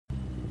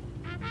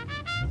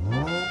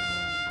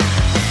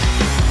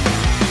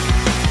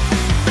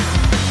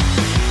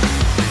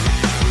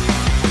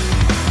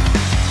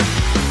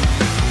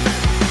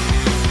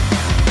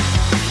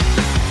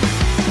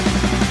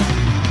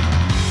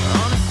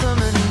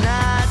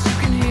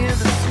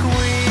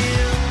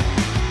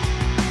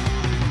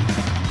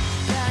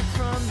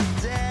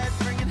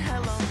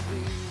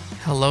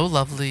Hello,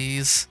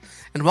 lovelies,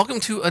 and welcome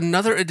to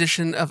another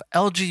edition of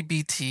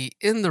LGBT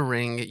in the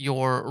Ring,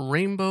 your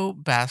rainbow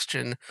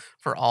bastion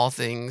for all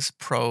things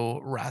pro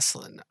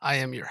wrestling. I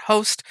am your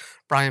host,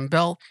 Brian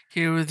Bell,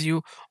 here with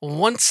you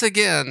once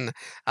again,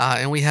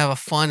 and we have a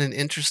fun and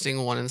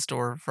interesting one in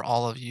store for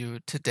all of you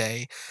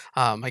today.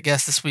 My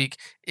guest this week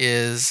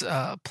is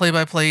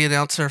play-by-play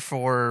announcer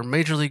for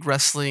Major League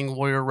Wrestling,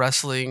 Warrior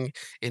Wrestling,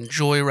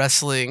 Enjoy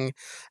Wrestling,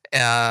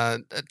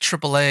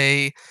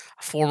 AAA,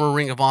 former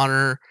Ring of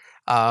Honor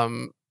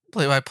um,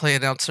 play-by-play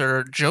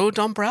announcer Joe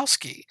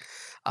Dombrowski.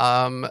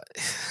 Um,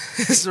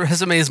 his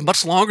resume is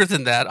much longer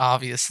than that,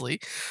 obviously,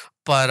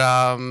 but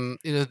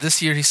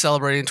this year he's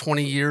celebrating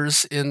 20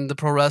 years in the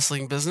pro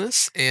wrestling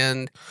business,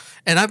 and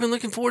I've been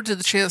looking forward to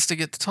the chance to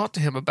get to talk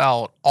to him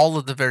about all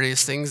of the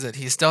various things that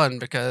he's done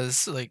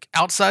because, like,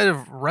 outside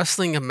of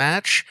wrestling a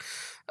match,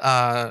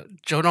 Joe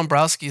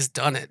Dombrowski's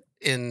done it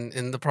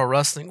in the pro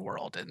wrestling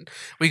world, and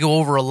we go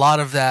over a lot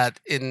of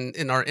that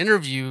in our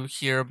interview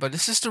here. But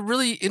it's just a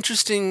really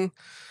interesting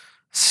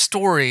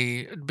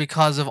story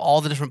because of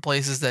all the different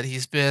places that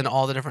he's been,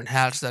 all the different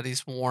hats that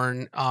he's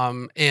worn,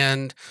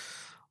 and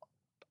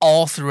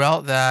all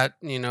throughout that,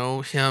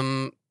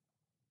 him,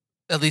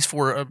 at least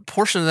for a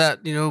portion of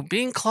that,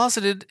 being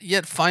closeted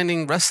yet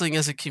finding wrestling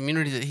as a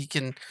community that he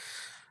can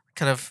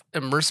kind of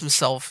immerse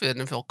himself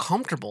in and feel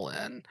comfortable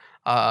in,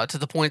 to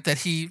the point that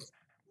he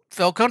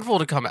felt comfortable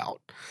to come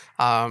out.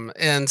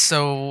 And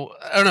so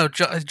I don't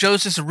know.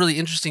 Joe's just a really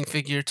interesting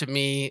figure to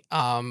me,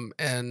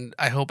 and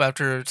I hope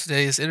after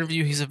today's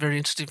interview, he's a very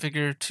interesting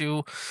figure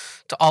to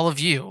all of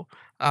you.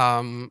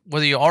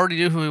 Whether you already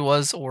knew who he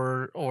was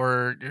or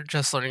you're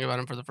just learning about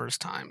him for the first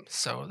time.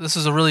 So this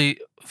is a really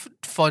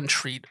fun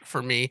treat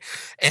for me.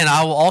 And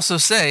I will also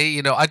say,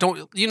 I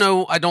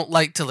don't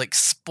like to like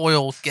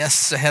spoil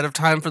guests ahead of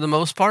time for the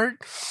most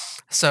part.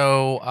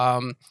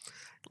 So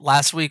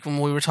last week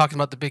when we were talking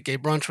about the Big Gay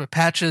Brunch with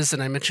Patches,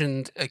 and I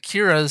mentioned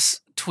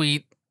Akira's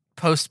tweet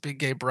post Big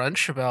Gay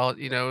Brunch about,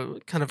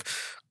 kind of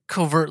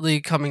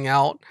covertly coming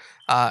out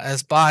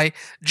as bi.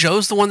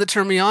 Joe's the one that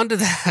turned me on to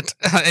that,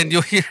 and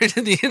you'll hear it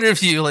in the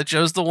interview. Like,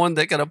 Joe's the one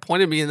that kind of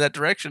pointed me in that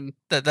direction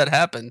that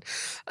happened,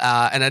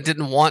 and I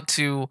didn't want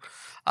to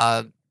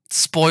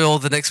spoil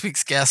the next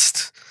week's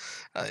guest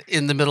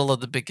in the middle of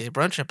the Big Gay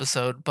Brunch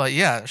episode. But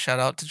yeah, shout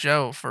out to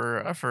Joe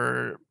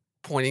for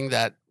pointing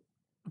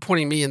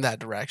me in that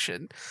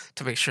direction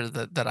to make sure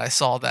that I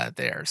saw that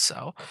there.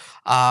 So,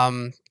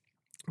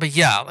 but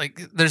yeah,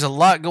 like there's a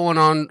lot going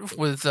on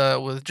with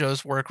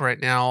Joe's work right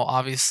now.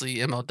 Obviously,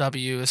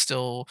 MLW is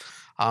still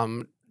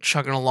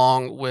chugging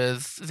along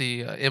with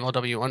the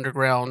MLW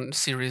Underground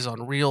series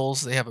on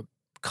Reels. They have a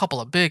couple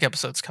of big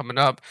episodes coming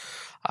up.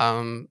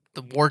 The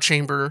War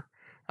Chamber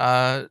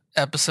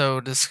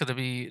episode is going to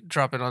be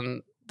dropping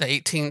on the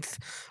 18th,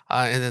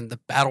 and then the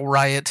Battle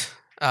Riot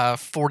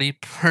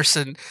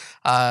 40-person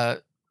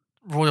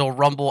Royal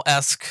Rumble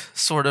esque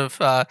sort of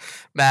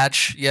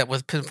match, yet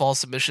with pinfall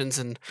submissions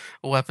and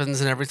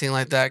weapons and everything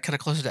like that, kind of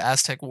closer to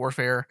Aztec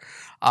Warfare.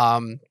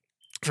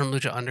 From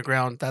Lucha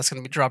Underground. That's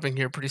going to be dropping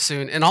here pretty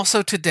soon. And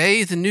also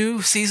today, the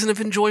new season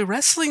of Enjoy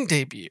Wrestling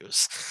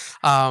debuts,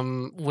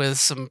 with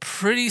some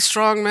pretty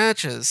strong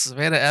matches.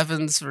 Savannah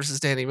Evans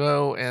versus Danny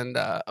Moe and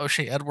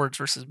O'Shea Edwards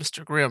versus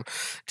Mr. Grimm.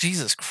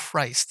 Jesus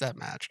Christ, that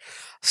match.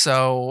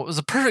 So it was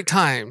a perfect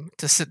time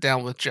to sit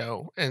down with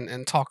Joe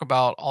and talk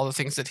about all the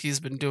things that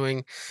he's been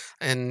doing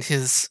in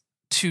his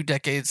 2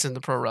 decades in the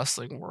pro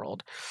wrestling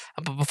world.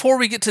 But before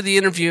we get to the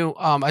interview,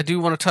 I do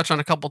want to touch on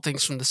a couple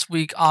things from this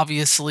week.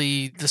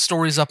 Obviously, the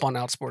story's up on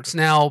Outsports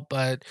now,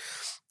 but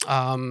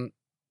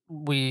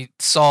we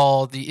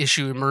saw the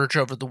issue emerge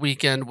over the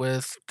weekend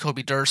with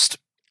Kobe Durst,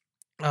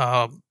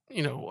 a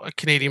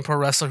Canadian pro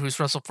wrestler who's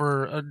wrestled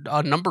for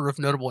a number of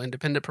notable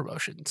independent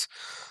promotions.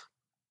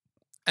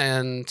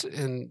 And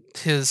in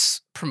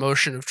his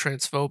promotion of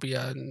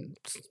transphobia, and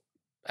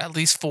at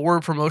least 4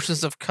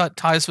 promotions have cut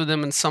ties with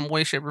him in some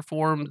way, shape, or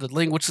form. The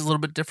language is a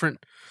little bit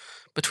different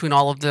between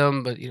all of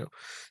them, but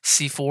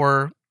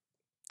C4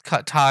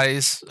 cut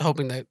ties,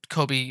 hoping that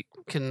Kobe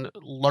can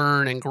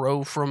learn and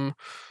grow from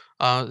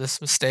this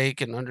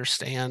mistake and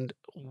understand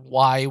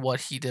why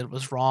what he did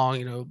was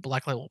wrong.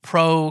 Black Label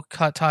Pro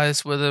cut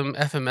ties with him.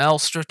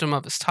 FML stripped him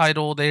of his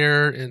title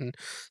there and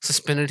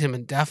suspended him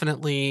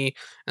indefinitely.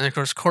 And of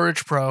course,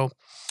 Courage Pro,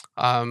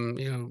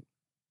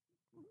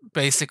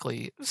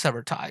 basically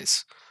severed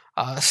ties.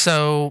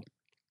 So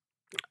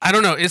I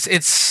don't know.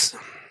 It's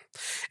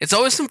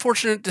always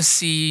unfortunate to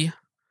see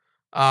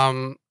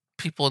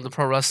people in the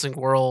pro wrestling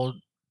world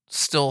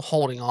still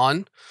holding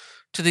on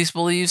to these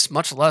beliefs,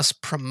 much less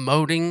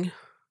promoting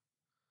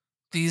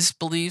these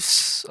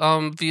beliefs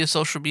via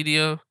social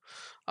media,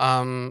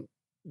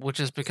 which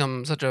has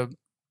become such a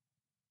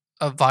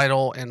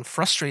vital and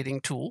frustrating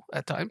tool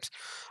at times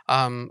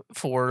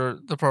for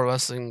the pro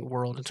wrestling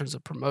world in terms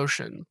of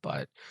promotion.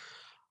 But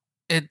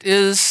it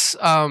is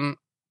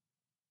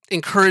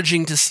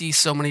encouraging to see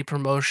so many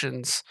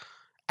promotions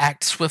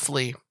act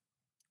swiftly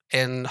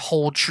and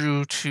hold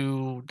true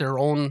to their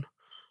own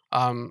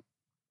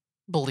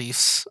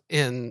beliefs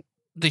in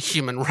the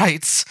human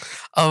rights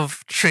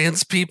of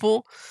trans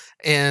people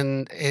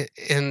and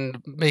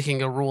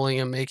making a ruling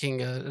and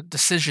making a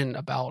decision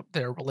about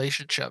their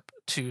relationship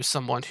to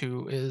someone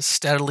who is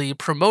steadily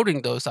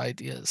promoting those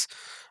ideas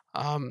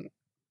um,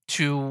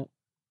 to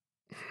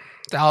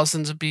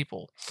thousands of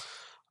people.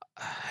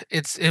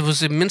 It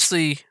was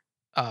immensely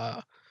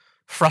uh,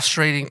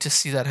 frustrating to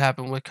see that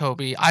happen with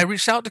Kobe. I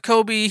reached out to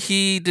Kobe.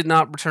 He did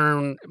not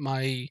return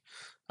my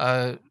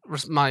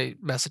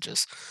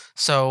messages.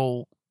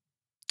 So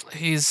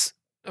he's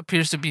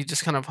appears to be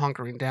just kind of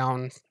hunkering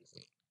down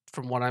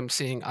from what I'm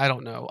seeing. I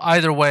don't know.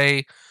 Either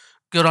way,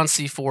 good on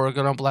C4,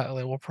 good on Black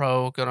Label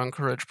Pro, good on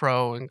Courage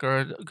Pro, and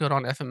good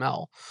on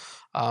FML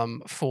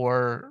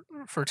for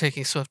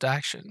taking swift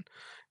action.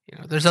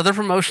 There's other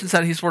promotions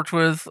that he's worked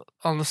with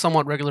on a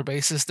somewhat regular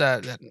basis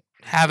that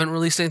haven't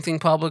released anything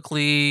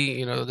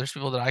publicly. There's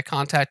people that I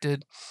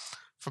contacted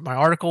for my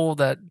article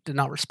that did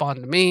not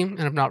respond to me and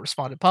have not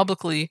responded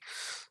publicly.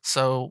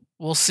 So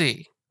we'll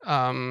see.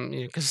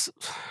 Because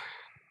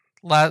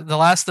the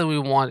last thing we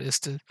want is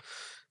to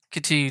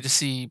continue to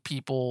see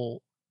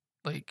people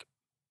like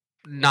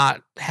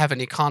not have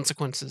any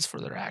consequences for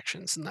their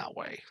actions in that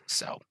way.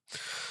 So,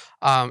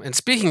 and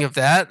speaking of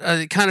that,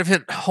 it kind of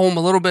hit home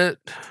a little bit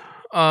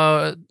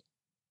uh,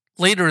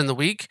 later in the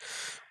week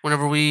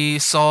whenever we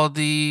saw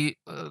the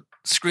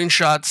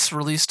screenshots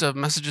released of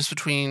messages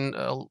between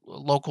a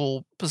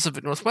local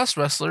Pacific Northwest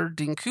wrestler,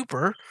 Dean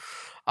Cooper,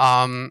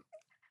 um,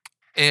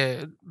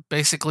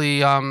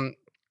 basically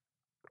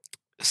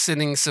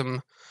sending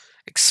some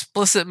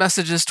explicit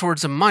messages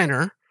towards a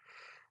minor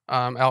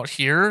out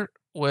here,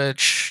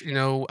 which,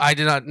 I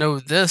did not know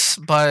this,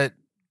 but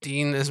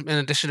Dean, is, in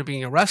addition to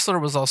being a wrestler,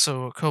 was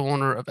also a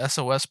co-owner of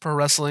SOS Pro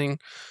Wrestling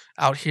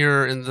out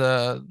here in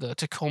the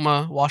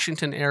Tacoma,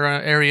 Washington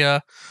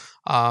area.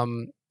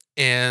 Um,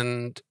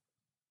 and,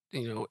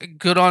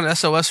 good on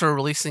SOS for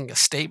releasing a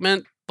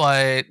statement,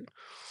 but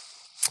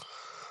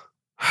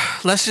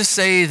let's just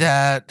say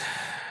that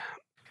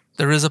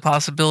there is a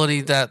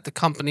possibility that the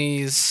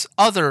company's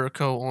other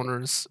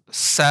co-owners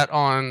sat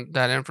on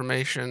that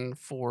information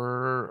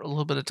for a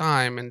little bit of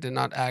time and did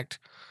not act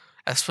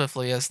as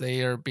swiftly as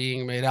they are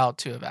being made out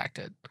to have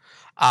acted.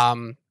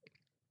 Um,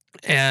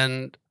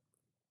 and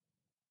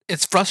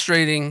it's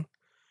frustrating.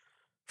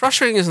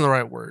 Frustrating isn't the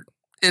right word.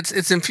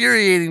 It's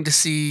infuriating to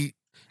see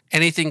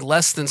anything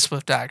less than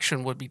swift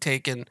action would be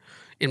taken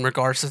in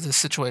regards to this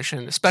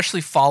situation, especially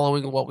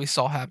following what we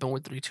saw happen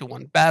with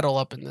 321 Battle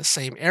up in the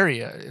same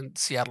area in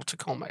Seattle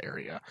Tacoma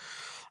area.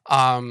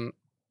 Um,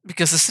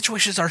 because the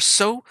situations are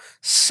so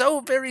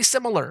very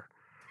similar.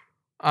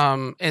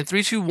 And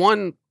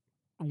 321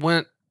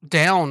 went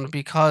down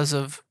because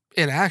of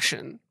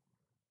inaction.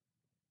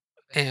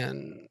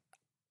 And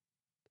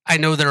I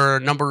know there are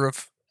a number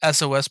of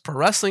SOS Pro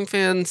Wrestling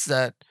fans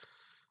that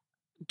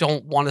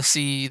don't want to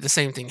see the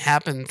same thing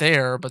happen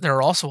there, but there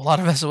are also a lot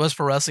of SOS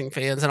Pro Wrestling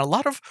fans and a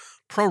lot of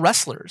pro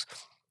wrestlers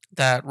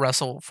that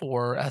wrestle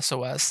for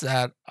SOS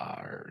that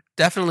are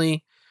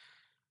definitely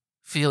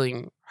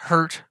feeling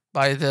hurt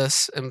by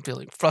this and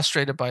feeling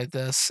frustrated by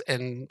this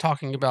and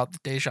talking about the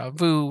deja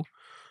vu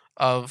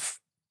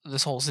of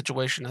this whole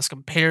situation as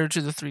compared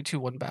to the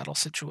 321 Battle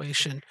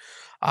situation.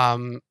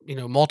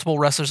 Multiple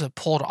wrestlers have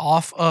pulled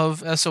off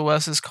of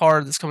SOS's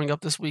card that's coming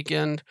up this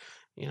weekend.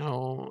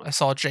 I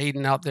saw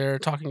Jaden out there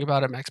talking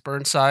about it, Max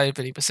Burnside,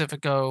 Vinny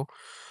Pacifico.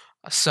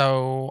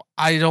 So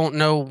I don't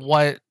know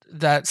what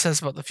that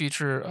says about the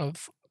future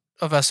of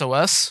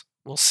SOS.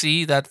 We'll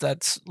see.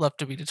 That's left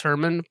to be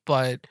determined.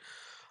 But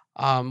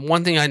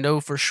one thing I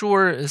know for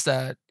sure is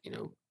that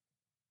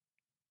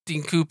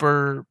Dean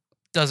Cooper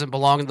doesn't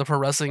belong in the pro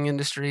wrestling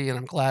industry, and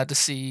I'm glad to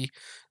see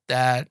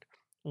that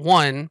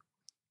one,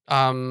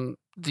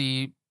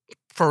 the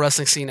pro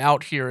wrestling scene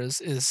out here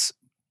is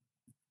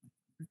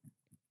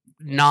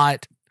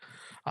not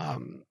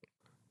um,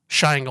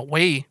 shying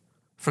away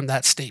from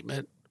that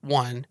statement.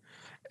 One,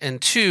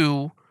 and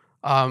two,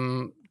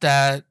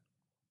 that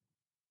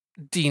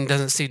Dean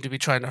doesn't seem to be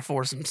trying to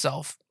force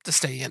himself to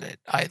stay in it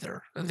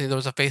either. I think there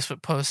was a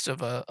Facebook post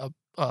of a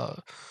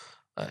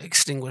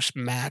extinguished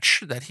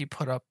match that he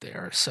put up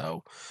there.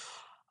 So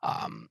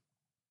um,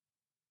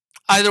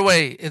 either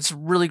way, it's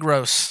really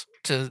gross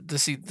to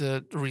see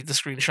read the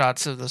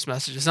screenshots of those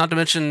messages. Not to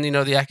mention,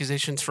 the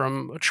accusations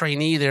from a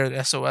trainee there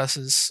at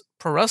SOS's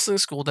pro wrestling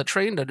school that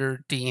trained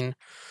under Dean.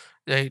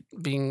 They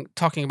being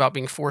talking about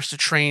being forced to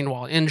train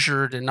while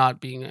injured and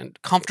not being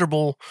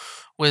comfortable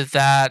with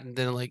that, and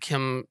then like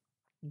him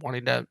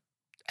wanting to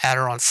add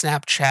her on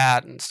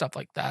Snapchat and stuff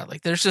like that.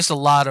 Like there's a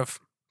lot of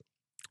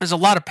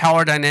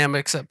power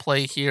dynamics at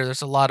play here.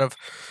 There's a lot of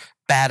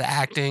bad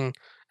acting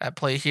at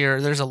play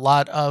here. There's a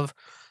lot of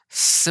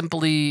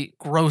simply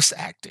gross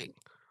acting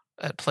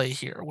at play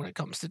here when it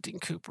comes to Dean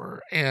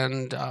Cooper.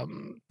 And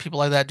people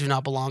like that do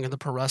not belong in the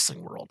pro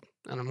wrestling world.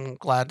 And I'm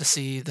glad to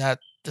see that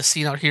the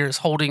scene out here is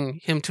holding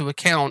him to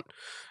account.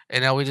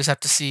 And now we just have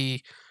to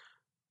see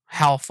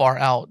how far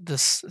out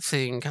this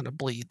thing kind of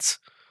bleeds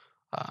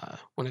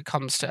when it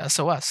comes to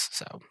SOS.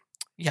 So,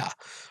 yeah,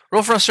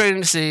 real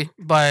frustrating to see,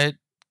 but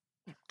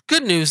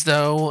Good news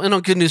though,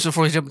 and good news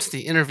before we jump into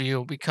the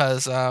interview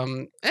because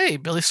hey,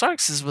 Billy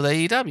Starks is with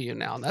AEW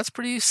now, and that's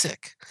pretty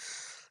sick.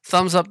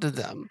 Thumbs up to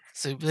them.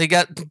 So they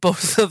got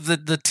both of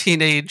the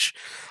teenage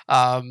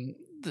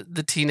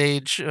the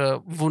teenage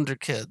Wunder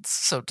kids,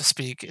 so to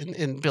speak,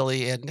 in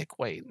Billy and Nick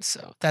Wayne.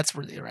 So that's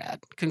really rad.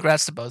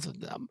 Congrats to both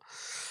of them.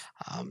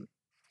 Um,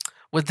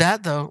 with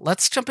that though,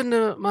 let's jump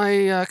into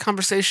my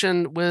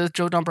conversation with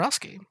Joe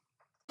Dombrowski.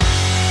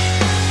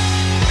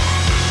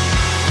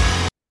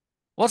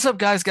 What's up,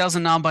 guys, gals,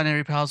 and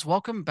non-binary pals?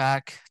 Welcome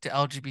back to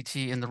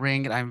LGBT in the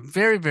Ring, and I'm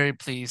very, very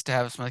pleased to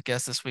have as my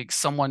guest this week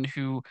someone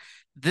who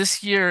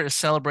this year is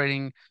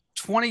celebrating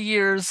 20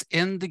 years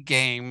in the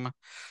game.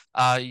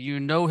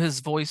 You know his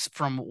voice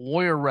from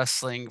Warrior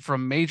Wrestling,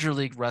 from Major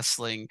League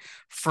Wrestling,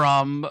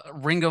 from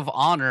Ring of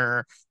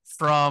Honor,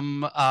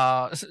 from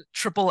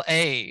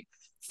AAA,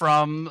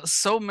 from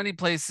so many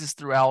places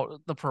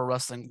throughout the pro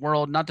wrestling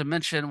world. Not to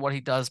mention what he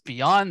does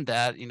beyond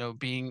that. You know,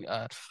 being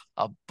a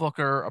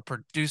booker, a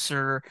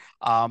producer,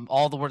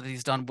 all the work that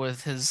he's done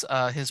with his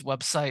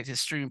website, his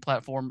streaming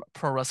platform,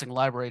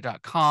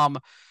 ProWrestlingLibrary.com.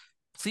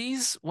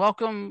 Please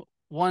welcome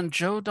one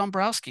Joe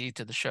Dombrowski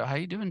to the show. How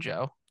you doing,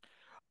 Joe?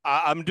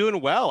 I'm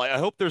doing well. I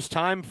hope there's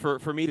time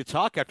for me to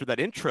talk after that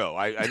intro.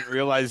 I didn't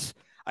realize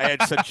I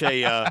had such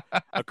a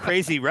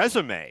crazy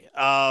resume,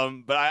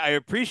 but I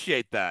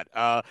appreciate that.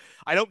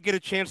 I don't get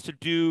a chance to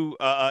do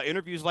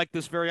interviews like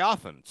this very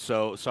often,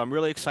 so I'm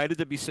really excited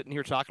to be sitting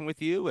here talking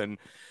with you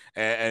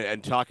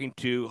and talking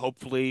to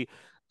hopefully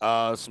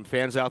some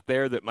fans out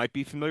there that might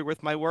be familiar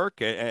with my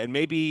work and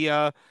maybe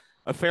a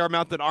fair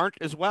amount that aren't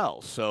as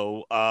well.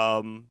 So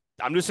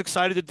I'm just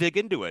excited to dig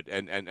into it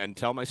and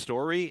tell my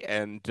story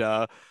and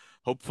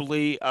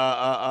hopefully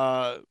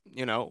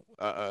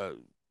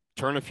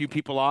turn a few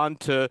people on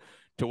to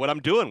what I'm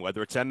doing,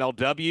 whether it's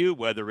MLW,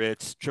 whether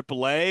it's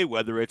AAA,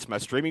 whether it's my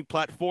streaming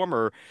platform,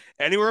 or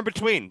anywhere in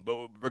between.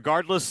 But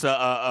regardless,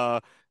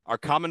 our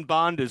common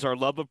bond is our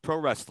love of pro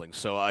wrestling.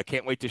 So I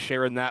can't wait to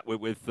share in that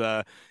with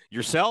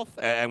yourself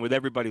and with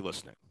everybody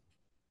listening.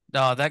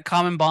 No, that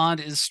common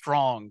bond is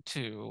strong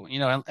too. You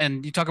know,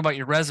 and you talk about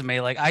your resume,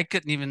 like I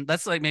couldn't even,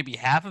 that's like maybe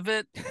half of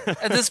it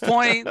at this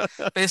point,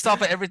 based off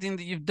of everything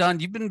that you've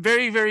done. You've been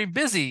very, very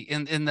busy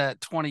in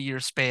that 20-year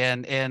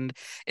span. And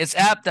it's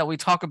apt that we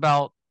talk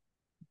about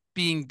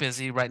being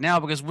busy right now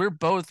because we're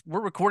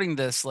recording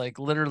this like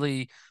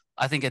literally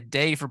I think a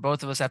day for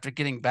both of us after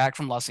getting back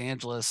from Los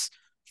Angeles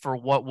for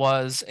what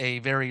was a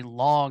very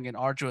long and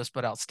arduous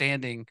but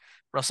outstanding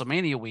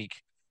WrestleMania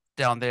week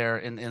down there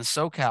in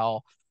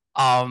SoCal.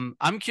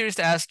 I'm curious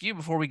to ask you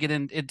before we get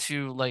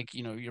into like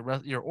you know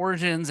your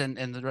origins and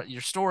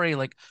your story,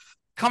 like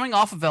coming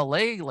off of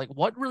LA, like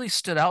what really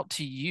stood out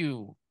to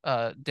you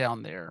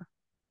down there?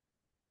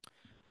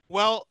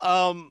 Well,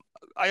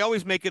 I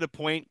always make it a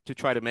point to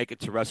try to make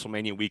it to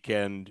WrestleMania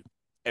weekend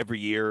every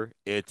year.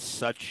 It's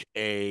such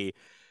a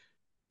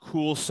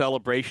cool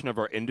celebration of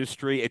our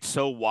industry. It's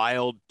so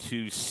wild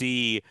to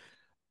see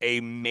a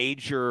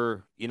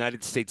major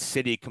United States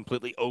city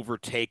completely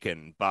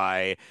overtaken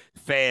by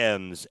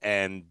fans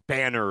and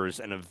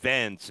banners and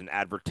events and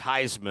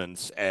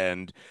advertisements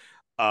and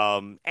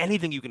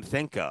anything you can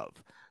think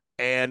of.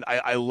 And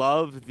I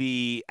love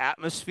the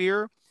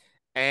atmosphere,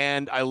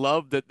 and I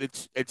love that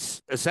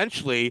it's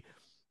essentially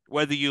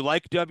whether you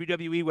like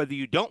WWE, whether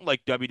you don't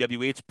like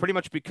WWE, it's pretty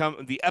much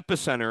become the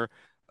epicenter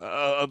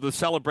of the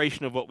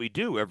celebration of what we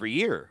do every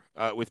year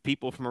with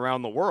people from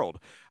around the world.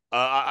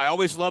 I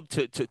always love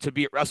to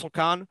be at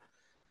WrestleCon.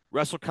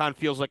 WrestleCon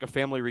feels like a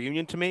family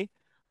reunion to me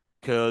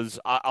because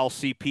I'll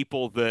see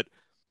people that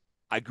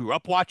I grew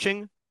up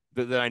watching,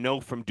 that I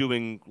know from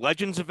doing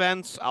Legends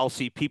events. I'll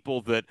see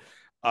people that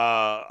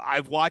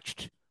I've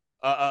watched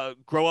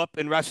grow up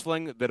in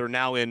wrestling that are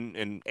now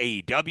in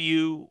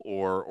AEW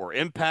or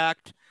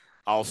Impact.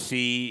 I'll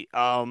see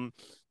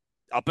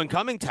up and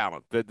coming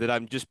talent that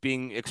I'm just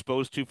being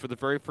exposed to for the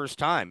very first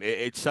time.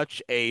 It's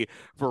such a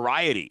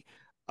variety.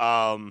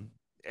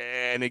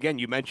 And again,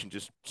 you mentioned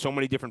just so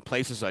many different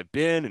places I've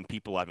been and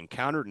people I've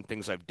encountered and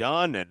things I've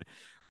done. And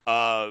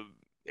uh,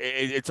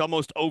 it's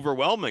almost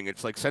overwhelming.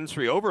 It's like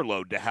sensory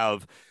overload to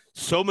have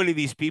so many of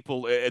these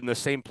people in the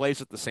same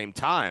place at the same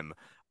time.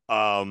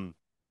 Um,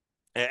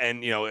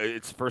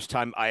 it's the first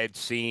time I had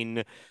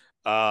seen,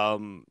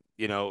 um,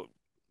 you know,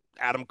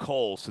 Adam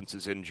Cole since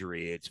his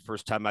injury. It's the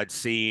first time I'd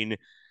seen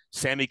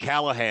Sammy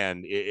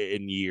Callahan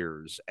in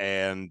years,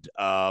 and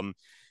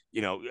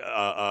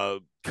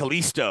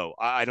Kalisto.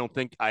 I don't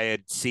think I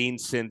had seen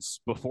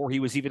since before he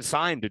was even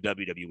signed to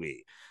WWE.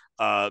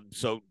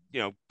 So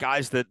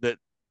guys that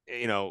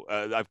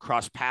I've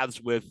crossed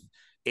paths with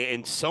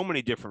in so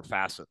many different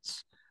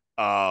facets.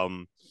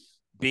 Um,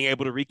 Being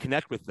able to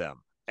reconnect with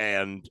them,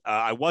 and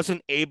I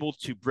wasn't able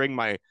to bring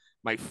my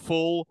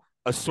full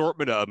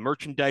assortment of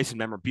merchandise and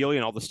memorabilia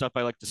and all the stuff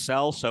I like to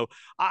sell. So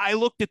I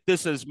looked at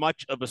this as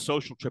much of a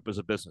social trip as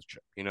a business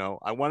trip.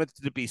 I wanted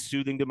it to be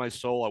soothing to my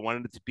soul. I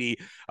wanted it to be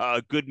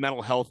a good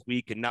mental health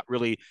week and not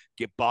really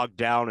get bogged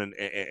down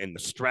in the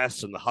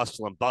stress and the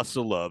hustle and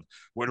bustle of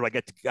where do I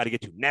got to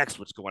get to next?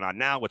 What's going on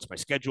now? What's my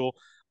schedule?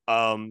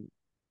 Um,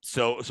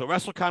 so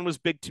WrestleCon was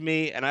big to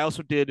me, and I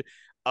also did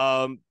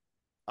um,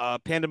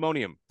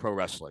 Pandemonium Pro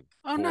Wrestling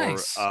Oh,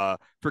 nice.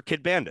 for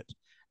Kid Bandit,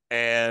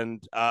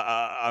 and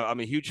I'm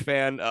a huge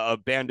fan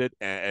of Bandit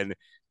and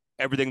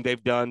everything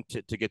they've done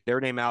to get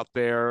their name out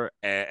there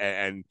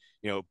and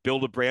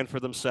build a brand for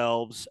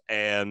themselves.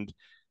 And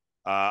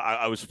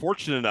I was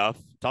fortunate enough,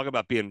 talk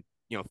about being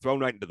thrown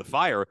right into the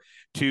fire,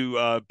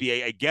 to be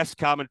a guest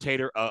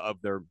commentator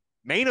of their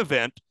main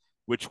event,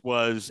 which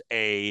was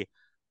a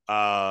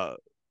uh,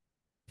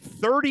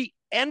 30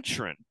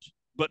 entrant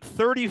but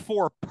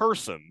 34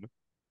 person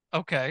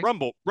Okay.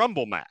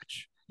 rumble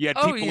match. You had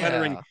Oh people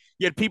entering. yeah.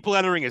 You had people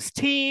entering as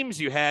teams.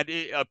 You had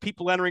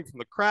people entering from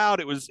the crowd.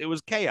 It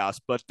was chaos.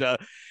 But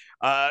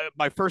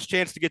my first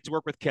chance to get to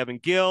work with Kevin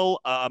Gill,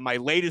 my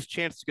latest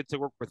chance to get to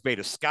work with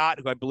Veda Scott,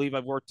 who I believe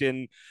I've worked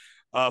in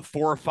 4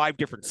 or 5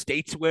 different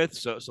states with.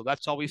 So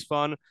that's always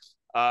fun.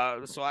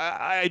 So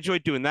I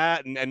enjoyed doing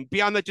that, and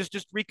beyond that,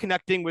 just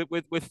reconnecting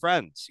with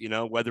friends.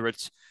 Whether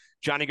it's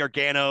Johnny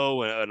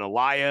Gargano and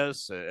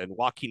Elias and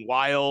Joaquin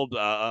Wild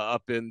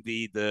up in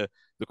the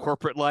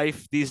corporate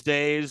life these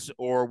days,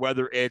 or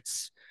whether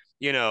it's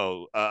you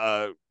know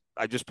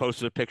I just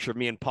posted a picture of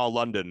me and Paul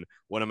London,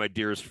 one of my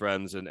dearest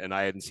friends, and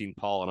I hadn't seen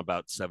Paul in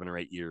about 7 or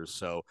 8 years.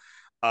 So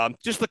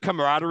just the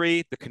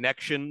camaraderie, the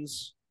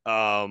connections,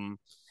 and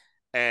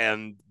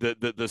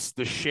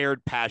the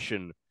shared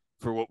passion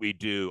for what we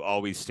do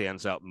always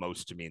stands out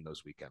most to me in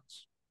those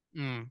weekends.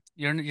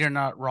 You're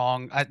not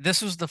wrong.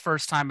 This was the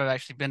first time I've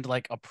actually been to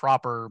like a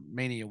proper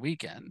Mania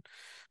weekend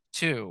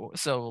too.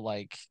 So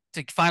like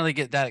to finally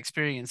get that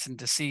experience and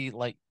to see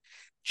like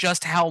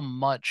just how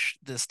much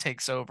this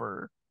takes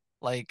over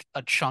like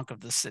a chunk of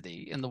the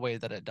city in the way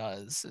that it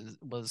does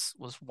was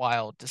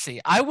wild to see.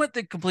 I went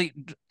the complete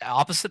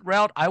opposite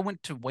route. I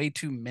went to way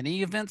too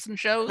many events and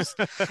shows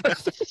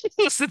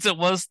since it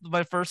was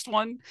my first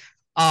one.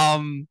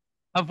 Um,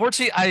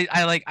 Unfortunately,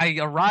 I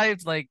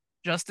arrived like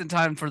just in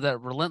time for that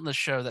Relentless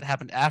show that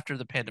happened after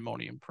the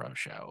Pandemonium Pro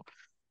show,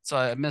 so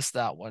I missed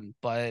that one.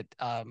 But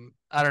I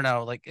don't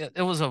know, like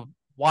it was a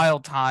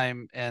wild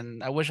time,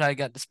 and I wish I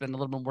got to spend a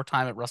little bit more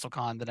time at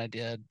WrestleCon than I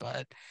did.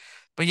 But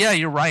yeah,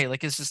 you're right.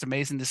 Like it's just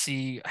amazing to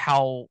see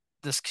how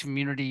this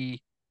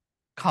community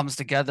comes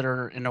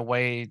together in a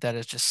way that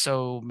is just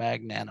so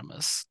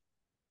magnanimous.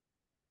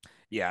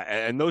 Yeah,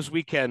 and those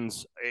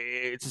weekends,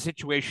 it's a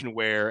situation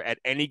where at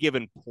any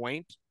given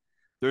point,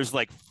 there's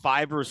like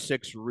 5 or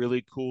 6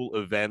 really cool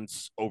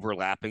events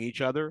overlapping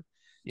each other.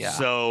 Yeah.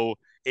 So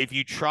if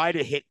you try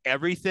to hit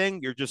everything,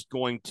 you're just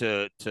going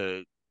to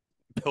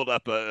build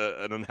up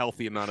an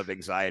unhealthy amount of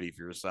anxiety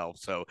for yourself.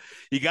 So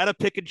you got to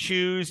pick and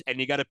choose, and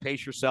you got to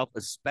pace yourself,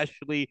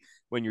 especially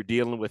when you're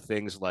dealing with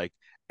things like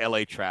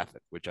LA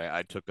traffic, which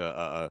I took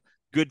a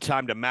good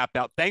time to map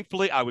out.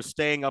 Thankfully, I was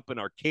staying up in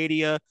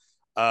Arcadia.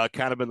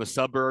 Kind of in the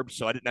suburbs,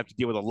 so I didn't have to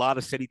deal with a lot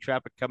of city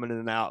traffic coming in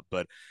and out.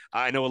 But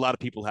I know a lot of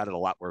people had it a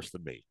lot worse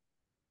than me.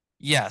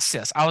 Yes,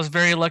 yes. I was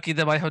very lucky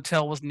that my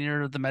hotel was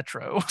near the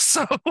metro.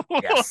 So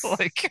Yes.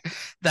 like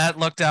that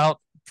looked out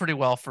pretty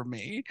well for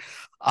me.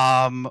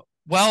 Um,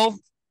 well,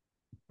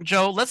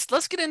 Joe, let's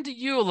get into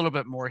you a little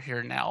bit more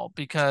here now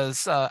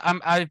because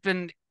I've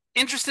been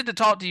interested to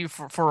talk to you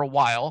for a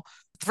while.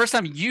 The first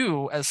time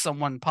you as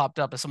someone popped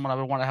up as someone I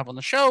would want to have on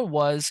the show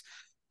was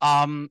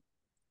um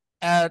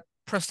at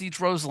Prestige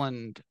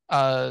Roseland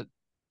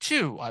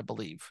 2, I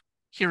believe,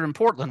 here in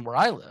Portland where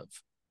I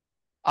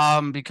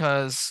live.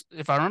 Because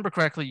if I remember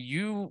correctly,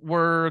 you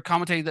were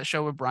commentating that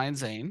show with Brian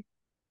Zane.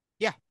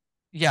 Yeah.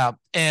 Yeah,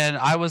 and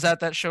I was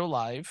at that show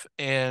live,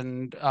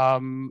 and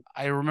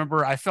I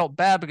remember I felt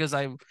bad because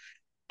I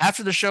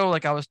after the show,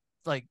 like I was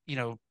like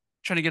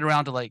trying to get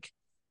around to like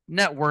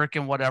network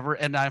and whatever,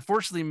 and I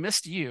unfortunately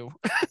missed you,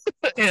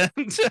 and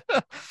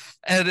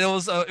and it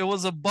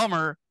was a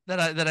bummer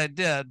that I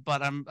did,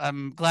 but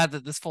I'm glad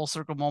that this full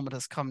circle moment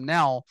has come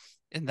now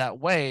in that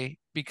way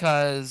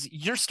because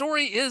your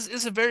story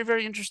is a very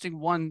very interesting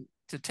one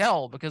to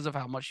tell because of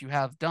how much you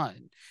have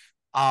done.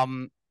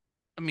 Um,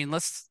 I mean,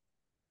 let's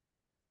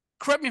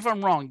correct me if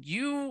I'm wrong.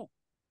 You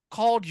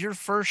called your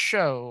first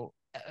show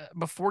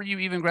before you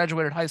even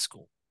graduated high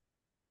school,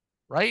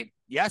 right?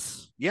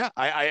 Yes. Yeah.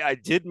 I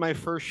did my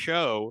first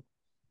show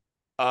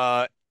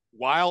uh,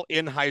 while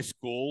in high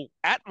school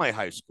at my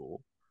high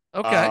school.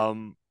 Okay.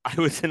 I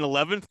was in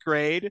 11th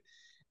grade,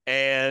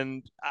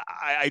 and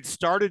I'd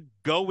started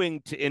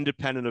going to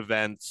independent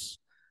events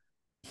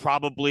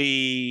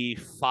probably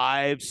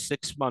 5,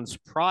 6 months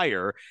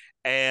prior,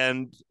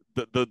 and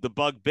the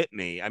bug bit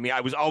me. I mean,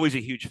 I was always a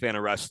huge fan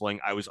of wrestling.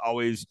 I was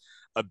always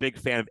a big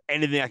fan of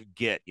anything I could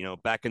get.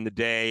 Back in the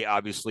day,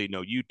 obviously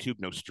no YouTube,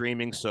 no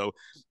streaming, so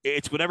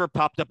it's whatever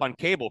popped up on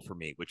cable for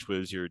me, which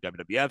was your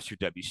WWFs, your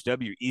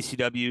WCW, your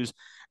ECWs,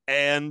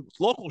 and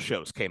local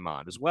shows came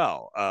on as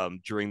well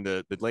during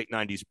the late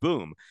 '90s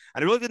boom.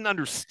 And I really didn't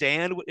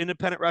understand what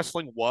independent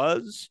wrestling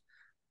was,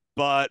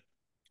 but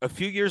a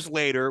few years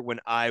later, when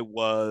I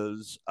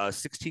was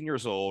 16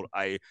 years old,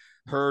 I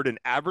heard an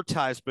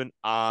advertisement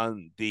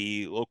on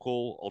the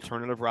local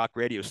alternative rock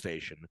radio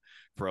station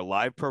for a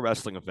live pro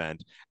wrestling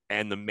event,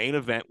 and the main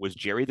event was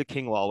Jerry the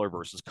King Lawler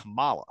versus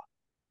Kamala.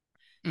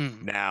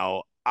 Mm.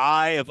 Now,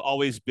 I have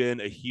always been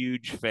a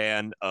huge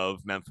fan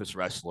of Memphis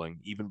wrestling,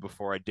 even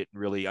before I didn't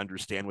really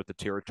understand what the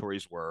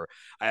territories were.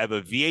 I have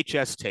a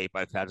VHS tape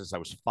I've had since I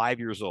was 5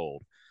 years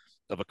old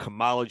of a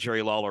Kamala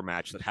Jerry Lawler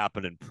match that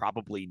happened in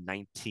probably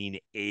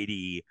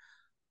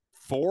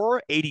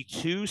 1984,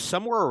 82,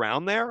 somewhere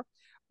around there.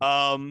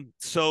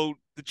 So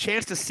the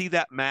chance to see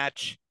that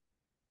match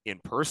in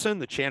person,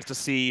 the chance to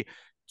see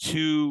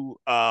two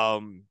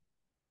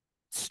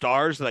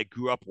stars that I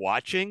grew up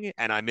watching,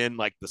 and I'm in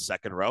like the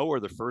second row or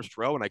the first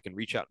row, and I can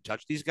reach out and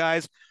touch these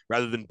guys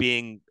rather than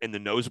being in the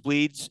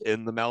nosebleeds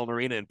in the Mellon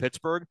Arena in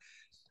Pittsburgh,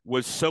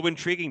 was so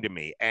intriguing to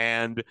me.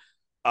 And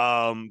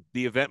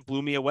the event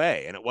blew me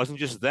away. And it wasn't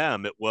just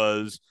them, it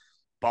was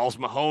Balls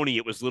Mahoney,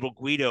 it was Little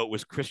Guido, it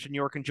was Christian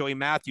York and Joey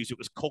Matthews, it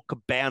was Colt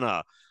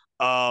Cabana.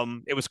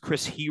 It was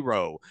Chris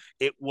Hero.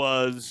 It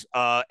was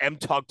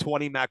MTOG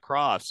 20 Matt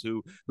Cross,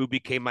 who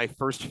became my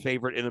first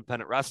favorite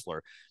independent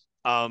wrestler.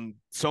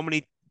 So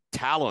many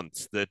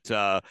talents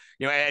that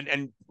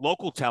and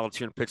local talents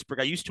here in Pittsburgh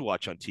I used to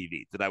watch on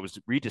TV that I was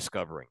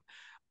rediscovering.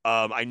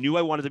 I knew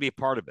I wanted to be a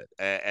part of it,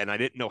 and I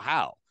didn't know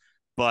how.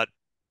 But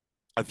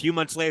a few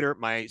months later,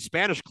 my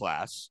Spanish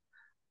class,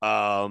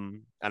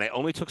 and I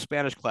only took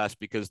Spanish class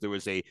because there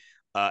was a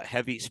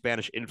heavy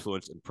Spanish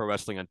influence in pro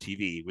wrestling on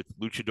TV with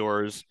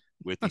luchadors,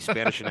 with the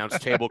Spanish announce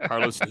table,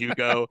 Carlos and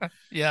Hugo. This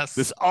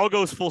Yes. all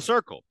goes full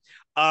circle.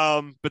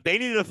 But they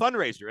needed a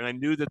fundraiser, and I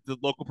knew that the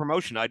local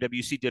promotion,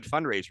 IWC, did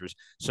fundraisers.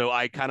 So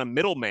I kind of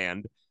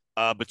middlemanned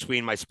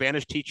between my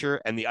Spanish teacher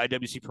and the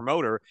IWC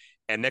promoter.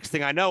 And next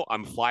thing I know,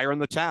 I'm flyer in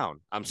the town.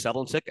 I'm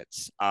selling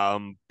tickets,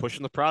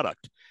 pushing the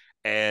product.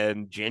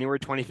 And January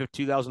 25th,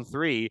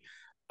 2003,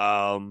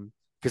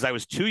 because I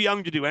was too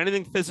young to do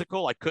anything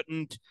physical. I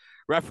couldn't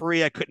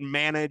referee. I couldn't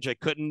manage. I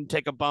couldn't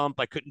take a bump.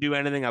 I couldn't do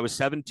anything. I was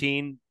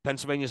 17.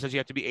 Pennsylvania says you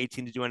have to be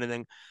 18 to do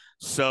anything.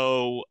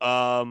 So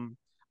I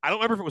don't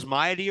remember if it was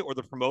my idea or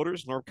the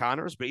promoters, Norm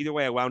Connors, but either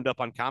way, I wound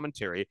up on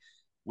commentary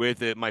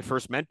with my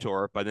first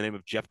mentor by the name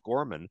of Jeff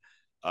Gorman,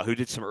 who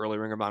did some early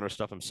Ring of Honor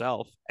stuff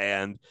himself.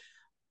 And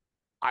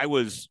I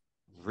was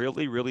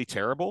really, really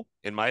terrible,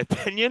 in my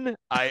opinion.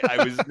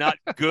 I was not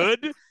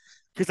good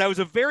because I was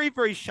a very,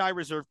 very shy,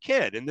 reserved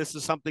kid. And this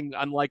is something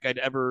unlike I'd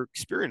ever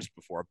experienced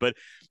before. But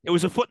it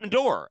was a foot in the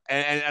door.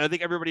 And I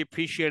think everybody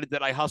appreciated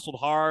that I hustled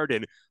hard.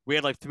 And we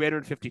had like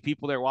 350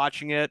 people there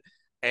watching it.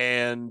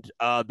 And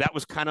that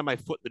was kind of my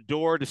foot in the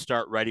door to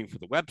start writing for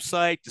the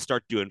website, to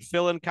start doing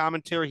fill in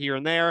commentary here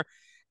and there.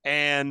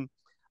 And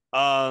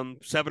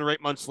 7 or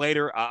 8 months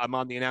later, I'm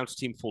on the announce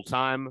team full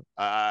time.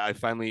 I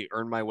finally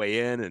earned my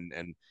way in,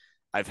 and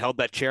I've held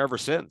that chair ever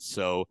since.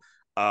 So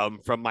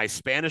from my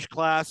Spanish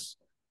class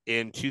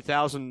in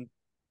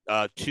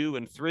 2002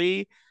 and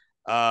three,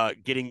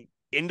 getting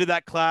into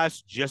that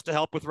class just to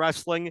help with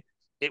wrestling,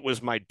 it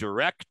was my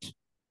direct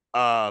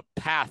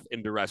path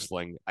into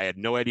wrestling. I had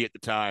no idea at the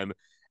time,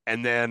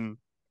 and then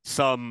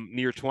some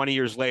near 20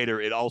 years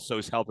later, it also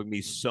is helping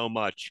me so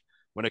much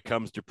when it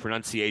comes to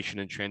pronunciation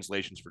and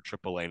translations for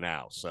AAA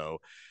now. So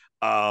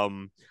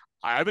I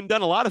haven't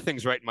done a lot of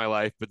things right in my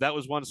life, but that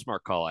was one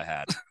smart call I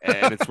had,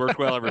 and it's worked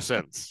well ever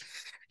since.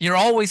 You're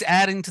always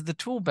adding to the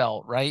tool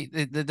belt, right?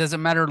 It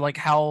doesn't matter like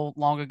how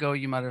long ago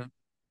you might have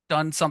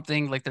done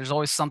something, like there's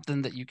always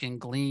something that you can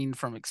glean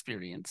from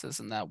experiences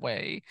in that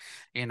way,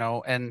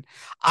 And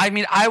I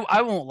mean,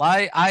 I won't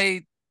lie,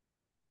 I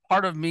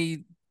part of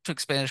me took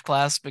Spanish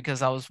class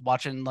because I was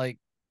watching like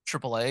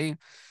AAA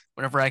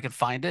whenever I could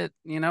find it,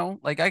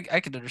 Like I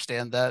could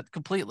understand that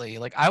completely.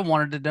 Like I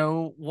wanted to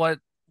know what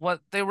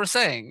they were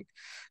saying.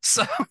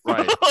 So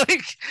Right.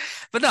 like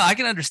but no, I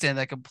can understand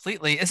that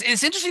completely. It's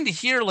interesting to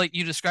hear like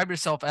you describe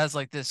yourself as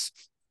like this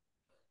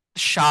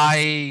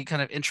shy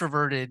kind of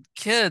introverted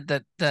kid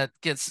that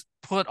gets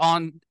put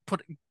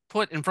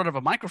in front of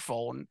a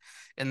microphone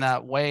in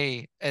that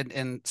way,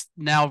 and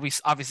now we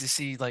obviously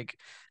see like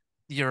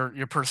your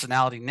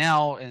personality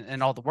now,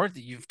 and all the work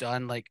that you've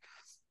done. Like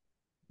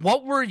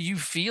what were you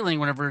feeling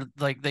whenever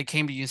like they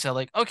came to you and said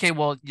like, okay,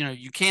 well,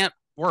 you can't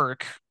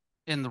work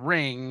in the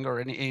ring or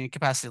any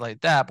capacity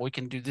like that, but we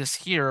can do this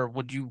here.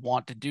 Would you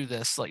want to do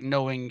this? Like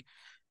knowing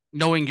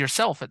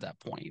yourself at that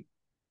point.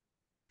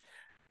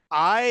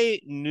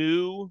 I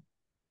knew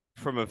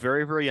from a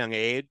very, very young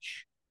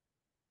age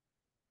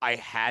I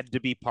had to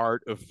be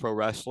part of pro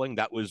wrestling.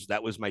 That was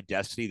my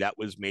destiny. That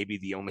was maybe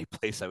the only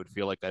place I would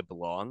feel like I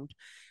belonged.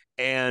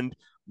 And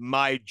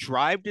my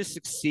drive to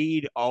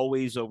succeed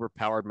always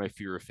overpowered my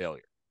fear of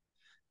failure.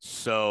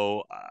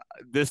 So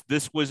this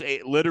was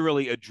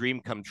literally a dream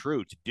come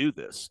true to do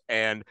this.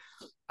 And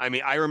I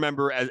mean, I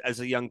remember as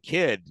a young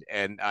kid,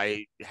 and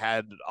I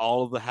had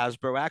all of the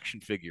Hasbro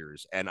action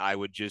figures, and I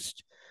would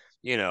just,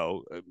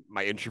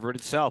 my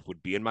introverted self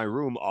would be in my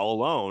room all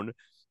alone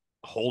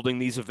holding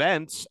these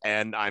events,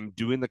 and I'm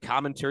doing the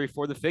commentary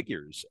for the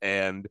figures.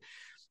 And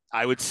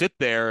I would sit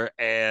there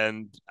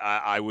and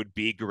I would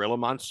be Gorilla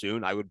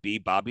Monsoon. I would be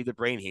Bobby the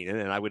Brain Heenan,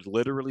 and I would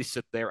literally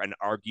sit there and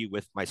argue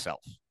with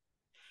myself.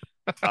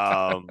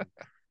 Um,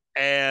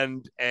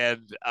 and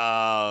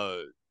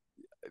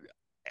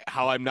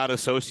how I'm not a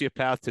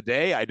sociopath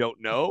today, I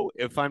don't know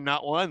if I'm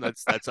not one.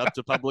 That's up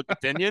to public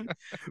opinion.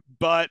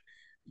 But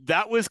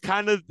that was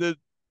kind of the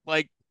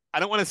like I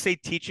don't want to say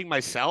teaching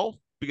myself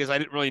because I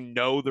didn't really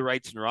know the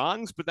rights and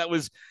wrongs, but that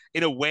was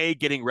in a way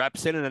getting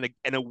reps in and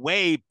in a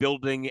way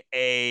building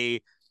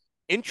a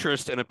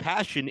interest and a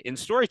passion in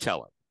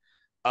storytelling.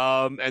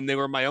 And they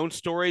were my own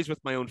stories with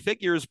my own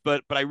figures,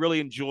 but I really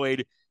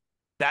enjoyed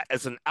that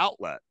as an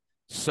outlet.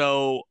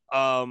 So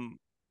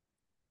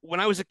when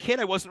I was a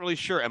kid, I wasn't really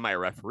sure. Am I a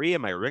referee?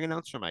 Am I a ring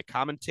announcer? Am I a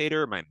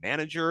commentator? Am I a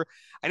manager?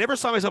 I never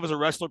saw myself as a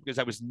wrestler because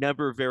I was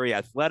never very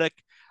athletic.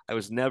 I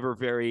was never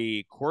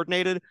very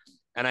coordinated.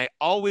 And I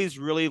always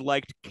really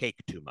liked cake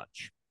too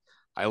much.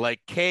 I like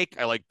cake.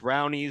 I like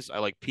brownies. I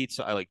like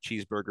pizza. I like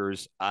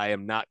cheeseburgers. I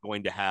am not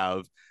going to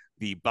have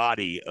the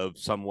body of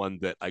someone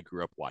that I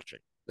grew up watching,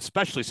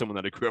 especially someone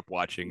that I grew up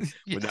watching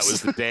when that was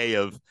Yes. the day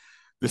of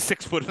the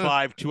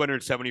 6'5",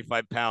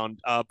 275 pound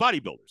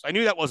bodybuilders. I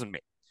knew that wasn't me,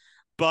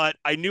 but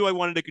I knew I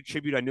wanted to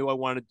contribute. I knew I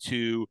wanted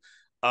to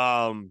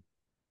um,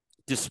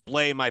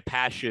 display my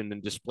passion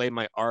and display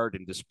my art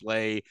and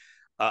display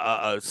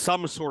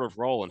some sort of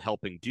role in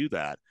helping do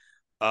that.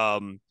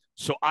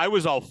 So I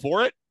was all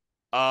for it.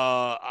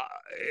 Uh,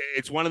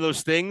 it's one of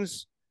those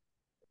things.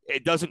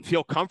 It doesn't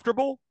feel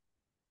comfortable,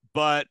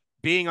 but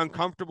being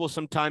uncomfortable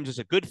sometimes is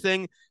a good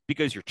thing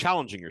because you're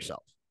challenging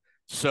yourself.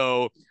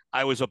 So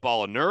I was a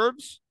ball of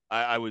nerves.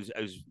 I was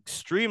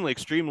extremely,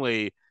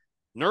 extremely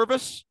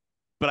nervous,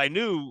 but I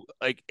knew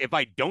like if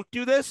I don't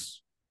do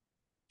this,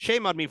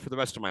 shame on me for the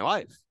rest of my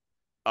life.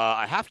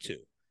 I have to.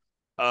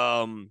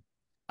 Um,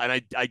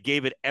 and I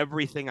gave it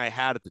everything I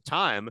had at the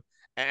time.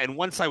 And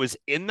once I was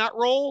in that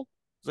role,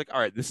 it's like, all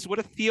right, this is what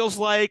it feels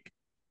like.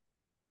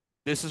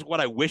 This is what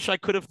I wish I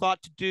could have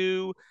thought to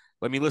do.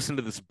 Let me listen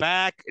to this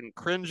back and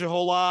cringe a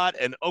whole lot.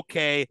 And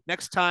okay,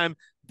 next time,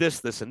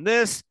 this, and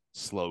this.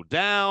 Slow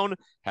down,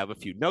 have a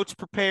few notes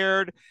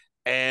prepared.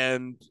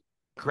 And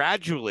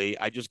gradually,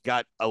 I just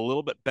got a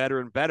little bit better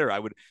and better. I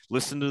would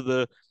listen to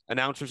the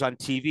announcers on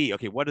TV.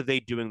 Okay, what are they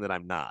doing that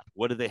I'm not?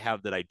 What do they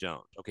have that I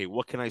don't? Okay,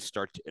 what can I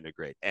start to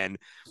integrate? And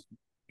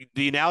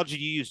the analogy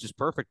you used is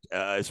perfect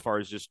as far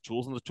as just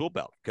tools in the tool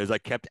belt because I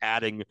kept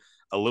adding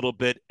a little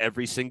bit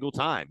every single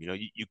time. You know,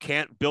 you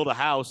can't build a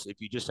house if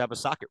you just have a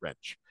socket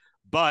wrench,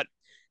 but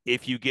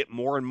if you get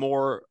more and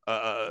more,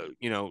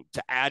 to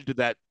add to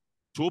that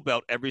tool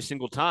belt every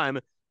single time,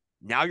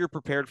 now you're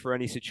prepared for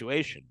any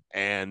situation.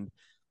 And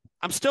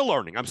I'm still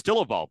learning. I'm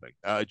still evolving.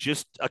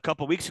 Just a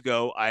couple weeks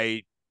ago,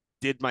 I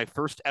did my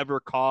first ever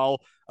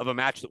call of a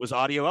match that was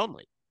audio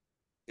only.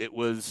 It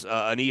was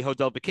an Hijo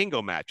del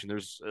Vikingo match, and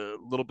there's a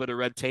little bit of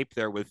red tape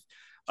there with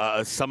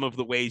some of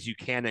the ways you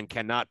can and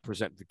cannot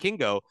present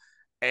Vikingo,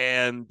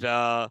 and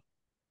I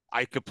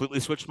completely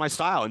switched my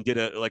style and did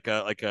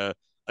a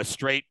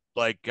straight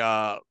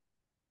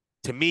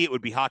to me it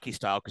would be hockey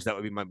style because that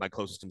would be my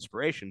closest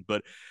inspiration,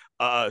 but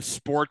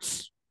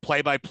sports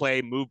play by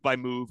play, move by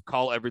move,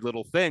 call every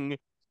little thing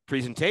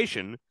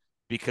presentation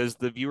because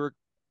the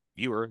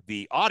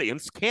the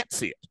audience can't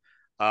see it.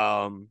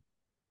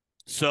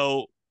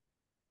 So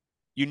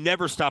you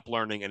never stop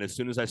learning, and as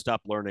soon as I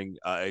stop learning,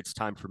 it's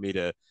time for me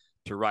to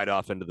ride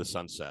off into the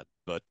sunset.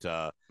 But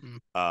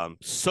Mm.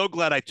 so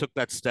glad I took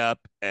that step,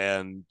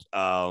 and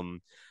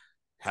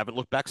haven't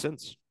looked back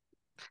since.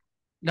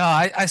 No,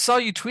 I saw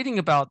you tweeting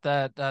about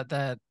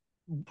that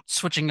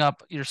switching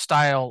up your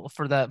style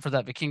for that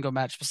Vikingo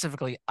match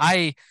specifically.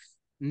 I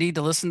need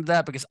to listen to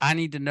that because I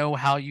need to know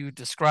how you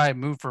describe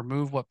move for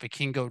move what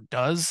Vikingo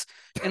does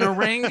in a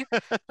ring.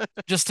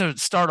 Just to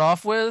start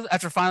off with,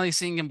 after finally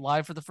seeing him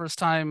live for the first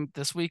time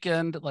this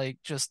weekend, like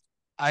just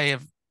I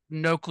have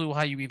no clue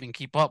how you even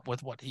keep up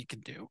with what he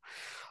can do.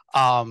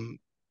 Um,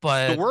 The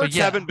but words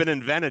yeah, haven't been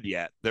invented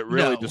yet that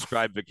really no.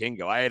 describe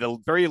Vikingo. I had a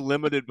very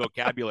limited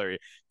vocabulary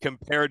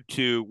compared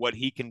to what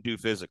he can do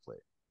physically.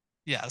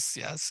 Yes,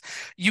 yes.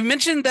 You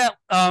mentioned that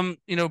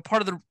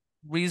part of the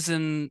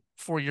reason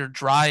for your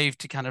drive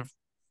to kind of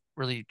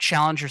really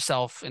challenge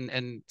yourself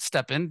and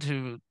step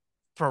into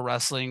pro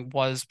wrestling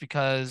was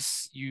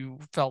because you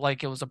felt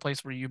like it was a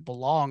place where you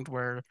belonged,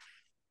 where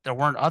there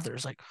weren't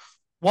others. Like,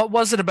 what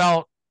was it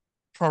about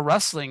pro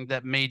wrestling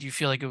that made you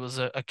feel like it was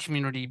a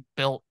community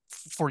built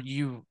for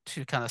you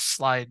to kind of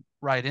slide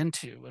right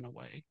into in a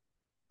way?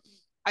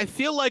 I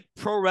feel like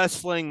pro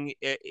wrestling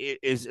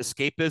is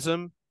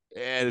escapism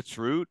at its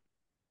root,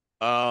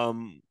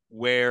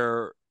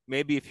 where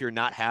maybe if you're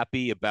not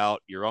happy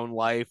about your own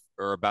life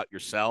or about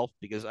yourself,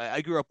 because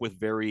I grew up with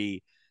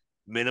very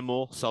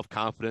minimal self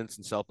confidence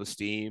and self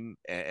esteem,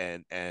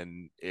 and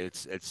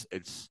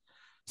it's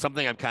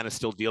something I'm kind of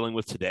still dealing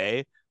with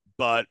today.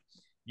 But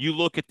you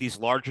look at these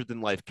larger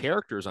than life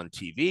characters on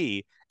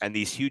TV and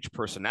these huge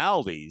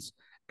personalities,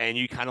 and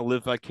you kind of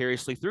live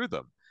vicariously through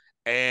them.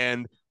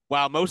 And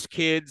while most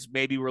kids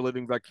maybe were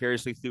living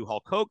vicariously through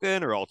Hulk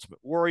Hogan or Ultimate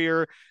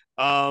Warrior,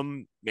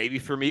 Maybe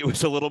for me it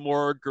was a little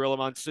more Gorilla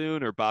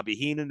Monsoon or Bobby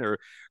Heenan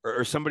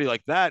or somebody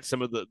like that,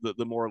 some of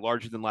the more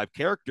larger than life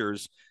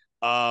characters.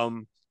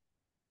 Um,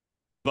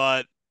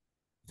 but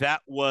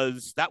that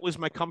was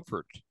my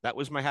comfort. That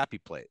was my happy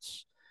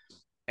place.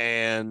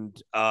 And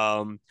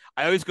I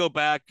always go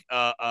back.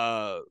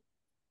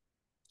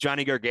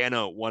 Johnny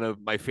Gargano, one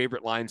of my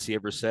favorite lines he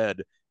ever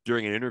said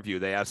during an interview,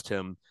 they asked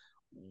him,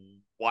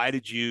 "Why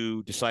did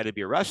you decide to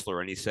be a wrestler?"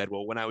 And he said,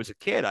 "Well, when I was a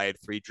kid, I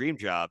had three dream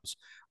jobs,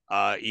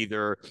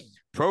 either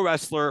pro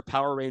wrestler,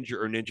 Power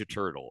Ranger, or Ninja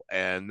Turtle.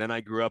 And then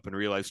I grew up and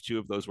realized two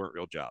of those weren't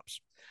real jobs.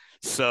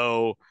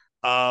 So,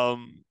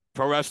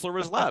 pro wrestler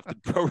was left,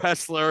 and pro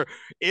wrestler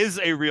is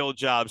a real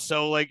job.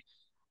 So, like,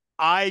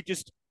 I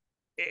just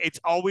it's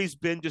always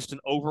been just an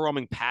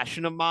overwhelming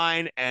passion of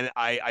mine, and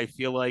I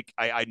feel like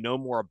I know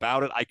more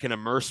about it. I can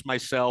immerse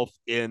myself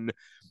in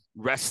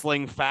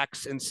wrestling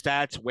facts and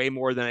stats way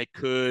more than I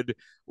could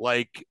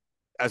like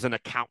as an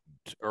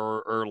accountant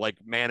or like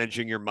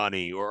managing your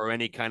money or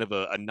any kind of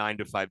a 9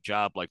 to 5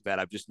 job like that.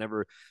 I've just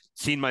never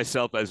seen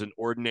myself as an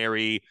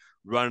ordinary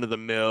run of the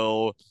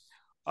mill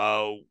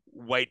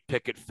white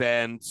picket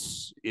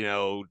fence,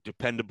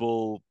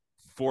 dependable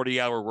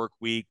 40-hour work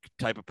week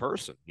type of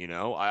person.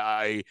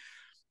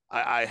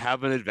 I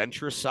have an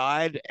adventurous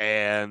side,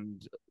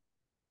 and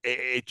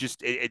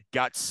it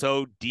got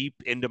so deep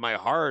into my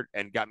heart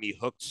and got me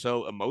hooked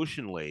so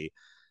emotionally.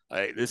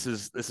 This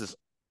is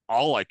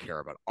all I care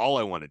about. All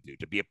I want to do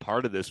to be a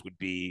part of this would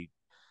be,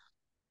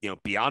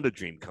 beyond a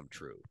dream come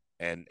true.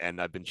 And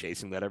I've been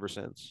chasing that ever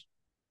since.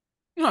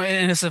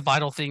 And it's a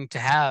vital thing to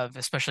have,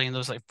 especially in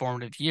those like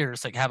formative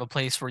years, like have a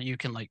place where you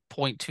can like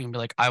point to and be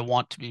like, I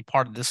want to be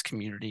part of this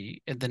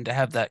community. And then to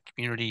have that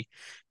community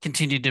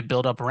continue to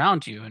build up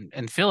around you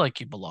and feel like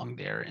you belong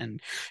there.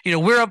 And,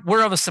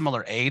 we're of a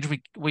similar age.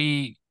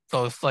 We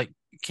both like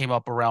came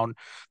up around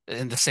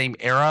in the same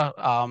era,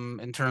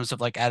 in terms of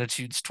like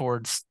attitudes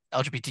towards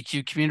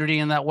LGBTQ community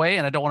in that way.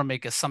 And I don't want to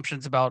make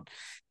assumptions about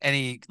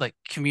any like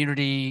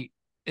community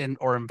in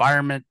or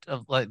environment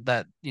of like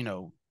that,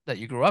 that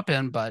you grew up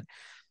in, but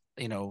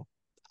you know,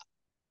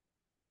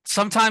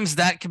 sometimes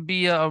that can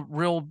be a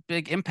real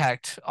big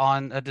impact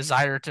on a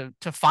desire to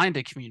find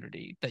a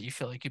community that you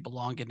feel like you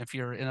belong in. If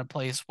you're in a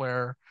place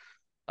where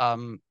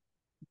um,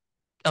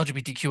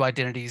 LGBTQ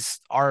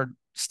identities are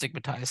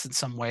stigmatized in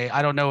some way,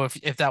 I don't know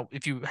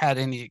if you had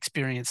any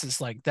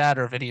experiences like that,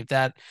 or if any of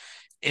that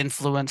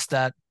influenced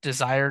that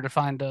desire to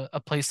find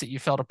a place that you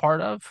felt a part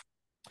of.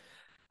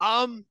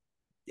 Um,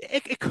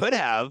 it could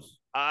have.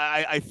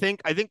 I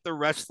think the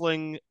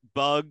wrestling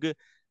bug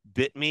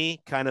bit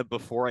me kind of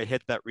before I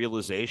hit that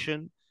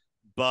realization,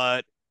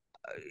 but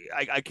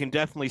I can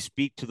definitely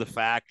speak to the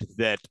fact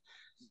that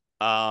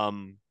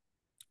um,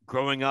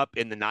 growing up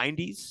in the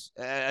 '90s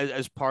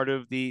as part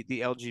of the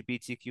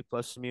LGBTQ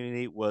plus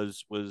community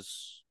was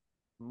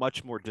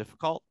much more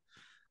difficult.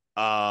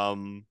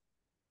 Um,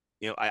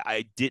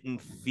 I didn't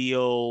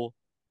feel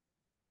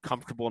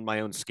comfortable in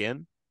my own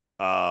skin.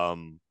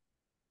 Um,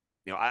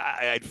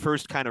 I'd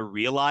first kind of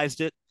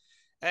realized it.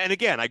 And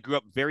again, I grew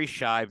up very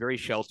shy, very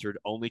sheltered,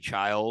 only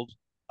child.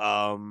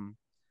 Um,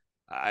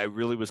 I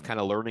really was kind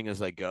of learning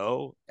as I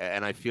go.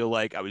 And I feel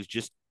like I was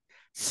just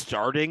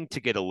starting to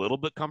get a little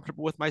bit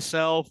comfortable with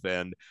myself.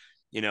 And,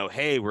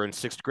 hey, we're in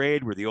sixth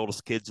grade. We're the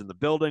oldest kids in the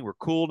building. We're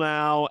cool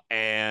now.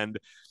 And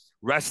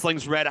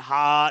wrestling's red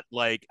hot.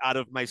 Like, out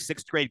of my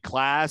sixth grade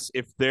class,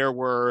 if there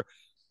were,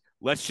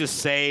 let's just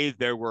say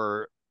there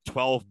were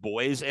 12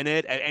 boys in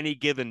it at any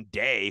given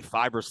day,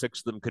 5 or 6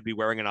 of them could be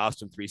wearing an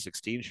Austin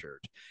 316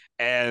 shirt.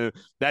 And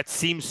that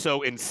seems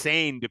so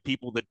insane to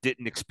people that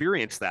didn't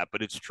experience that,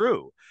 but it's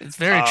true. It's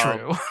very Um,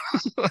 true.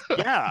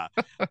 yeah.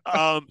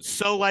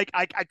 So like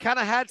I kind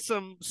of had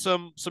some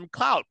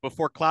clout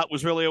before clout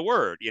was really a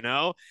word,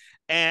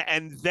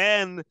 and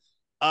then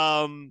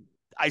um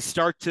I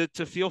start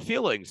to feel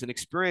feelings and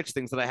experience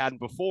things that I hadn't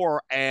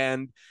before,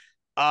 and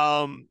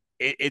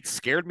it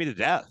scared me to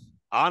death,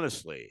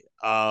 honestly,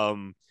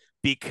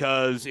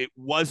 because it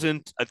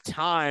wasn't a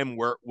time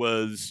where it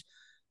was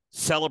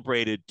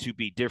celebrated to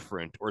be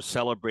different or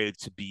celebrated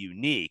to be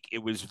unique. It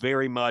was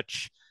very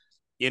much,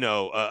 there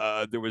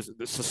was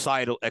the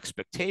societal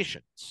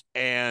expectations,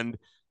 and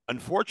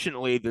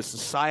unfortunately, the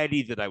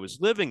society that I was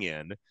living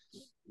in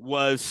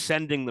was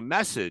sending the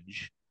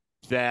message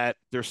that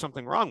there's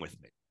something wrong with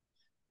me.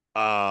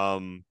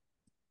 Um,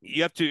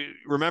 you have to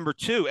remember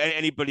too,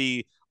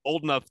 anybody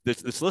old enough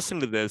that's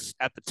listening to this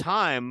at the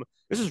time,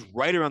 this is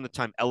right around the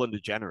time Ellen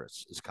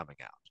DeGeneres is coming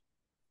out,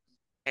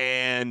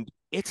 and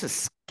it's a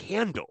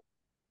scandal.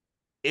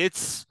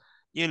 It's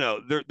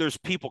there's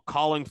people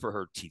calling for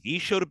her TV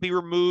show to be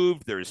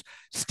removed. There's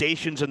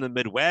stations in the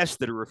Midwest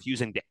that are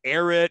refusing to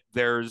air it.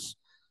 There's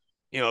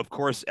of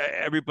course,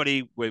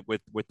 everybody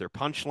with their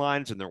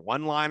punchlines and their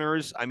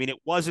one-liners. I mean, it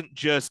wasn't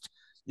just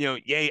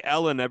yay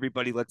Ellen,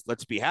 everybody,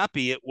 let's be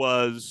happy. It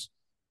was,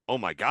 oh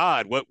my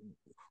God,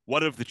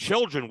 what of the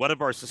children? What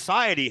of our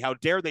society? How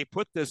dare they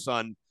put this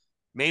on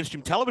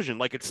mainstream television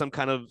like it's some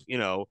kind of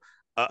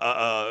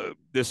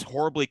this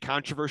horribly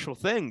controversial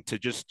thing to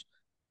just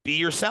be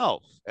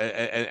yourself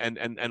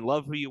and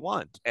love who you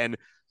want. And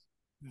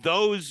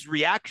those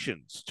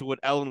reactions to what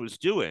Ellen was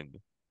doing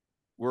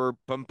were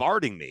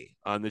bombarding me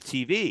on the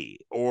TV,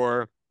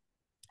 or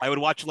I would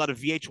watch a lot of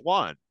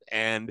VH1,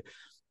 and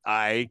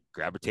I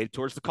gravitated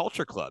towards the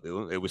Culture Club.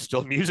 It was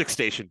still a music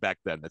station back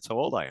then. That's how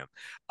old I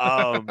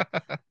am.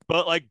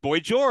 But like Boy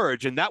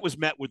George, and that was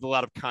met with a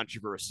lot of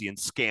controversy and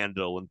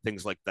scandal and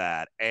things like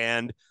that.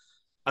 And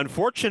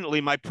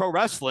unfortunately, my pro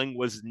wrestling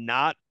was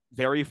not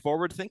very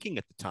forward thinking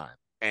at the time.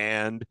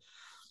 And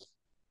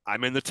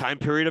I'm in the time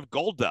period of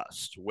Gold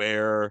Dust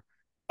where,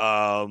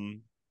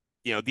 um,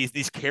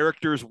 these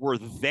characters were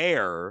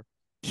there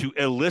to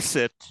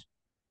elicit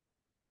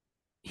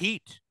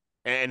heat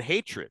and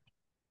hatred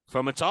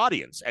from its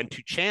audience and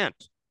to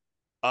chant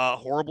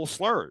horrible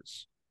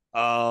slurs,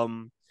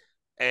 and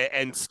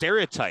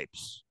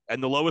stereotypes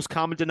and the lowest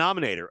common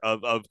denominator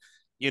of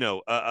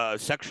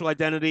sexual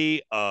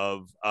identity,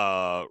 of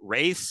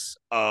race,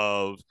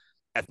 of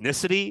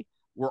ethnicity.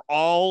 Were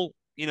all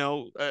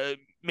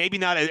maybe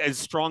not as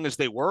strong as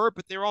they were,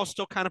 but they're all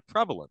still kind of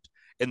prevalent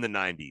in the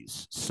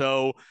 90s.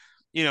 So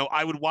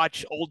I would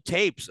watch old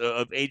tapes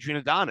of Adrian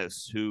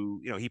Adonis,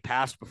 who, he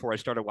passed before I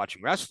started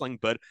watching wrestling,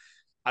 but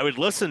I would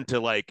listen to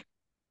like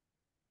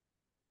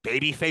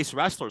babyface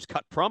wrestlers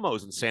cut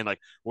promos and saying like,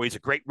 well, he's a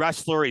great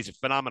wrestler, he's a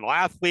phenomenal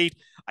athlete.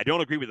 I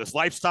don't agree with his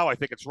lifestyle. I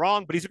think it's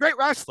wrong, but he's a great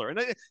wrestler.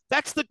 And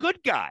that's the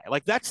good guy.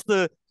 Like that's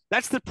the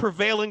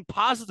prevailing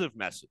positive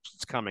message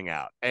that's coming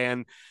out.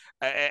 And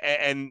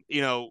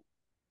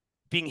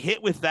being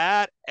hit with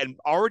that and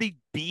already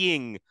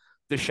being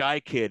the shy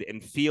kid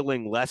and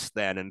feeling less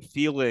than and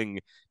feeling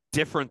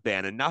different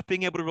than and not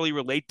being able to really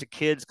relate to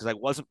kids because I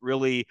wasn't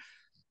really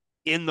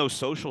in those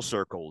social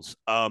circles,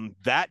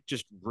 that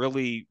just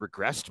really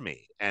regressed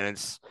me. And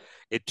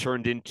it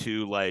turned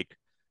into like,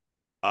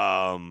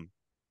 not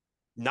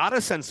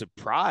a sense of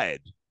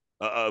pride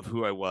of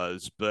who I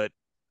was, but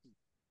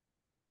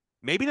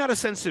maybe not a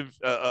sense of,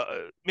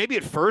 maybe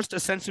at first a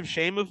sense of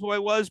shame of who I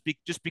was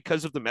just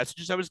because of the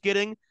messages I was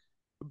getting.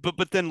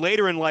 But then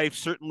later in life,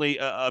 certainly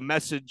a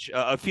message,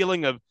 a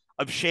feeling of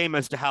shame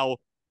as to how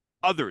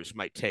others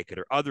might take it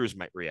or others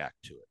might react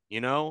to it,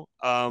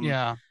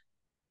 Yeah.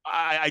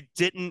 I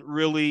didn't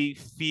really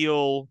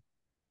feel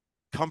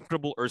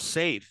comfortable or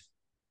safe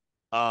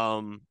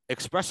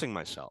expressing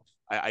myself.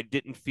 I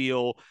didn't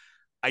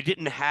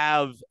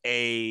have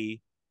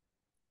a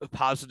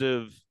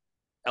positive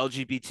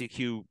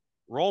LGBTQ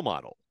role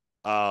model.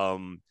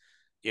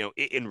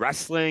 In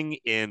wrestling,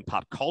 in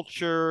pop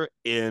culture,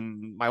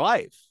 in my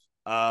life,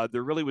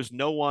 there really was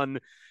no one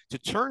to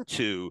turn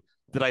to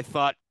that I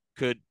thought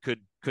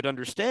could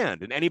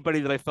understand, and anybody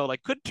that I felt I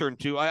could turn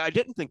to, I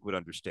didn't think would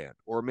understand,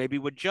 or maybe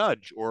would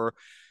judge, or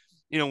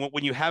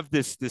when you have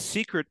this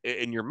secret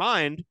in your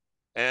mind.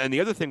 And the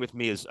other thing with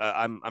me is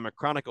I'm a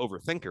chronic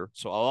overthinker,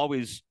 so I'll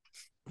always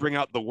bring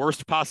out the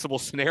worst possible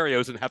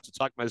scenarios and have to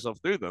talk myself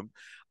through them.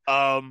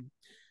 Um,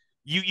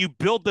 you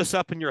build this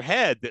up in your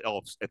head that,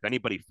 oh, if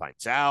anybody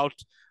finds out,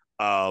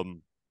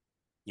 um,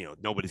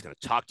 nobody's going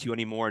to talk to you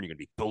anymore, and you're going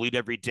to be bullied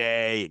every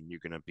day, and you're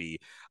going to be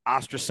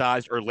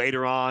ostracized, or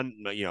later on,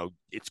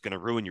 it's going to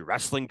ruin your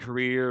wrestling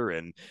career,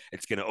 and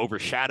it's going to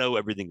overshadow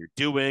everything you're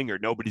doing, or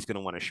nobody's going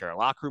to want to share a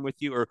locker room with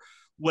you, or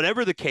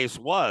whatever the case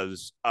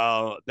was.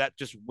 That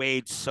just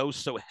weighed so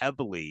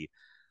heavily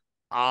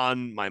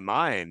on my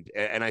mind,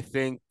 and I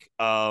think,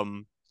 I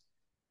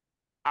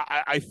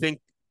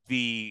think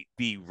the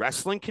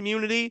wrestling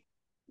community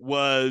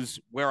was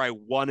where I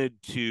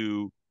wanted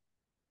to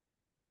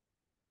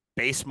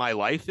base my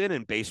life in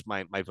and base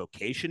my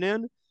vocation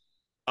in.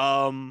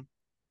 Um,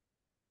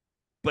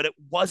 but it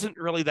wasn't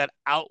really that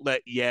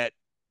outlet yet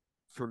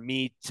for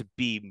me to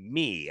be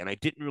me. And I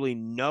didn't really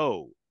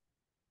know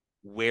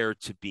where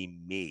to be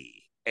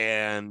me.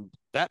 And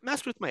that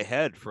messed with my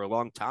head for a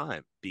long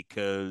time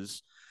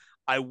because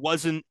I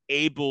wasn't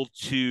able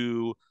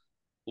to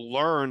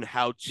learn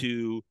how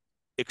to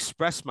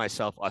express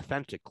myself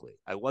authentically.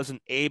 I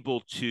wasn't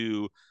able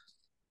to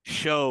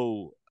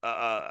show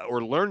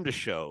or learn to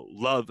show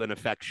love and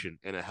affection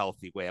in a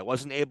healthy way. I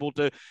wasn't able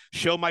to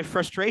show my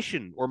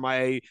frustration or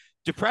my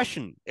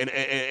depression in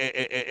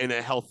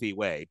a healthy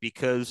way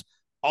because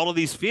all of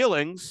these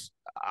feelings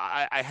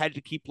I had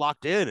to keep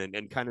locked in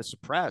and kind of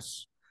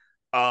suppress,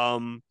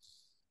 um,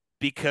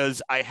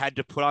 because I had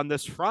to put on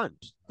this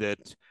front that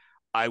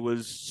I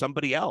was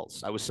somebody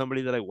else. I was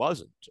somebody that I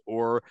wasn't,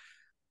 or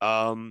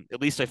at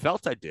least I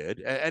felt I did.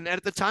 And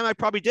at the time, I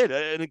probably did.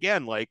 And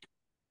again, like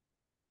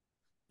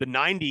the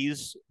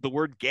 90s, the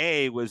word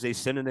gay was a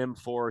synonym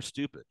for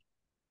stupid.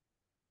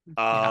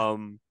 Yeah.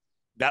 Um,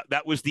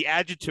 that was the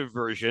adjective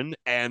version,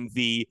 and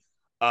the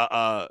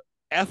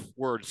F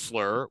word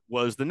slur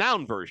was the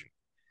noun version.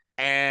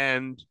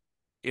 And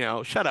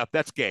shut up,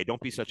 that's gay.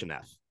 Don't be such an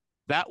F.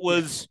 That Yeah.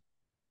 was,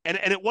 and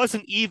it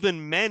wasn't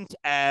even meant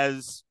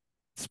as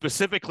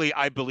specifically,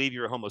 I believe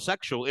you're a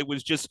homosexual. It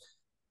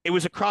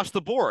was across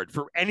the board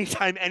for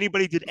anytime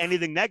anybody did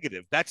anything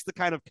negative. That's the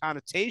kind of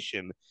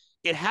connotation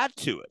it had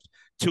to it,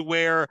 to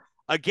where,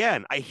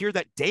 again, I hear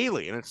that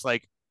daily, and it's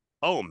like,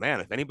 oh man,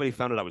 if anybody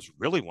found out I was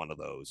really one of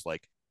those,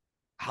 like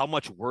how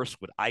much worse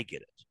would I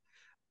get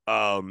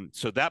it?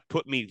 So that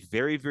put me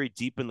very, very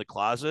deep in the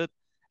closet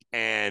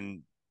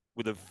and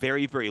with a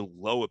very, very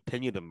low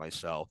opinion of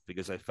myself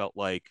because I felt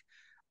like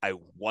I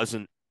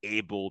wasn't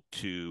able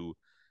to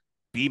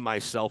be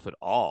myself at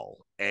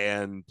all.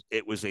 And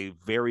it was a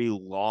very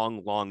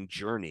long, long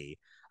journey.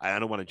 I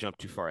don't want to jump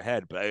too far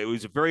ahead, but it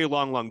was a very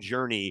long, long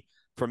journey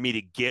for me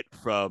to get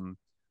from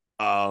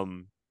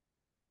um,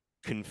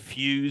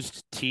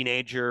 confused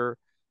teenager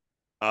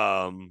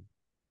um,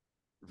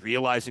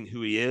 realizing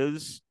who he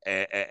is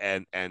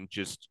and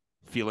just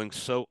feeling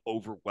so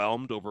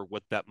overwhelmed over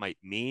what that might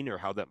mean or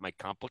how that might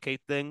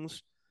complicate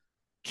things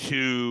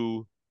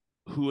to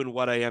who and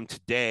what I am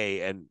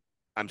today. And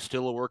I'm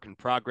still a work in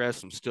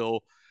progress.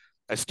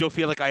 I still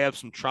feel like I have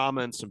some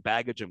trauma and some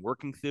baggage I'm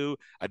working through.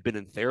 I've been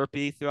in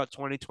therapy throughout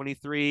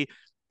 2023,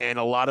 and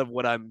a lot of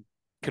what I'm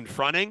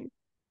confronting,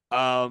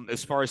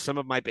 as far as some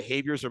of my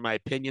behaviors or my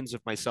opinions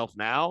of myself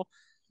now,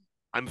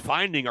 I'm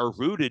finding are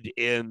rooted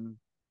in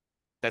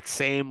that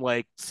same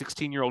like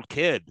 16-year-old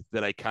kid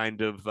that I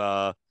kind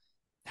of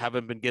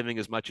haven't been giving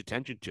as much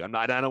attention to.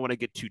 I don't want to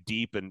get too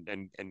deep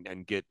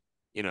and get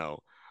you know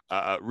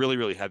really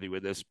really heavy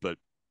with this, but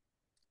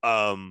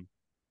um,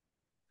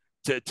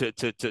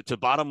 to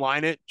bottom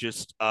line it,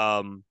 just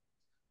the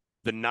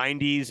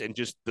 '90s and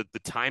just the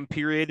time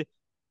period,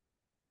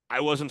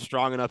 I wasn't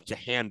strong enough to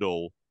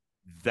handle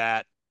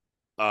that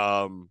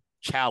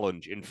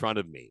challenge in front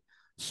of me.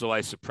 So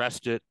I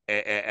suppressed it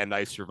and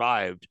I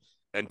survived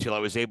until I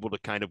was able to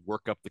kind of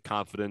work up the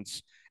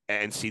confidence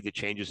and see the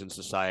changes in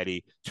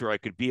society to where I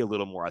could be a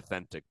little more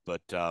authentic.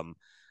 But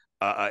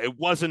it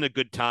wasn't a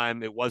good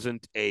time. It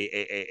wasn't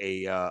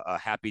a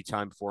happy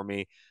time for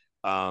me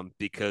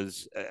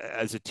because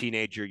as a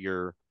teenager,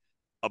 you're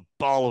a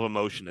ball of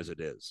emotion as it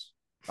is.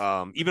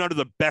 Even under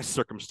the best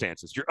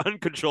circumstances, you're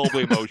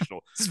uncontrollably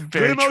emotional. This is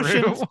Good very true.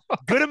 emotions,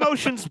 good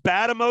emotions,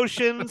 bad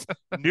emotions,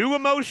 new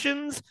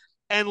emotions,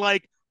 and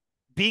like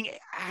being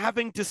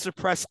having to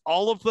suppress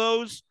all of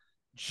those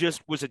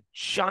just was a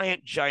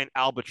giant, giant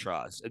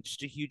albatross. It's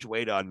just a huge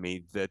weight on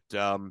me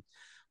that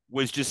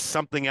was just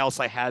something else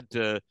I had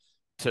to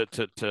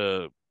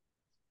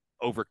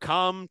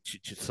overcome,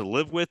 to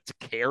live with,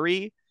 to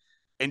carry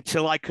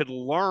until I could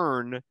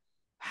learn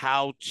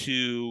how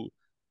to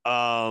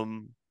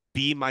um,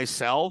 be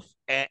myself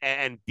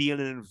and be in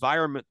an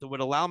environment that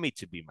would allow me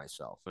to be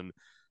myself. And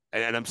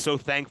I'm so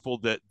thankful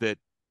that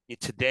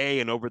today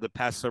and over the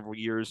past several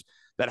years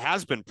that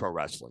has been pro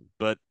wrestling.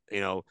 But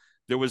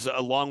there was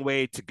a long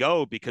way to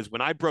go because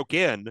when I broke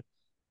in,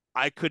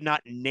 I could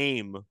not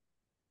name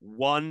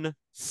one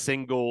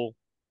single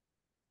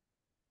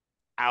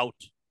out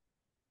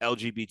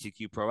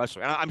LGBTQ pro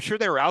wrestler. And I'm sure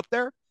they were out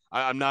there.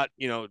 I'm not,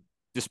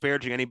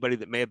 disparaging anybody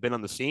that may have been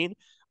on the scene,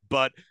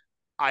 but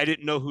I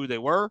didn't know who they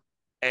were,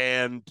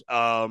 and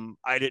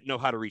I didn't know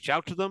how to reach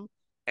out to them.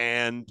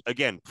 And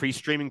again,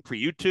 pre-streaming,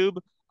 pre-YouTube,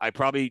 I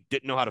probably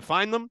didn't know how to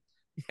find them.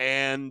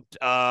 And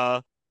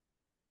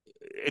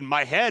in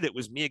my head, it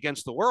was me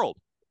against the world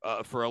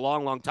for a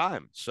long, long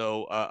time.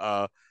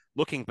 So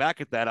looking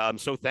back at that, I'm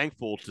so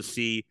thankful to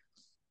see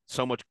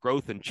so much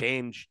growth and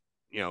change,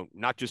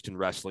 not just in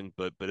wrestling,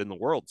 but in the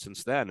world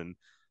since then, and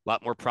a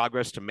lot more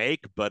progress to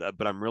make. But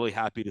I'm really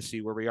happy to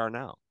see where we are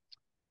now.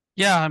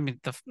 Yeah, I mean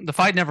the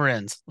fight never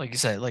ends, like you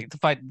said. Like the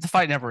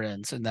fight never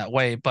ends in that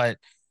way. But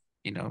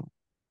you know,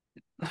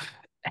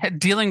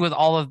 dealing with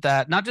all of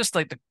that, not just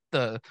like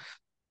the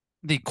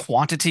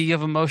quantity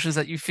of emotions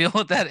that you feel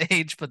at that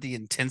age, but the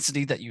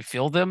intensity that you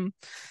feel them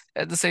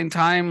at the same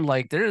time.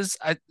 Like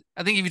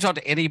I think if you talk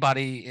to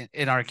anybody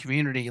in our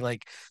community,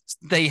 like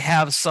they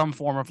have some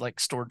form of like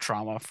stored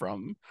trauma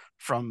from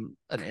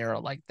an era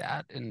like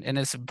that. And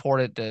it's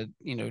important to,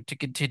 to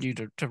continue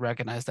to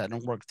recognize that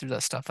and work through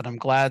that stuff. And I'm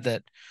glad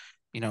that,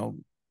 you know,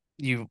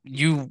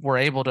 you were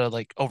able to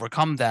like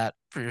overcome that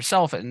for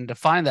yourself and to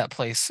find that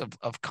place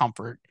of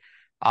comfort.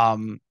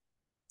 Um,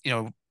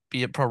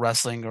 be it pro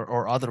wrestling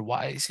or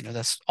otherwise.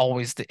 That's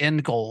always the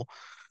end goal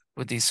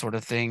with these sort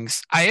of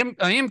things. I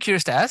am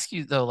curious to ask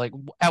you though, like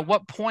at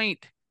what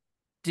point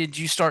did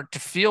you start to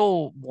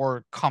feel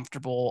more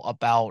comfortable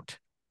about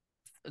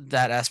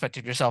that aspect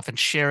of yourself and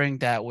sharing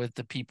that with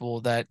the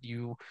people that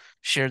you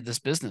shared this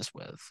business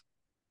with?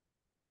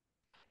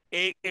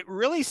 It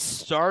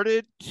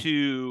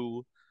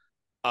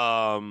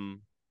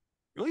um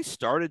really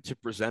started to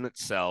present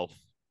itself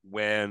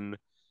when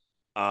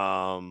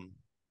um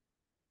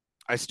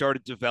I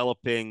started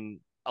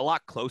developing a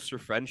lot closer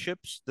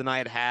friendships than I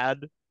had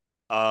had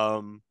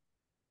um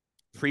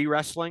pre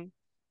wrestling.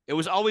 It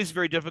was always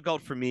very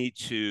difficult for me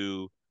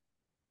to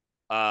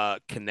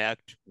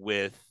connect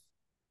with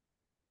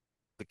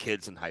the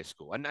kids in high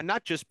school, and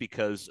not just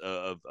because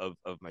of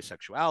my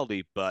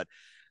sexuality, but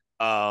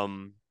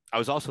um, I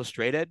was also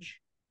straight edge.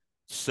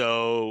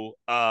 So,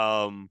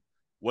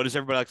 what does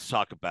everybody like to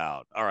talk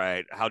about? All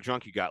right, how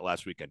drunk you got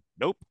last weekend?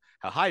 Nope.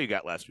 How high you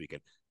got last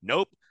weekend?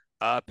 Nope.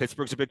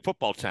 Pittsburgh's a big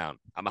football town.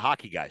 I'm a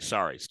hockey guy.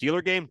 Sorry.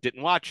 Steeler game?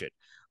 Didn't watch it.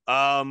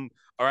 Um,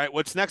 All right,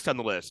 what's next on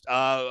the list?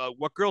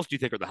 What girls do you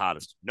think are the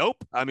hottest? Nope.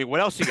 I mean,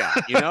 what else you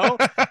got? You know,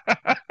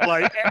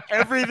 like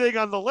everything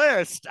on the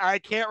list, I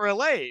can't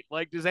relate.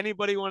 Like, does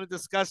anybody want to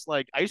discuss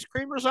like ice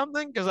cream or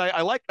something? Because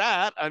I like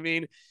that. I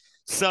mean,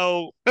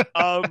 so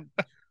um,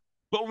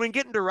 but when we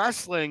get into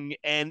wrestling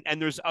and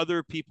there's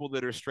other people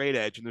that are straight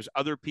edge and there's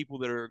other people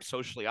that are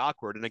socially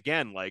awkward, and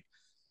again, like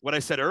what I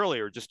said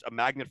earlier, just a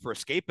magnet for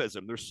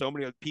escapism. There's so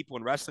many people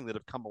in wrestling that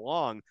have come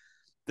along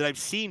that I've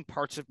seen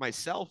parts of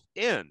myself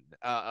in,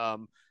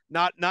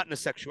 not in a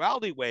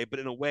sexuality way, but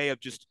in a way of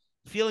just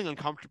feeling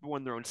uncomfortable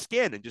in their own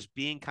skin and just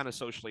being kind of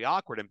socially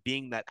awkward and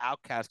being that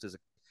outcast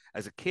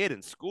as a kid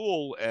in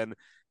school, and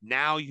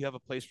now you have a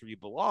place where you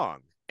belong.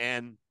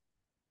 And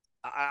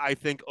I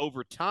think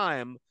over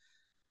time,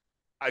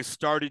 I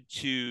started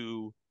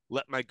to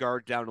let my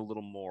guard down a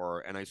little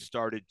more, and I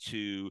started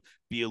to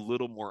be a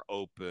little more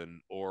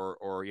open,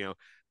 or you know,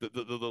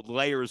 the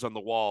layers on the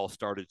wall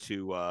started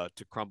to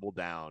crumble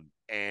down.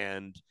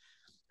 And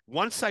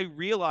once I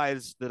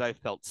realized that I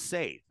felt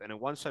safe, and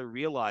once I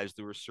realized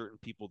there were certain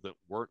people that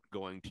weren't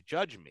going to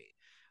judge me,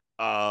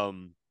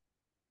 um,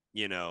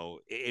 you know,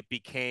 it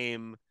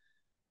became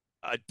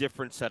a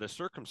different set of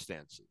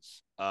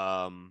circumstances.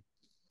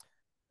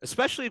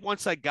 Especially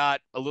once I got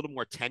a little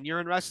more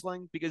tenure in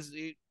wrestling, because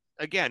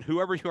again,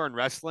 whoever you are in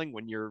wrestling,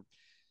 when you're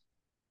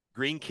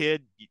green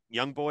kid,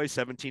 young boy,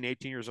 17,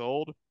 18 years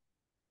old,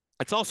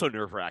 it's also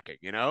nerve wracking,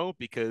 you know,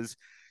 because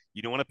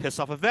you don't want to piss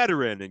off a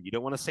veteran and you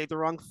don't want to say the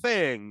wrong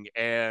thing.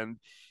 And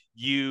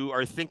you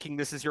are thinking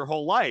this is your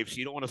whole life. So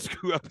you don't want to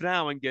screw up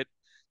now and get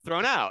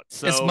thrown out. It's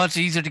So much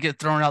easier to get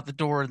thrown out the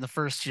door in the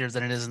first year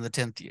than it is in the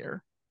 10th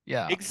year.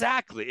 Yeah.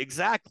 exactly,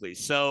 exactly.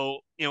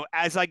 So, you know,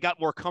 as I got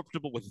more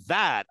comfortable with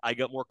that, I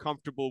got more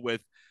comfortable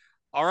with,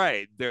 all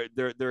right,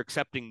 they're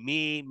accepting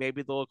me.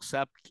 Maybe they'll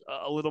accept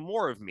a little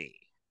more of me,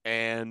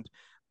 and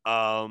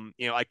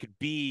you know, I could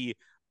be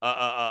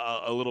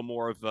a little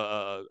more of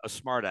a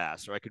smart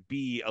ass, or I could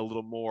be a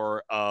little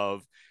more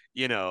of,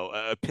 you know,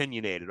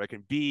 opinionated, or I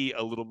can be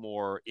a little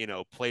more, you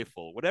know,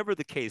 playful. Whatever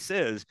the case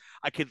is,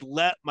 I could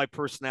let my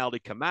personality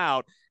come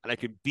out, and I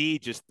could be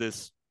just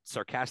this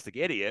sarcastic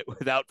idiot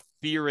without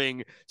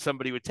fearing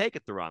somebody would take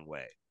it the wrong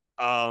way.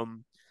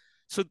 Um,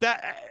 so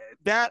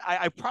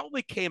I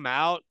probably came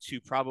out to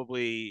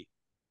probably,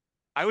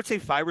 I would say,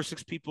 5 or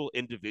 6 people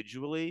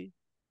individually,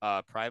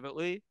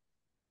 privately.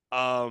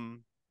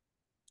 Um,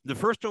 the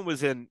first one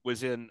was in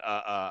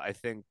I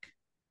think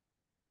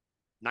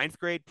ninth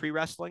grade pre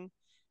wrestling,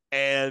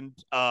 and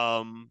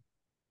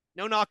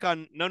no knock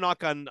on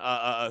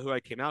who I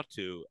came out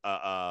to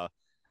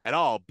at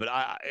all, but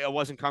I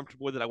wasn't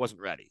comfortable with it. I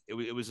wasn't ready.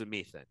 It was a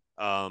me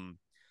thing.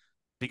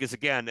 Because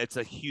again, it's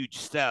a huge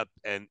step,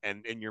 and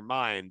in your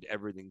mind,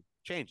 everything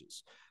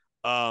changes.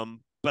 But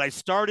I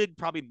started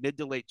probably mid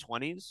to late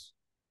 20s,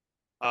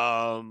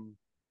 um,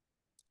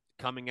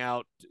 coming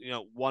out, you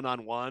know, one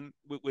on one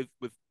with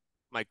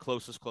my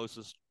closest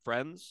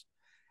friends,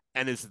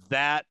 and as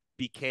that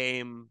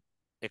became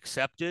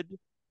accepted,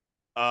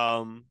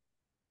 um,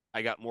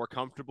 I got more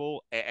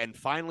comfortable, and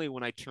finally,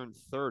 when I turned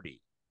 30,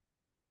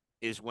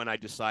 is when I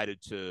decided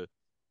to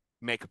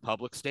make a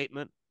public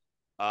statement.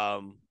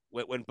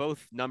 When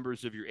both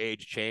numbers of your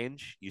age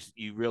change,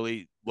 you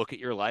really look at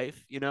your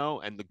life, you know,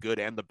 and the good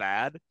and the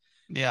bad.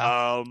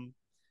 Yeah. Um,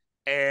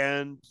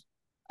 and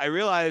I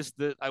realized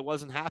that I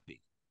wasn't happy,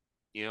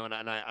 you know, and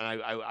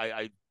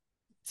I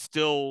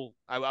still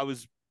I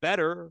was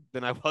better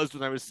than I was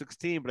when I was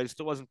 16, but I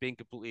still wasn't being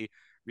completely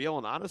real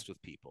and honest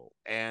with people,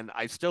 and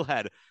I still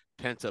had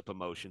pent up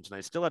emotions, and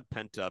I still had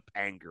pent up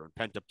anger and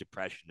pent up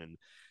depression, and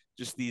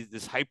just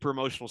this hyper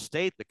emotional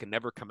state that can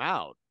never come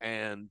out.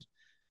 And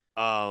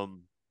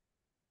um,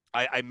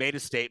 I made a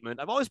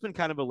statement. I've always been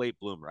kind of a late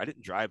bloomer. I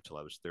didn't drive till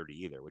I was 30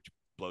 either, which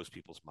blows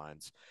people's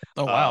minds.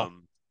 Oh, wow.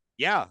 Um,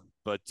 yeah,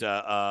 but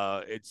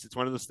it's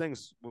one of those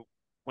things.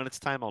 When it's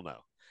time, I'll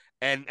know.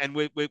 And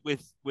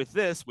with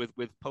this,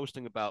 with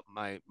posting about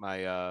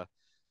my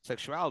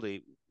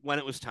sexuality, when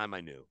it was time,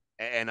 I knew.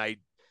 And I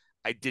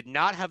did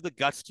not have the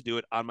guts to do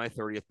it on my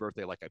 30th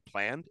birthday like I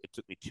planned. It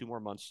took me 2 more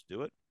months to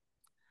do it,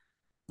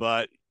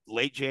 but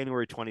late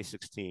January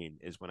 2016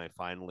 is when I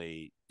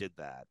finally did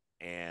that.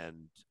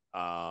 And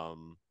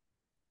um,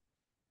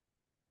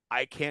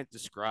 I can't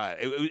describe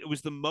it. It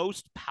was the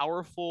most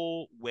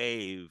powerful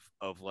wave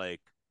of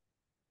like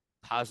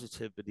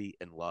positivity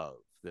and love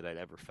that I'd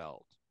ever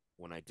felt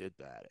when I did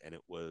that. And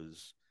it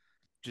was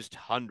just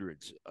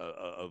hundreds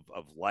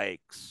of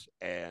likes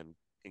and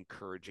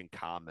encouraging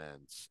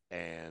comments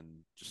and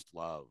just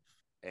love.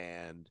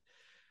 And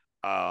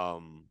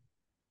um,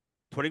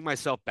 putting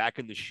myself back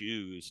in the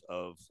shoes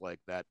of like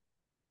that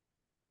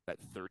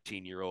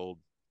 13-year-old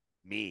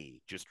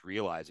me, just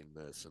realizing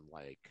this and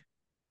like,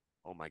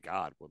 oh my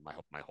God, well,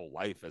 my whole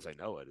life as I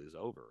know it is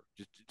over.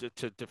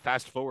 Just to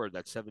fast forward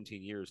that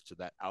 17 years to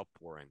that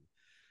outpouring.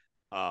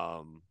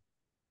 Um,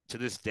 to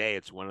this day,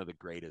 it's one of the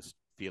greatest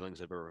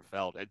feelings I've ever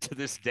felt. And to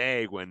this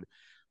day, when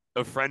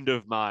a friend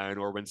of mine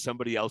or when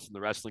somebody else in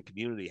the wrestling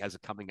community has a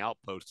coming out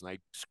post and I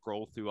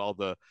scroll through all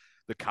the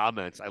the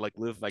comments, I like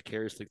live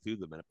vicariously through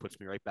them, and it puts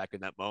me right back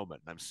in that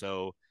moment. And I'm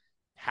so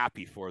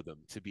happy for them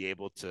to be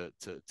able to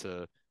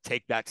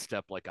take that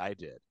step like I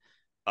did.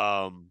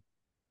 Um,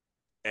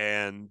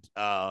 and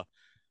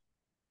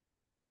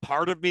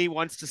Part of me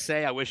wants to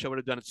say I wish I would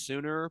have done it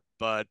sooner,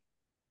 but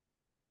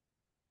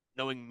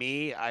knowing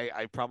me,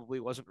 I probably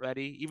wasn't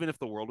ready. Even if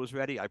the world was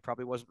ready, I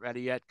probably wasn't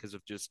ready yet because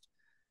of just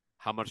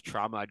how much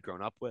trauma I'd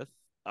grown up with.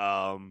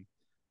 Um,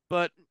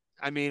 but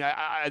I mean,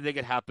 I think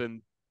it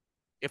happened,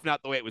 if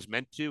not the way it was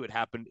meant to, it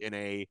happened in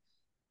a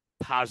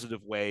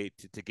positive way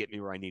to get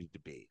me where I needed to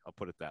be. I'll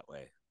put it that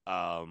way.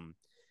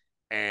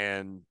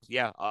 And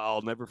yeah,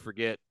 I'll never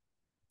forget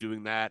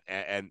doing that.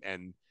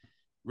 And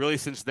really,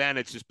 since then,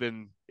 it's just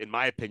been, in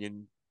my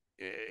opinion,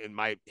 in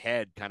my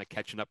head, kind of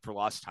catching up for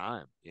lost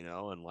time,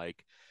 and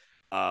like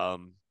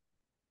um,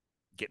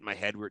 getting my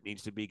head where it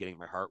needs to be, getting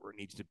my heart where it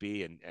needs to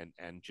be,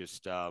 and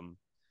just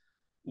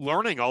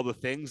learning all the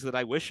things that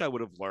I wish I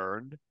would have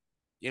learned.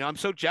 I'm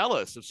so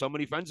jealous of so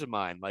many friends of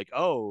mine. Like,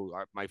 oh,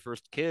 my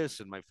first kiss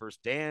and my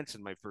first dance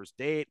and my first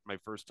date, my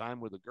first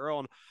time with a girl,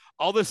 and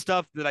all this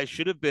stuff that I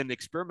should have been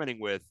experimenting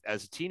with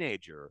as a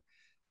teenager.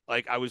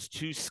 Like, I was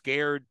too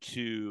scared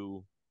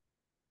to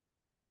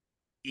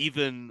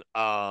even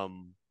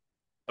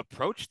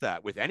approach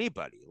that with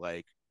anybody.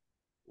 Like,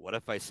 what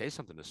if I say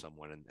something to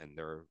someone and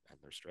they're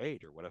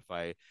straight, or what if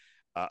I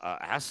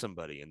ask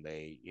somebody and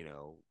they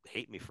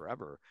hate me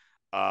forever?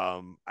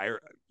 I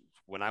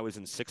When I was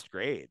in sixth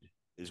grade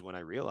is when I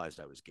realized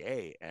I was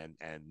gay,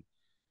 and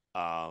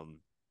um,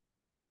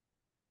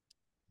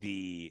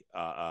 the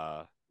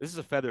this is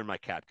a feather in my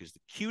cap because the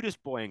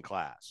cutest boy in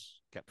class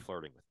kept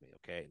flirting with me.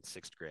 Okay, in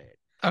sixth grade,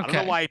 I don't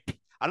know Okay. why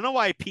I don't know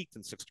why I peaked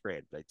in sixth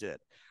grade, but I did.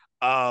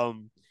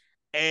 Um,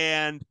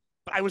 and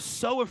but I was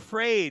so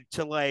afraid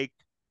to like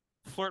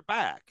flirt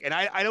back, and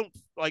I don't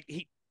like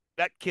he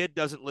that kid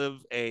doesn't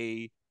live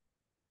a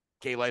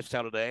gay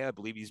lifestyle today. I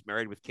believe he's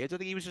married with kids. I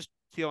think he was just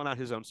feeling out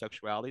his own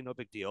sexuality, no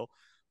big deal.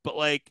 But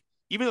like,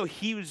 even though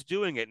he was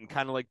doing it and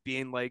kind of like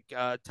being like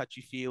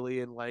touchy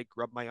feely and like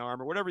rub my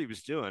arm or whatever he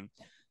was doing,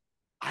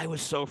 I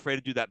was so afraid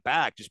to do that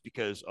back just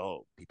because,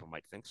 oh, people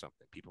might think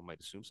something, people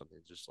might assume something.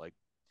 It's just like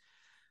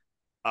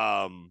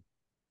um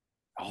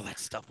all that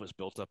stuff was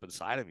built up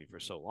inside of me for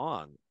so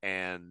long,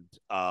 and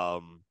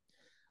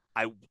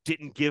I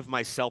didn't give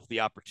myself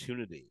the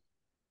opportunity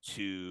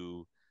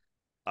to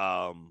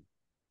um,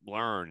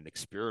 learn and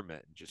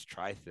experiment and just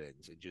try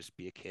things and just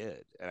be a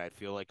kid. And I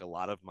feel like a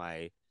lot of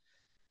my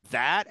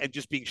that and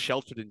just being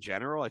sheltered in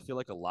general, I feel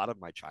like a lot of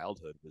my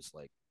childhood was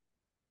like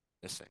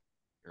missing,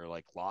 or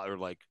like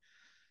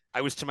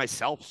I was to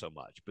myself so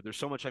much, but there's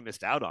so much I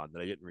missed out on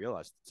that I didn't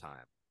realize at the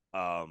time.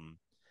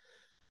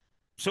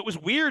 So it was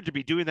weird to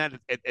be doing that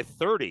at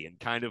 30 and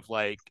kind of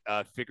like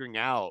figuring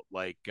out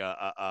like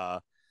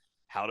how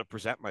to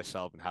present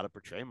myself and how to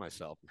portray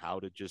myself and how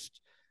to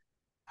just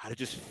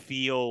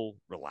feel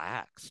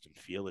relaxed and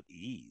feel at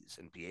ease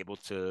and be able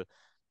to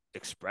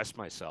express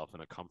myself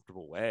in a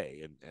comfortable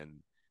way. And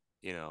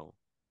you know,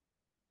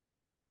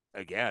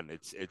 again,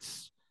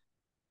 it's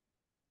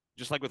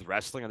just like with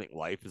wrestling. I think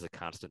life is a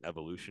constant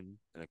evolution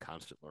and a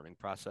constant learning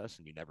process,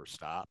 and you never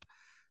stop.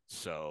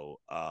 So,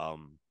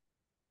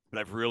 but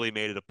I've really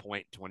made it a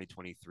point in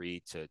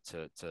 2023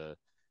 to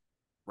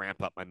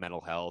ramp up my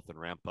mental health and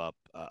ramp up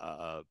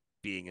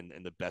being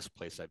in the best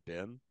place I've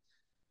been.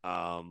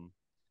 Um,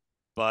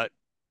 but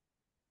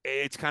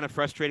it's kind of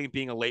frustrating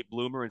being a late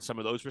bloomer in some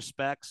of those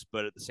respects,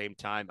 but at the same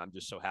time, I'm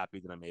just so happy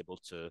that I'm able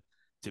to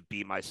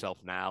be myself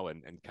now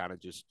and kind of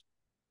just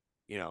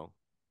you know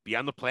be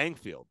on the playing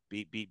field,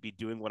 be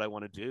doing what I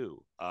want to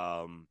do,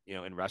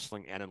 in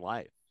wrestling and in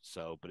life.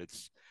 So, but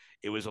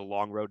it was a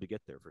long road to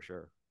get there for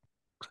sure.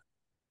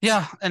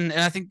 Yeah, and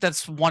I think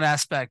that's one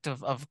aspect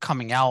of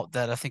coming out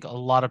that I think a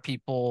lot of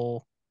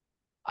people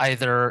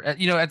either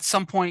at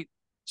some point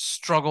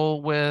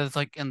struggle with,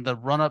 like in the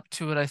run up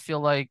to it, I feel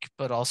like,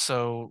 but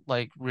also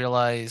like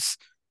realize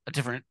a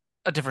different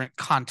a different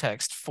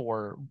context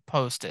for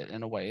post it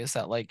in a way is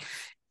that like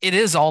it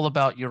is all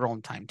about your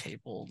own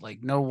timetable. Like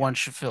no Yeah. one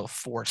should feel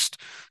forced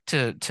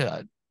to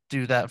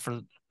do that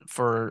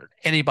for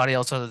anybody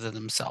else other than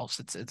themselves.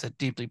 It's a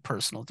deeply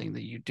personal thing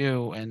that you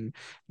do, and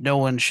no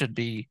one should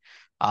be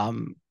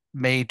um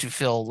made to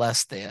feel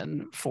less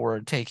than for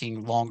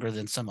taking longer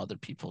than some other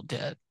people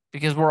did,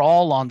 because we're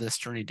all on this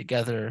journey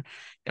together,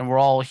 and we're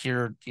all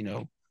here,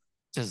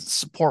 to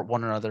support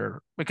one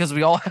another because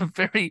we all have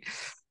very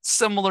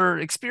similar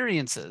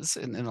experiences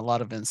in a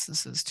lot of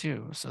instances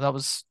too. So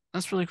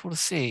that's really cool to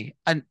see.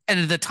 And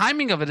the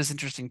timing of it is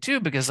interesting too,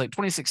 because like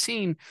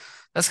 2016,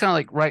 that's kind of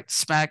like right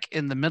smack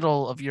in the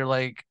middle of your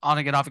like on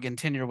again, off again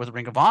tenure with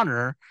Ring of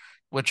Honor,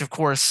 which of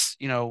course,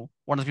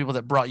 one of the people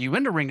that brought you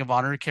into Ring of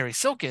Honor, Carrie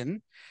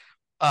Silken,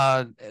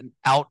 an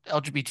out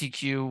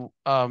LGBTQ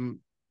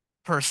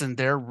person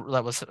there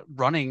that was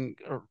running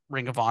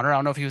Ring of Honor. I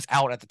don't know if he was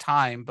out at the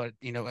time, but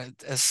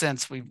as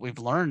since we've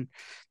learned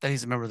that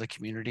he's a member of the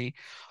community.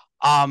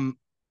 Um,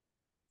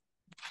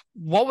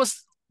 what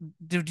was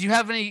do you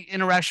have any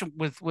interaction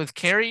with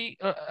Carrie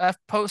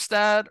post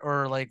that,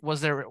 or like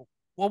was there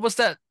what was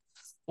that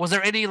Was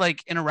there any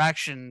like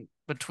interaction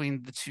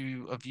between the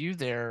two of you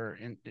there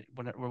in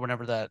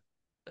whenever that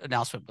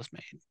announcement was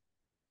made?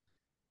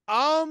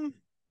 Um,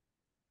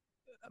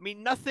 I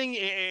mean, nothing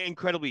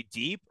incredibly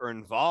deep or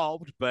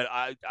involved, but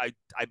I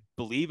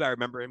believe I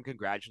remember him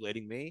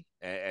congratulating me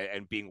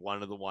and being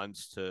one of the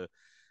ones to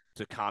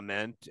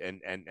comment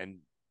and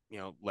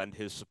lend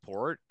his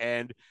support.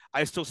 And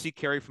I still see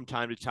Kerry from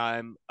time to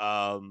time,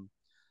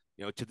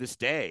 to this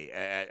day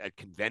at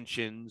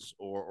conventions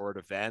or at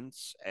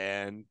events,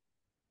 and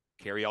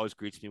Kerry always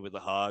greets me with a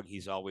hug.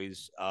 He's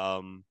always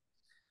been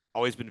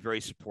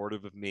very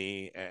supportive of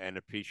me and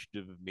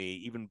appreciative of me,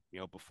 even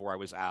before I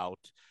was out.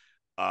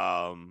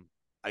 I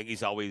think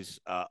he's always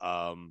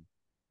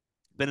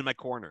been in my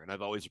corner, and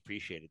I've always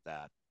appreciated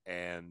that.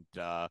 And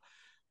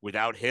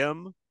without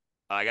him,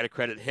 I got to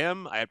credit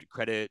him. I have to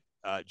credit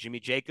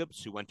Jimmy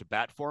Jacobs, who went to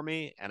bat for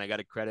me, and I got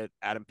to credit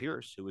Adam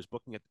Pierce, who was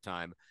booking at the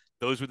time.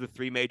 Those were the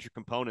three major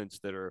components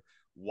that are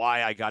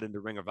why I got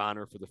into Ring of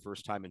Honor for the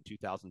first time in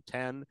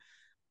 2010.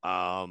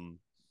 Um,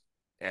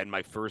 and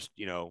my first,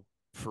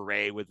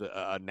 foray with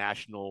a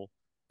national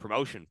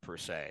promotion per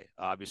se.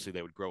 Obviously,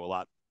 they would grow a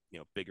lot,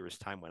 bigger as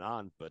time went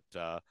on. But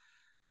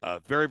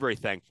very, very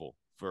thankful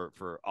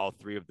for all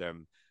three of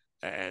them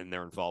and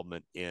their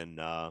involvement in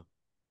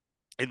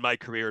my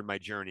career and my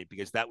journey,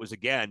 because that was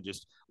again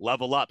just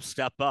level up,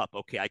 step up.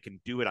 Okay, I can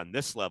do it on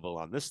this level,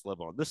 on this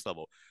level, on this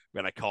level.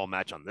 Can I call a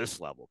match on this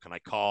level? Can I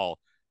call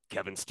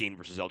Kevin Steen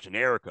versus El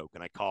Generico?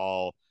 Can I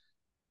call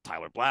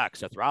Tyler Black,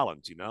 Seth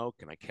Rollins?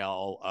 Can I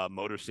call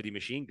Motor City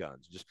Machine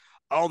Guns? Just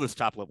all this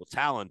top level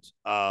talent,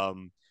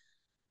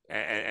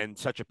 and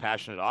such a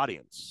passionate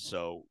audience.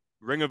 So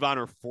Ring of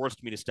Honor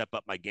forced me to step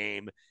up my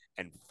game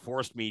and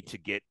forced me to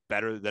get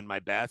better than my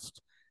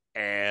best.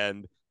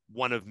 And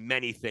one of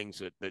many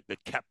things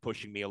that kept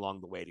pushing me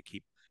along the way to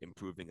keep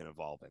improving and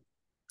evolving.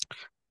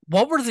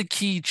 What were the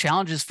key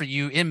challenges for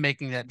you in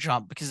making that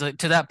jump? Because like,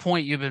 to that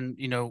point, you've been,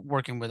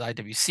 working with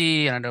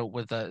IWC and I know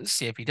with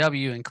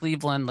CAPW in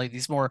Cleveland, like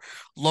these more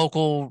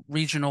local,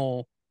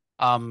 regional,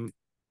 um,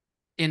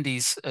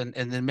 indies, and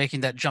then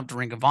making that jump to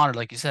Ring of Honor,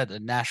 like you said,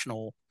 a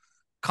national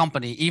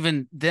company.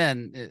 Even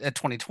then, at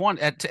 2020,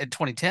 at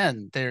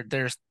 2010,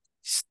 they're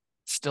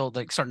still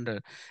like starting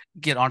to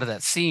get onto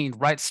that scene.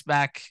 Right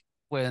smack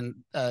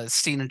when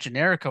Steen and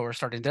Generico are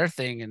starting their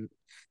thing, and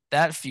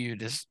that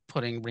feud is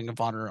putting Ring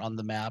of Honor on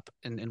the map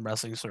in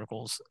wrestling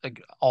circles,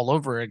 like, all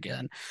over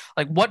again.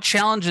 Like, what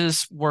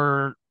challenges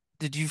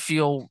did you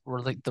feel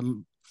were like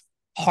the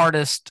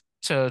hardest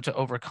to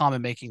overcome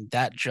in making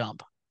that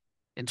jump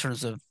in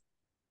terms of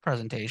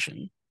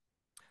presentation?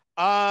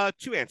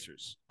 Two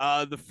answers.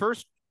 The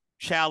first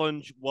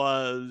challenge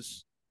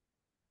was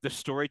the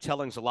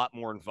storytelling's a lot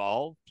more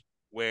involved,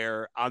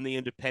 where on the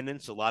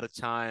independents, a lot of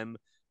time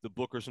the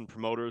bookers and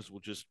promoters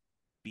will just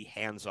be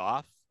hands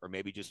off or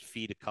maybe just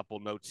feed a couple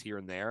notes here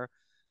and there.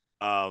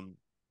 Um,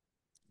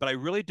 but I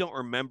really don't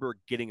remember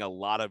getting a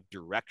lot of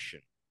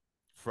direction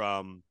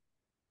from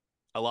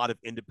a lot of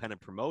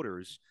independent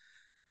promoters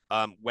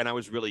when I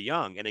was really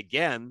young. And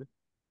again,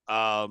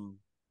 um,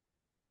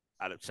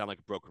 I don't sound like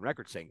a broken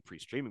record saying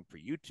pre-streaming,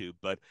 pre-YouTube,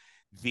 but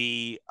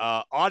the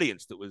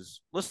audience that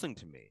was listening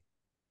to me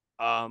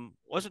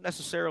wasn't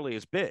necessarily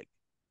as big.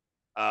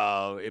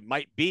 It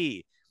might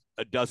be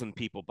a dozen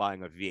people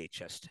buying a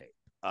VHS tape.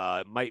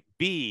 It might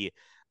be,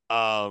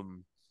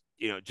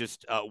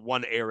 just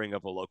one airing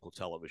of a local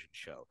television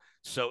show.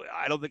 So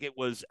I don't think it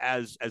was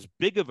as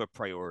big of a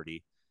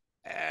priority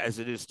as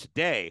it is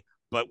today.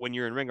 But when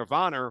you're in Ring of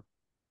Honor,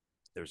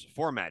 there's a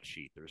format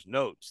sheet, there's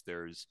notes,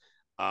 there's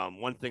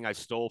one thing I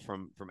stole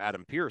from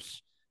Adam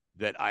Pierce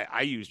that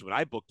I used when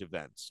I booked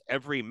events.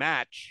 Every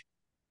match,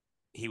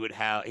 he would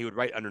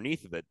write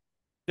underneath of it,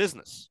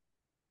 business.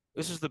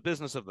 This is the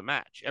business of the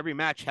match. Every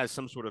match has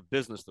some sort of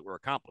business that we're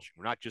accomplishing.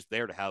 We're not just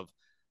there to have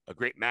a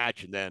great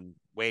match and then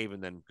wave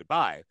and then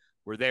goodbye.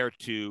 We're there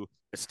to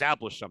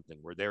establish something.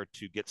 We're there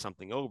to get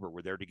something over.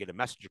 We're there to get a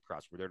message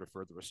across. We're there to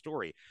further a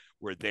story.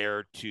 We're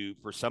there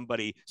for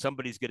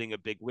somebody's getting a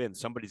big win.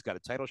 Somebody's got a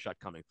title shot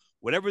coming.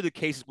 Whatever the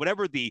case,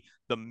 whatever the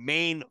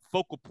main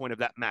focal point of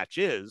that match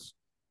is,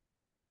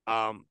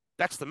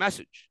 that's the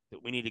message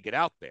that we need to get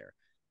out there.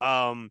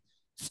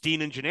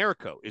 Steen and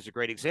Generico is a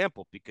great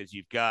example, because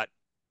you've got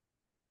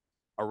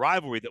a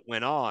rivalry that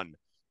went on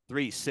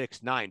 3,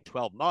 6, 9,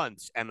 12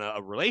 months, and a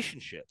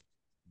relationship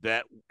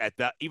that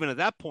even at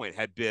that point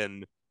had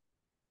been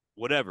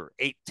whatever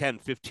 8, 10,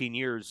 15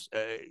 years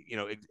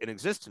in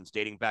existence,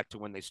 dating back to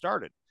when they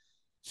started.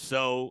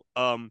 So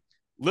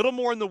little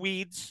more in the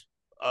weeds,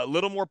 a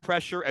little more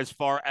pressure as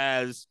far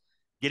as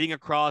getting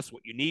across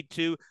what you need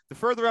to. The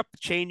further up the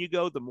chain you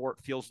go, the more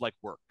it feels like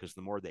work, because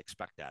the more they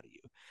expect out of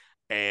you.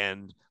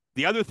 And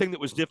the other thing that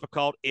was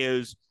difficult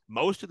is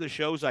most of the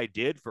shows I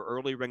did for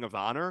early Ring of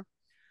Honor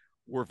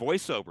were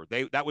voiceover.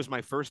 That was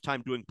my first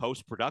time doing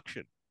post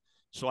production,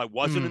 so I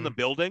wasn't in the Mm.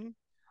 building.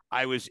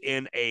 I was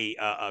in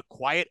a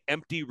quiet,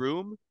 empty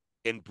room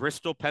in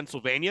Bristol,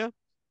 Pennsylvania,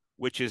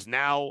 which is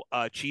now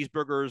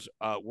Cheeseburger's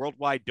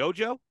Worldwide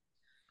Dojo,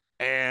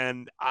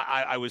 and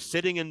I was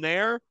sitting in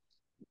there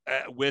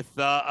with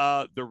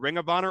the Ring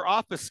of Honor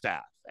office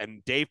staff.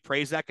 And Dave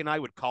Prazak and I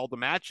would call the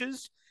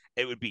matches.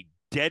 It would be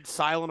dead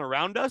silent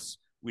around us.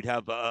 We'd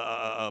have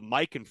a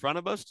mic in front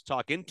of us to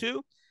talk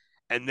into.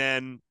 And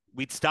then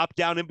we'd stop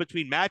down in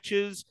between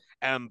matches.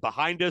 And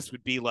behind us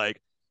would be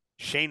like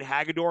Shane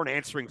Hagedorn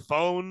answering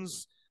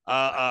phones,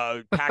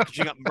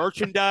 packaging up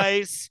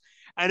merchandise.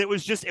 And it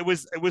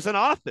was an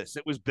office.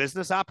 It was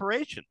business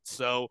operations.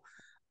 So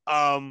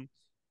um,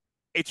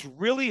 it's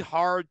really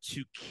hard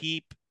to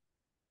keep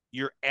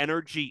your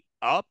energy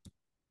up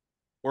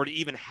or to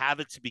even have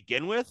it to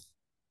begin with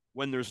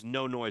when there's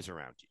no noise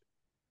around you.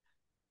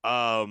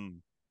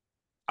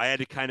 I had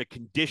to kind of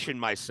condition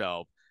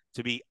myself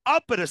to be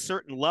up at a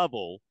certain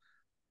level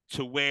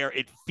to where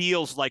it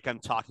feels like I'm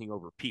talking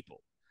over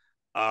people.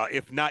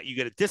 If not, you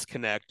get a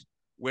disconnect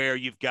where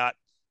you've got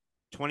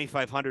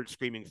 2,500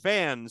 screaming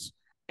fans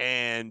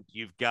and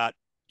you've got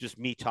just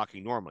me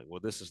talking normally.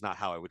 Well, this is not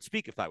how I would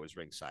speak if I was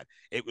ringside.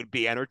 It would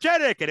be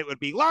energetic and it would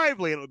be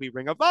lively and it would be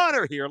Ring of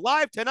Honor here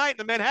live tonight in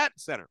the Manhattan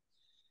Center.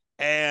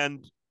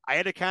 And I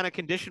had to kind of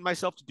condition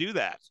myself to do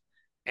that.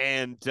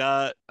 And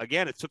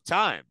again, it took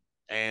time.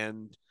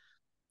 And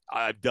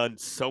I've done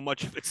so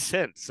much of it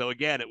since. So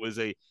again, it was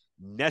a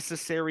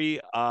necessary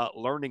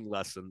learning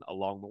lesson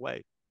along the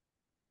way.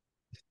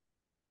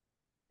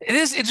 It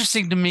is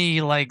interesting to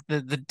me, like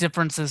the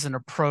differences in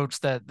approach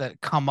that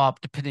come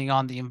up depending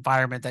on the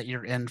environment that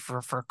you're in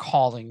for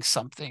calling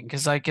something.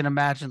 Because I can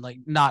imagine like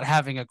not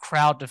having a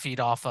crowd to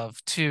feed off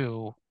of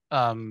too,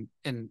 and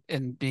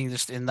being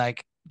just in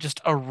like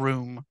just a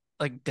room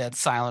like dead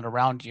silent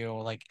around you,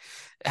 like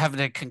having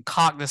to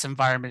concoct this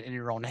environment in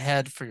your own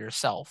head for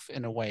yourself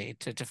in a way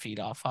to feed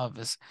off of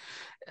is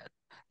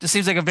just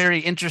seems like a very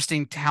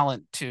interesting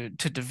talent to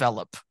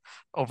develop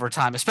over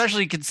time,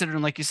 especially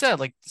considering, like you said,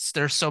 like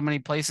there's so many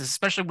places,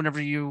 especially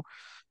whenever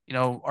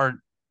are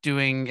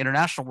doing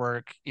international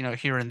work,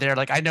 here and there.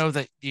 Like I know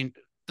that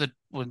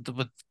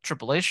with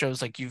AAA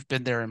shows, like you've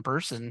been there in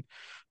person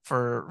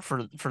for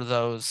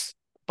those,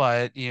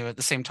 but at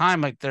the same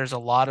time, like there's a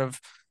lot of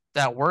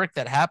that work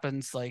that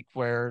happens like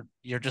where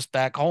you're just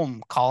back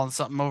home calling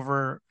something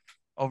over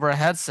a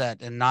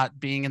headset and not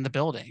being in the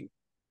building.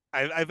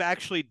 I've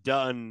actually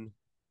done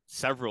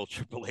several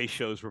AAA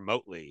shows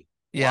remotely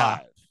Yeah.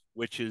 live,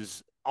 which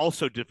is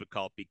also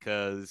difficult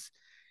because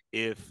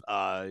if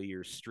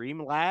your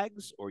stream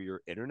lags or your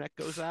internet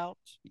goes out,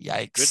 good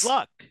Yikes.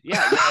 luck.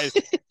 Yeah, yeah,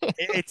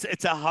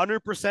 it's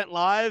 100%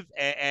 live,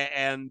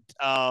 and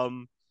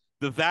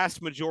the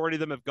vast majority of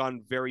them have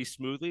gone very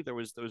smoothly. There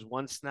was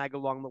one snag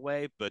along the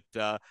way, but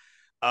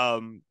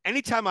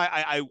anytime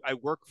I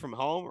work from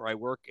home or I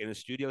work in a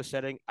studio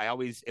setting, I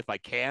always, if I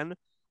can,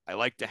 I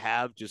like to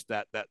have just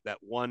that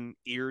one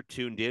ear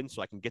tuned in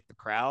so I can get the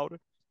crowd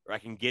or I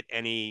can get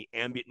any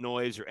ambient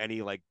noise or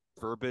any like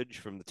verbiage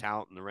from the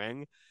talent in the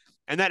ring,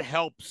 and that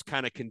helps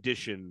kind of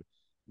condition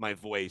my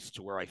voice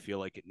to where I feel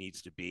like it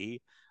needs to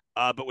be.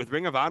 But with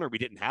Ring of Honor, we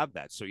didn't have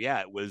that, so yeah,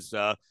 it was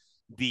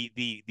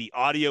the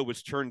audio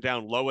was turned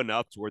down low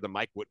enough to where the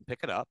mic wouldn't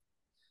pick it up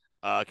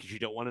because you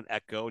don't want an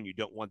echo and you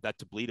don't want that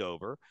to bleed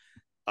over.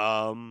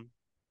 Um,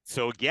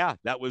 so yeah,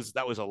 that was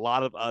a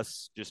lot of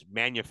us just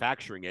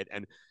manufacturing it,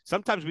 and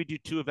sometimes we do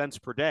 2 events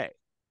per day. Mm.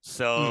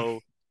 So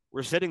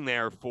we're sitting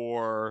there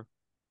for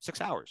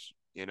 6 hours,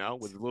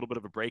 with a little bit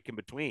of a break in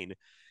between,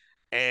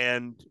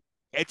 and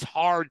it's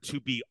hard to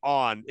be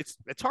on. It's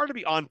hard to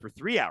be on for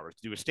 3 hours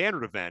to do a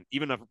standard event,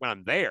 even if when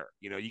I'm there.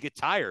 You get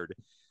tired,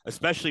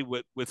 especially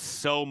with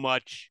so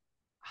much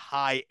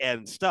high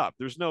end stuff.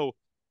 There's no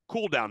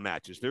cool down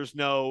matches. There's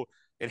no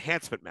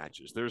enhancement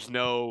matches. There's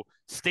no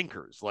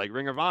stinkers. Like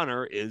Ring of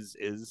Honor is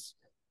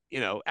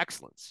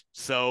excellence.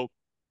 So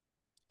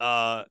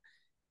uh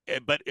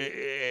but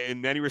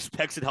in many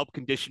respects it helped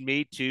condition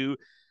me to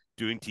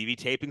doing TV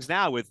tapings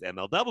now with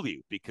MLW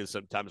because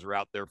sometimes we're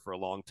out there for a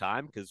long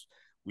time because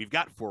we've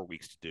got 4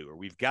 weeks to do or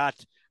we've got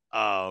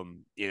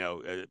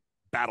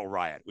Battle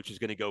Riot which is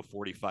going to go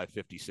 45,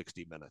 50,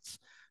 60 minutes.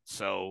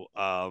 So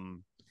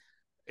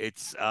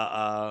it's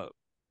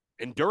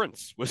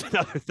endurance was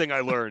another thing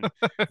I learned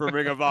from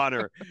Ring of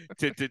Honor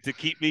to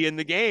keep me in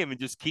the game and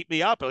just keep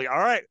me up. Like, all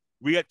right,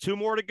 we got 2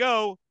 more to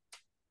go.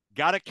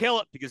 Got to kill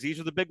it because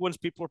these are the big ones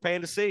people are paying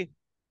to see,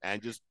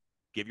 and just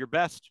give your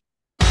best.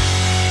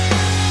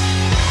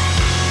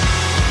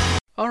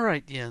 All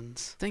right,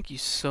 Jens. Thank you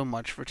so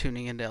much for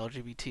tuning into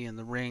LGBT in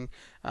the Ring.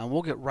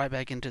 We'll get right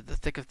back into the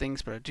thick of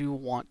things, but I do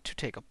want to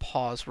take a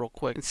pause real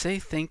quick and say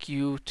thank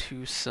you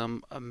to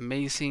some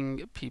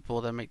amazing people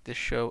that make this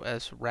show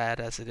as rad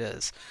as it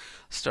is.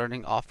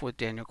 Starting off with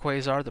Daniel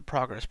Quasar, the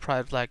Progress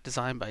Pride flag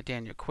designed by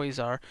Daniel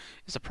Quasar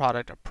is a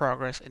product of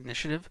Progress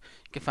Initiative.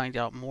 You can find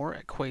out more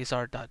at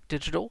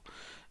quasar.digital.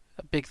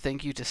 A big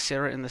thank you to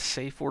Sarah and the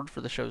Safe Word for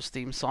the show's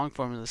theme song,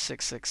 Formula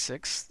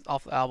 666,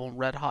 off the album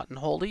Red Hot and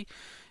Holy.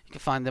 You can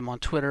find them on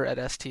Twitter at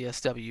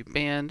STSW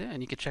Band,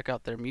 and you can check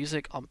out their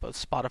music on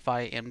both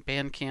Spotify and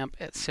Bandcamp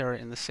at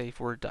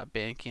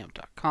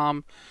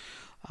sarahandthesafeword.bandcamp.com.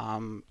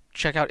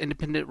 Check out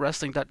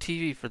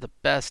independentwrestling.tv for the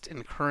best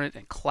in current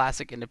and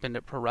classic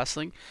independent pro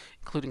wrestling,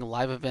 including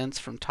live events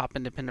from top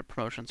independent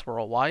promotions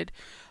worldwide.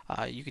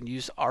 You can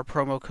use our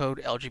promo code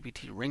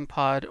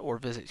LGBTRingPod or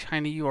visit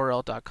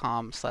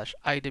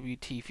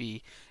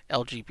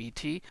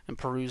tinyurl.com/IWTVLGBT and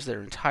peruse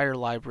their entire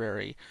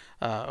library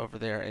over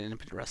there at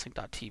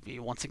independentwrestling.tv.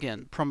 Once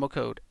again, promo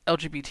code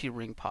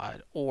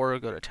LGBTRingPod or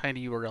go to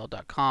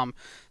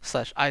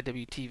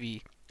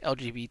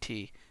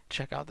tinyurl.com/IWTVLGBT.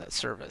 Check out that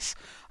service.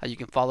 You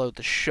can follow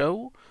the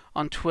show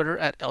on Twitter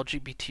at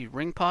LGBT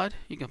Ringpod.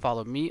 You can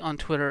follow me on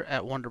Twitter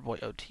at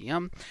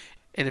WonderboyOTM.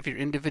 And if you're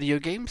into video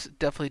games,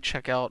 definitely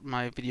check out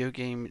my video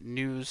game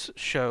news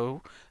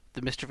show,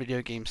 the Mr.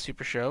 Video Game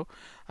Super Show.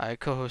 I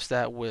co-host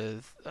that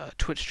with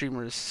Twitch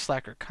streamers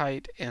Slacker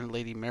Kite and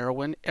Lady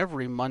Merowin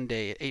every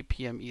Monday at 8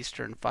 p.m.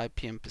 Eastern, 5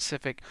 p.m.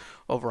 Pacific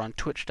over on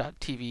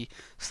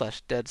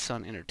twitch.tv/Dead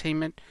Sun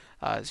Entertainment.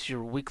 It's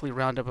your weekly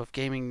roundup of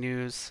gaming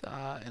news,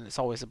 and it's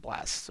always a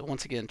blast. So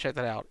once again, check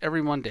that out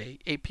every Monday,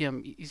 8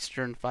 p.m.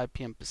 Eastern, 5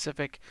 p.m.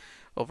 Pacific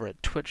over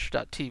at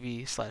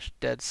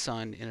twitch.tv/Dead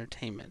Sun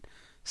Entertainment.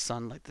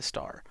 Sun like the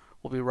star.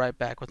 We'll be right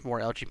back with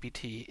more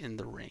LGBT in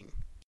the ring.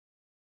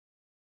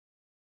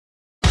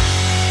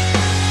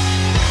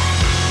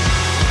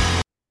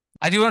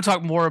 I do want to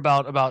talk more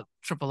about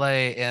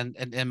AAA and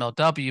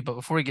MLW, but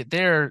before we get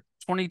there,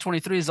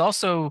 2023 is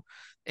also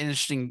an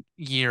interesting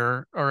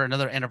year or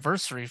another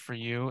anniversary for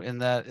you in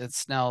that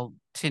it's now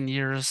 10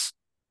 years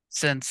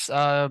since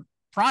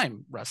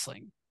Prime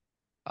Wrestling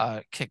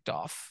kicked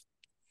off.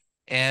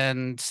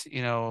 And,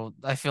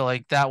 I feel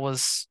like that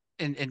was,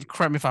 and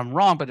correct me if I'm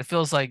wrong, but it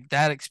feels like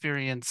that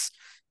experience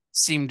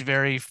seemed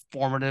very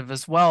formative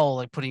as well,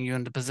 like putting you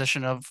in the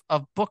position of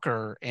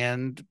booker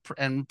and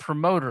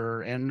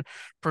promoter and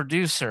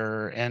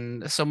producer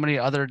and so many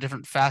other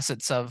different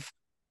facets of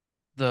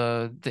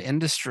the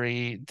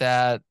industry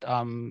that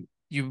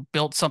you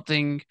built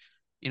something,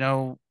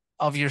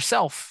 of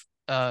yourself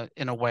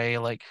in a way,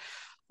 like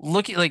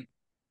looking like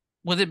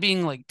with it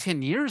being like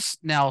 10 years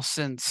now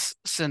since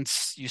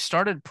you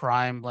started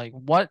Prime, like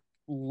what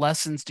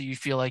lessons do you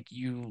feel like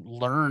you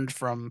learned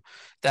from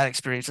that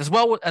experience as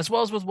well as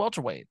with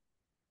welterweight?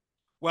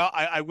 Well,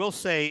 I will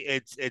say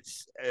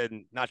it's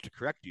and not to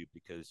correct you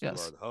because you are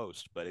Yes. the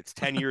host, but it's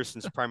 10 years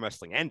since Prime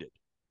Wrestling ended.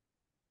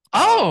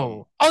 Um,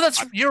 Oh,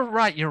 that's Oc- you're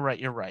right. You're right.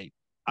 You're right.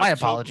 My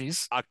October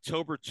apologies.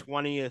 October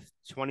 20th,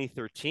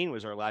 2013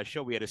 was our last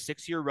show. We had a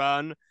 6-year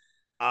run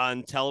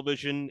on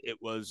television.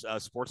 It was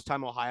Sports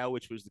Time Ohio,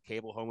 which was the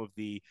cable home of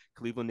the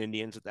Cleveland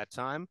Indians at that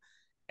time,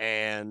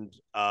 and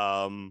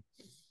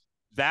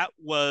that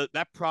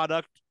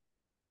product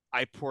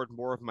I poured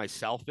more of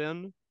myself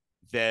in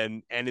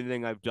than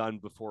anything I've done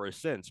before or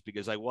since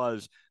because I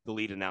was the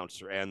lead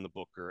announcer and the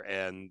booker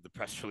and the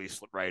press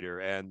release writer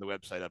and the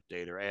website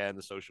updater and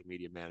the social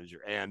media manager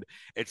and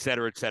et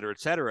cetera, et cetera, et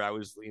cetera. I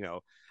was,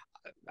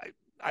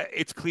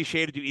 it's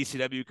cliche to do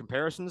ECW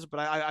comparisons, but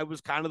I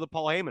was kind of the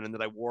Paul Heyman in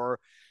that I wore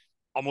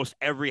almost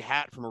every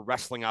hat from a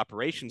wrestling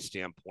operations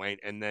standpoint.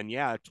 And then,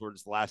 yeah,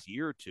 towards the last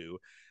year or two,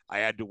 I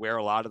had to wear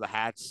a lot of the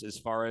hats as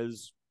far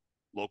as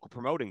local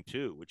promoting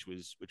too, which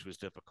was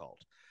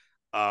difficult,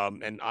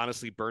 and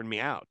honestly burned me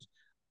out.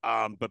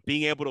 But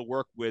being able to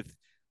work with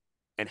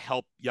and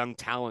help young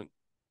talent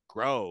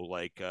grow,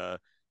 like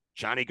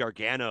Johnny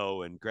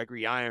Gargano and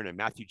Gregory Iron and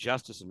Matthew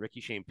Justice and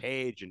Ricky Shane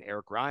Page and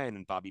Eric Ryan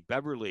and Bobby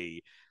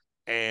Beverly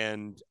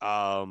and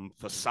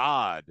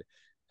Facade,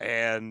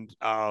 and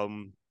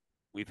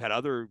we've had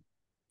other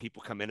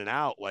people come in and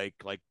out like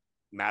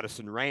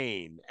Madison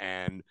Rain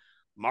and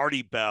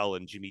Marty Bell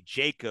and Jimmy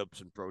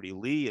Jacobs and Brody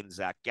Lee and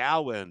Zach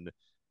Gowen,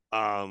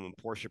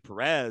 Portia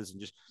Perez,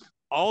 and just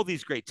all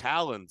these great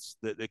talents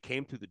that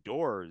came through the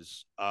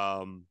doors.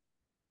 And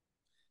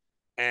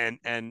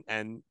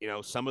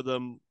some of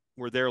them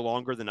were there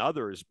longer than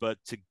others, but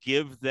to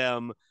give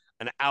them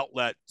an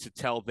outlet to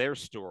tell their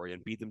story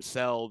and be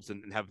themselves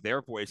and have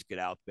their voice get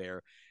out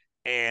there,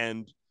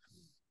 and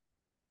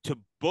to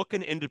book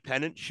an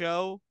independent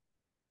show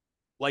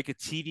like a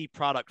TV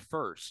product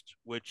first,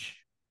 which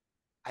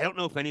I don't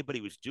know if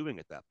anybody was doing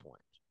at that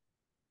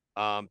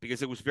point,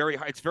 because it was very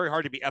hard. It's very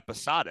hard to be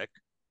episodic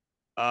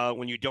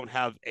when you don't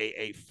have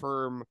a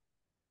firm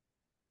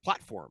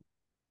platform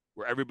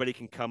where everybody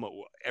can come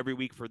every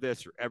week for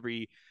this or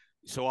every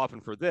so often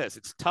for this.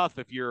 It's tough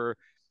if you're,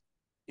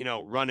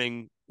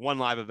 running one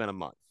live event a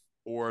month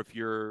or if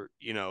you're,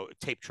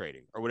 tape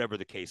trading or whatever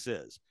the case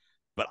is.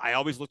 But I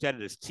always looked at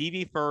it as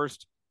TV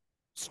first,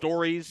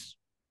 stories,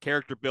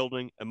 character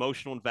building,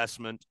 emotional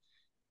investment.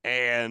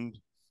 And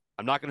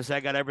I'm not going to say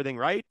I got everything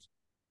right.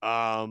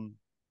 But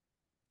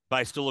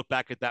I still look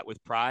back at that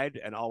with pride,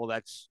 and all of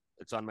it's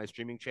on my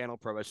streaming channel,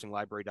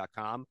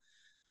 prowrestlinglibrary.com.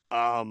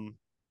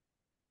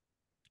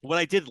 What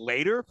I did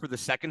later for the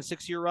second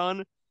 6-year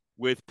run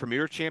with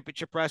Premier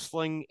Championship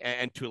Wrestling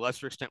and to a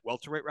lesser extent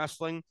welterweight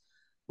wrestling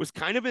was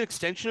kind of an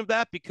extension of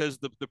that because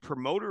the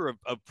promoter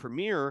of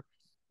Premier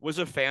was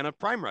a fan of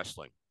Prime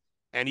Wrestling.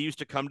 And he used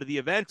to come to the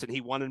events and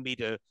he wanted me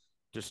to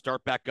to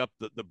start back up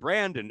the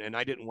brand, and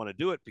I didn't want to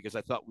do it because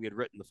I thought we had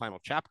written the final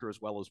chapter as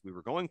well as we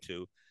were going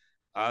to.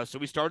 So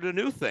we started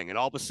a new thing, and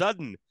all of a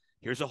sudden,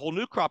 here's a whole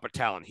new crop of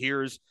talent.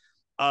 Here's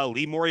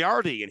Lee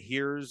Moriarty, and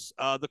here's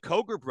the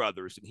Koger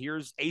brothers, and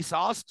here's Ace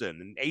Austin,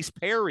 and Ace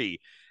Perry,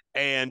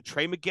 and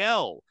Trey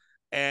Miguel,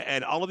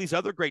 and all of these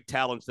other great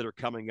talents that are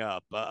coming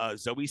up.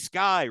 Zoe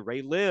Sky,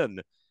 Ray Lynn,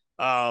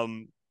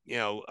 um, you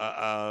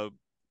know,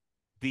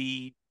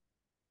 the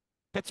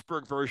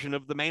Pittsburgh version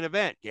of the main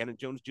event, Gannon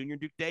Jones Jr.,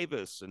 Duke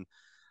Davis, and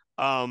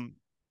um,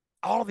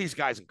 all of these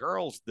guys and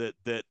girls that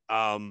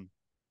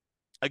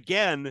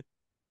again,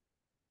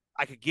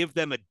 I could give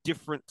them a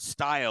different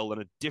style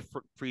and a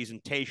different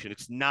presentation.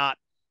 It's not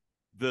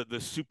the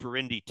super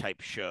indie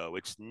type show.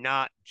 It's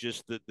not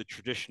just the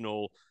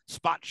traditional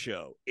spot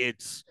show.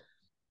 It's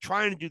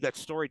trying to do that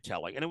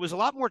storytelling, and it was a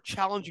lot more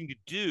challenging to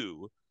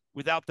do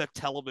without that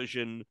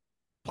television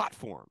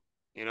platform.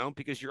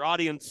 Because your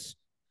audience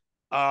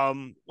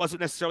wasn't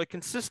necessarily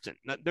consistent.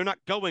 They're not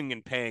going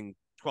and paying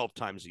 12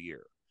 times a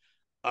year.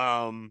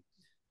 Um,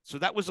 so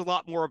that was a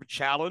lot more of a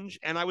challenge.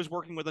 And I was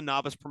working with a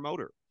novice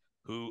promoter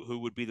who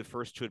would be the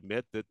first to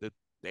admit that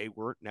they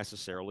weren't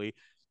necessarily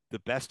the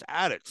best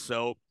at it.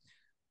 So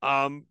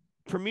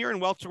Premier and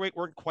welterweight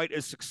weren't quite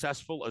as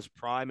successful as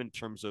Prime in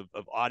terms of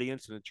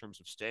audience and in terms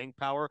of staying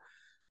power.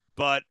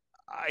 But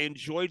I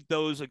enjoyed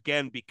those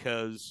again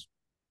because,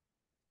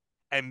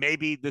 and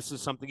maybe this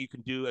is something you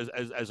can do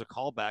as a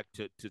callback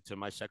to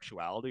my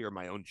sexuality or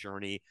my own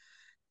journey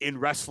in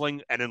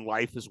wrestling and in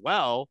life as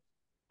well.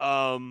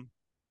 Um,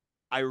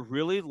 I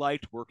really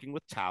liked working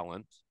with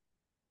talent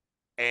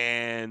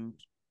and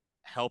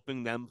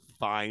helping them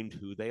find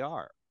who they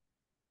are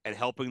and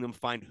helping them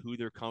find who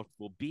they're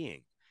comfortable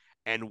being.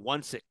 And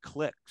once it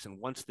clicks and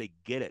once they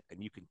get it,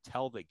 and you can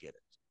tell they get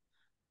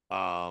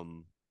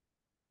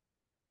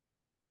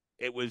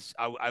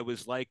I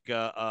was like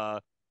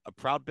a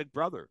proud big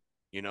brother,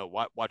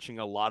 watching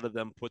a lot of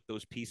them put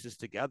those pieces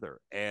together.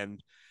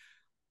 And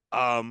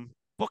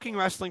booking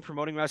wrestling,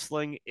 promoting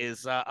wrestling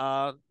is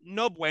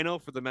no bueno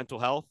for the mental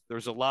health.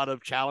 There's a lot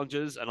of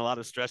challenges and a lot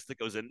of stress that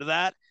goes into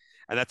that.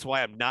 And that's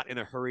why I'm not in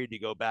a hurry to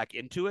go back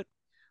into it.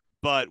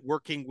 But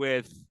working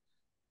with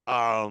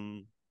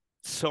um,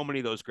 so many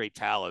of those great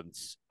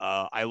talents,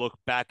 I look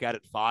back at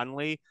it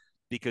fondly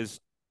because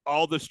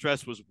all the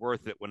stress was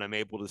worth it when I'm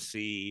able to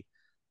see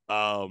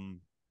um,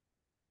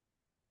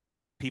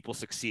 people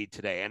succeed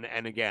today.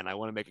 And again, I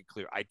want to make it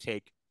clear, I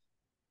take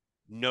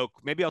no,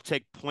 maybe I'll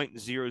take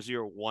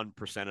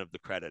 0.001% of the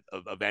credit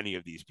of any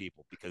of these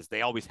people because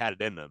they always had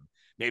it in them.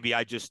 Maybe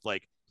I just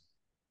like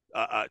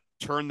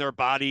turned their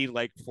body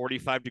like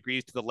 45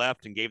 degrees to the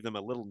left and gave them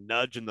a little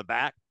nudge in the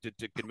back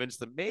to convince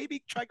them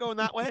maybe try going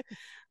that way.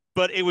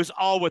 But it was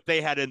all what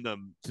they had in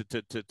them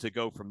to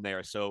go from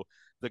there. So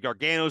the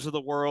Garganos of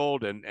the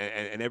world and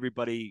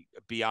everybody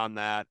beyond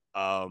that,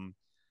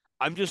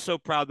 I'm just so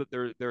proud that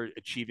they're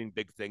achieving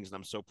big things, and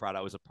I'm so proud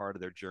I was a part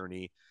of their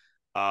journey.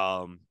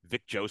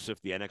 Vic Joseph,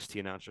 the NXT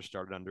announcer,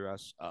 started under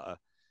us.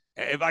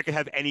 If I could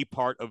have any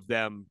part of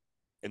them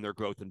in their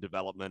growth and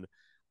development,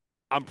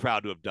 I'm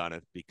proud to have done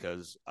it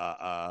because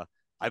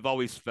I've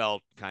always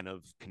felt kind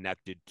of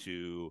connected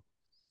to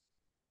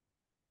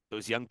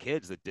those young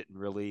kids that didn't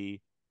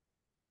really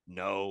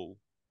know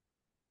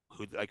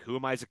who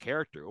am I as a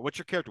character? What's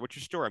your character? What's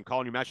your story? I'm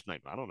calling your match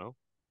tonight. I don't know.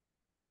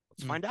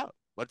 Let's Mm. find out.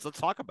 Let's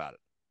talk about it.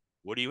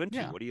 What are you into?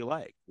 Yeah. What do you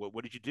like?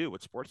 What did you do?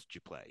 What sports did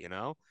you play?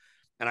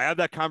 And I have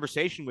that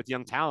conversation with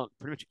young talent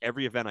pretty much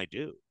every event I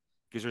do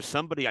because there's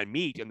somebody I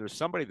meet and there's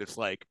somebody that's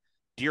like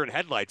deer in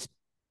headlights.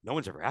 No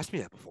one's ever asked me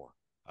that before.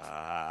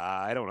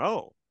 I don't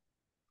know.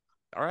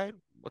 All right,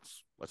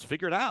 let's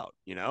figure it out.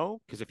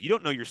 Because if you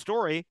don't know your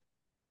story,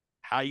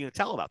 how are you going to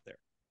tell it out there?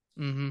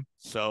 Mm-hmm.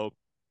 So,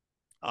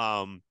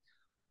 um,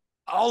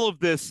 all of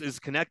this is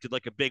connected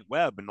like a big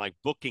web, and like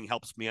booking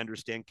helps me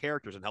understand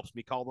characters and helps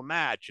me call the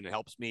match and it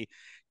helps me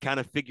kind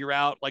of figure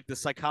out like the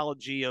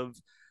psychology of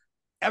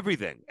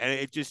everything. And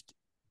it just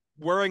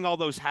wearing all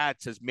those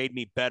hats has made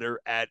me better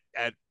at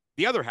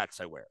the other hats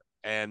I wear.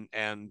 And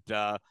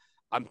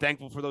I'm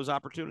thankful for those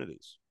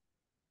opportunities.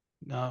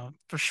 No,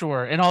 for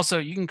sure. And also,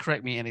 you can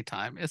correct me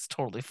anytime. It's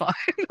totally fine.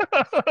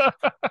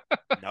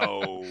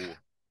 No,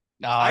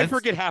 No, I it's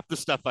forget half the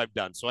stuff I've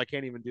done, so I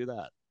can't even do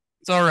that.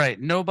 it's all right.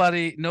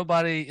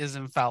 Nobody is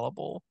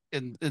infallible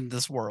in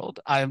this world.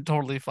 I am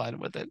totally fine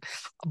with it.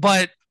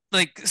 But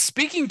like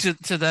speaking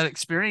to that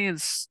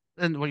experience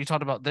and what you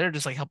talked about there,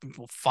 just like helping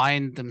people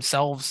find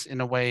themselves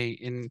in a way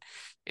in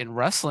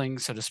wrestling,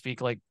 so to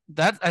speak, like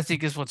that I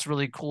think is what's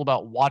really cool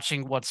about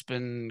watching what's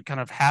been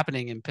kind of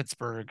happening in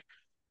Pittsburgh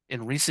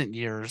in recent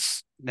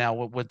years now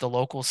with the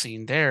local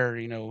scene there,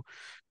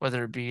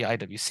 whether it be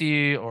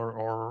IWC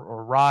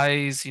or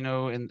Rise,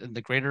 in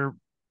the greater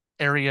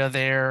area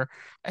there,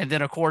 and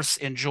then of course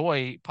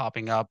Enjoy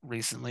popping up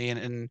recently,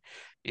 and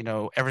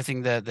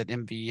everything that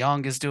MV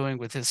Young is doing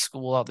with his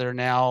school out there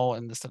now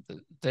and the stuff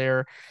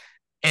there.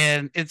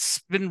 And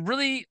it's been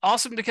really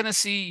awesome to kind of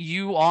see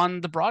you on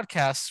the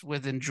broadcast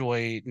with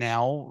Enjoy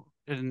now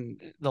in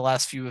the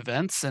last few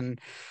events, and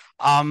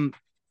um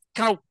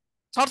kind of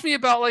talk to me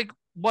about like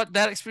what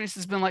that experience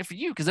has been like for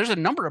you, because there's a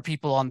number of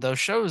people on those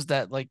shows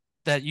that like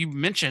that you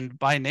mentioned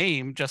by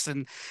name just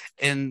in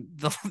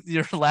the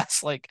your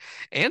last like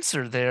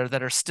answer there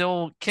that are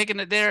still kicking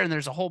it there, and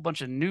there's a whole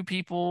bunch of new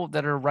people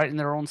that are writing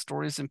their own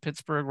stories in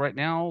Pittsburgh right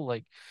now.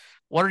 Like,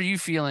 what are you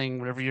feeling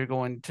whenever you're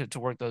going to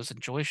work those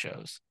Enjoy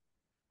shows?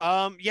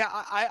 Yeah,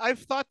 I've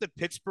thought that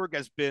Pittsburgh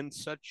has been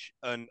such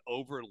an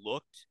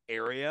overlooked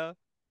area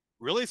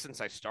really since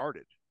I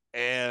started.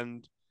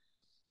 And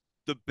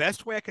the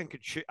best way I can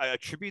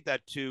attribute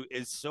that to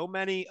is so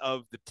many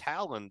of the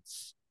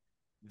talents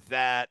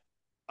that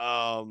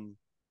um,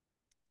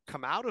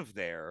 come out of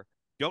there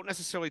don't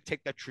necessarily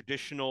take that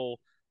traditional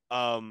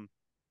um,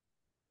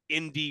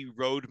 indie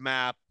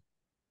roadmap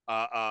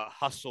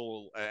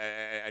hustle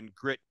and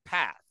grit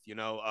path.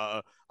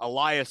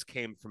 Elias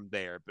came from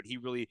there, but he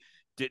really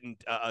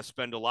didn't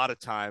spend a lot of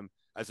time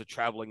as a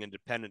traveling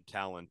independent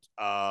talent.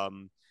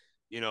 Wardlow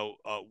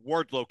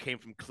came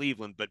from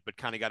Cleveland, but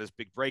kind of got his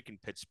big break in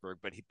Pittsburgh.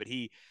 But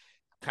he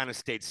kind of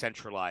stayed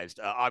centralized.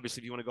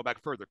 Obviously, if you want to go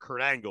back further,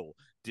 Kurt Angle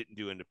didn't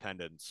do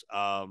independence.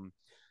 But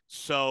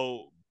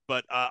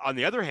on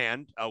the other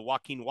hand,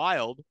 Joaquin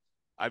Wild,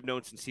 I've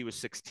known since he was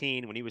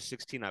 16. When he was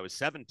 16, I was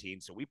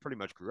 17. So we pretty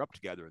much grew up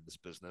together in this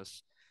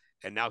business.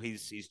 And now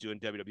he's doing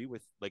WWE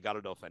with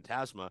Legado del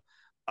Fantasma.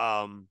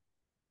 Um,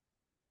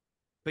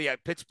 but yeah,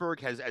 Pittsburgh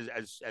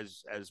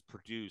has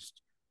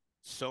produced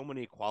so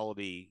many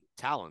quality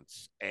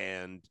talents,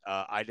 and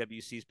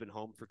IWC's been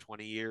home for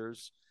 20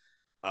 years.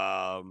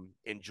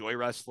 Enjoy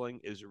Wrestling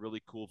is a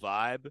really cool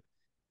vibe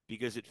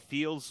because it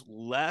feels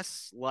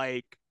less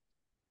like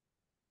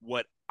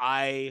what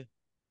I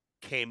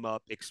came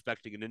up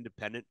expecting an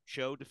independent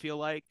show to feel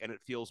like, and it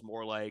feels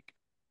more like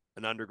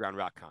an underground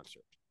rock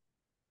concert.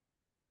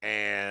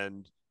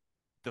 And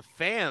the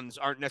fans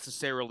aren't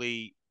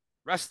necessarily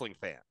wrestling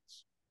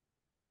fans.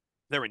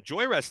 They're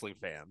Enjoy Wrestling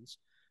fans,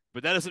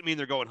 but that doesn't mean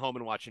they're going home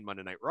and watching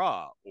Monday Night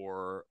Raw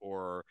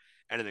or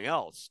anything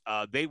else.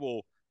 They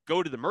will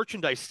go to the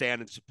merchandise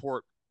stand and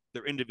support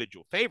their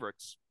individual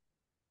favorites.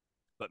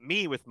 But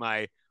me, with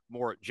my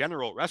more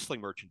general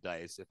wrestling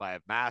merchandise, if I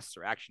have masks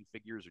or action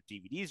figures or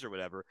DVDs or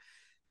whatever,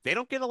 they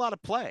don't get a lot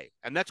of play,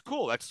 and that's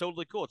cool. That's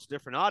totally cool. It's a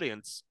different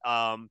audience.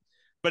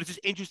 But it's just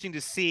interesting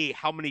to see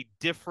how many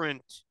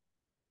different,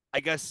 I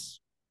guess,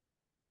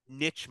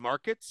 niche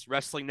markets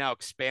wrestling now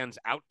expands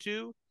out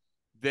to.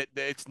 That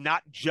it's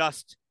not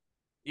just,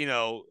 you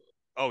know,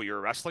 oh, you're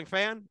a wrestling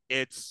fan.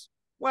 It's,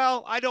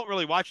 well, I don't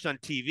really watch it on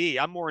TV.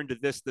 I'm more into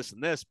this, this,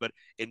 and this, but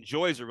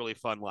Enjoy's a really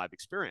fun live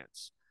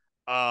experience.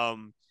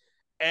 Um,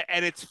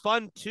 and it's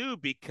fun too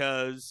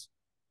because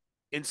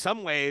in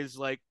some ways,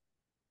 like,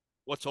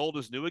 what's old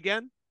is new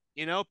again,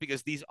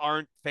 because these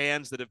aren't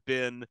fans that have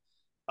been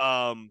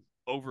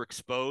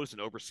overexposed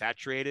and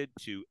oversaturated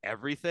to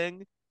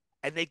everything,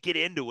 and they get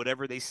into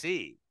whatever they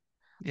see.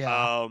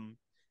 Yeah. Um,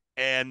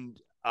 and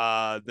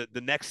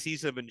the next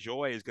season of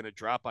Enjoy is going to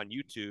drop on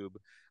YouTube,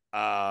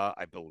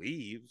 I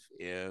believe,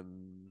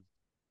 in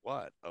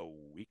what, a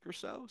week or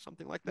so,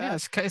 something like Yeah,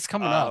 that. it's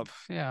coming up. Um,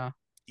 Yeah.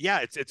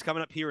 yeah, it's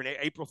coming up here in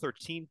April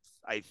 13th,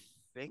 I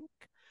think.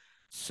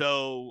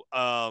 So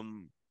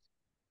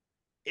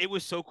it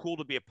was so cool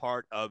to be a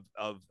part of,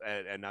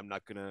 and I'm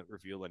not going to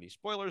reveal any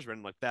spoilers or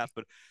anything like that,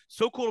 but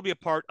so cool to be a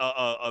part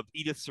of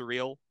Edith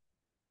Surreal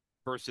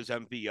versus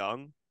MV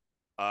Young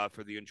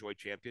for the Enjoy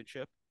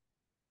Championship.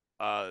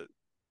 Uh,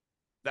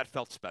 that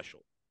felt special.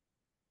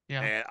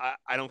 Yeah. And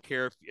I don't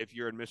care if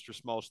you're in Mr.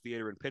 Small's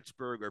Theater in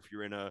Pittsburgh, or if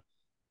you're in a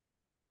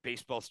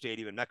baseball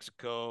stadium in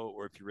Mexico,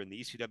 or if you're in the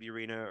ECW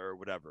arena or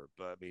whatever.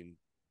 But I mean,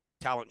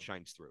 talent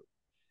shines through.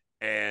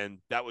 And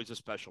that was a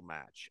special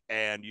match.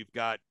 And you've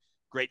got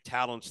great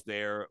talents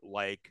there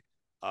like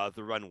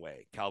the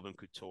Runway, Calvin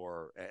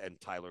Couture and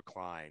Tyler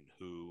Klein,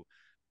 who,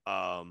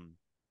 um,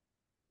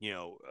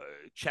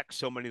 check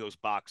so many of those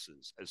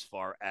boxes as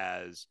far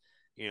as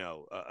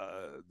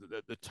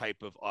the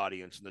type of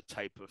audience and the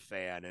type of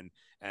fan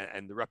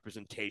and the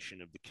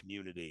representation of the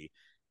community,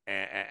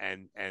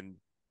 and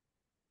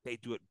they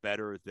do it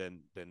better than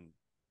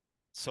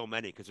so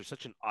many because there's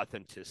such an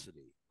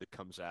authenticity that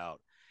comes out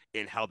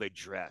in how they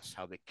dress,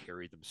 how they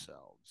carry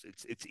themselves.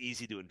 It's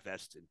easy to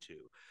invest into.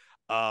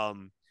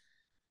 Um,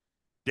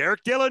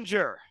 Derek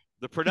Dillinger,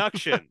 the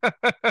production,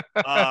 bane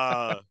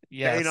on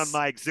Yes.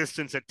 my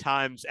existence at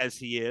times as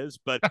he is,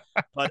 but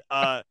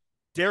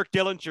Derek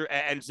Dillinger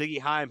and Ziggy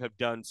Heim have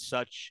done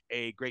such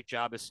a great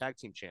job as tag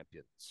team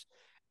champions,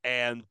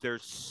 and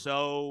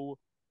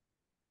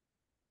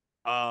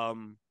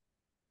um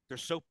they're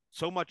so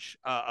much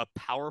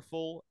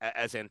powerful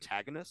as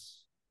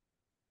antagonists.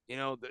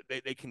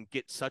 They can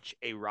get such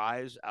a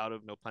rise out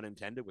of, no pun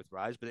intended with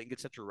rise, but they can get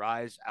such a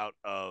rise out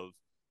of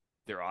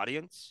their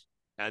audience,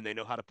 and they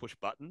know how to push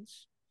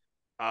buttons.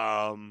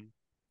 Um,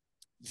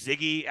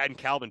 Ziggy and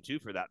Calvin too,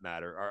 for that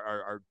matter,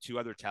 are two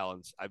other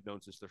talents I've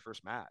known since their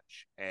first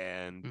match.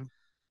 And Mm.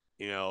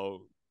 you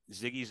know,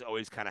 Ziggy's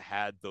always kind of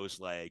had those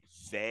like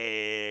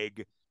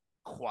vague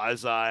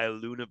quasi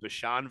Luna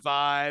Vachon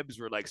vibes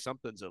where like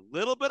something's a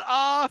little bit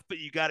off, but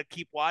you got to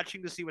keep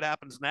watching to see what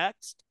happens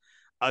next.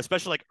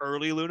 especially like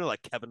early Luna,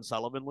 like Kevin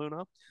Sullivan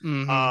Luna.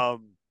 Mhm.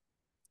 Um,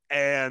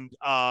 and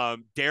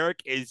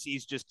Derek is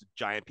he's just a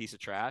giant piece of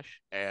trash,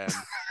 and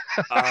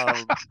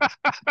um,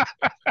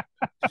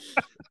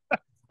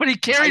 But he I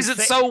carries it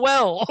say, so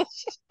well.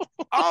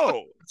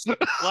 oh,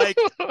 like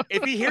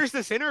if he hears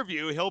this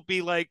interview,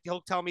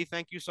 he'll tell me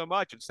thank you so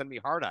much and send me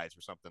hard eyes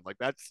or something. Like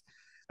that's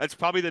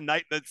probably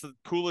that's the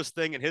coolest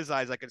thing in his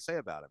eyes I can say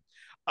about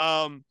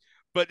him.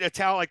 But a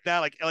talent like that,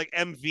 like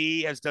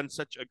MV has done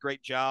such a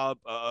great job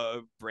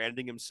of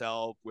branding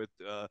himself with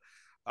the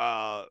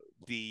polyam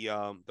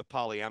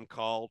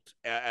cult,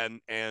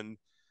 and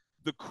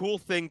the cool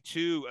thing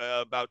too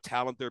about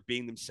talent they're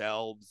being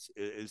themselves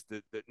is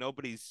that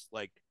nobody's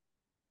like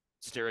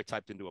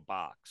stereotyped into a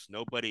box.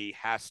 Nobody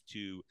has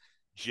to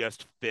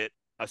just fit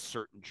a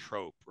certain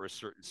trope or a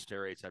certain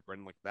stereotype or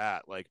anything like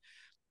that. Like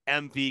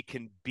MV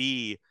can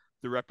be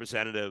the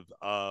representative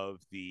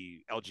of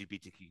the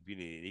LGBT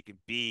community. He can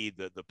be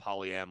the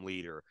polyam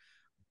leader,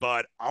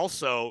 but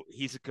also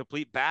he's a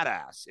complete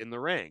badass in the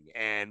ring.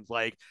 And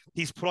like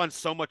he's put on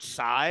so much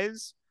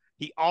size,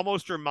 he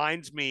almost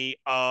reminds me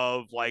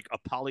of like a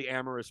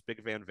polyamorous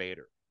Big Van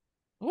Vader.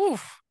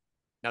 Oof.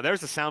 Now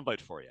there's a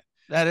soundbite for you.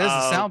 That is a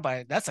Um,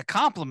 soundbite. That's a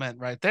compliment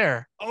right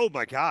there. oh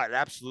my god, it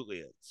absolutely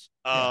is.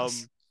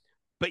 Yes.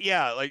 But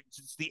yeah, like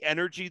the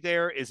energy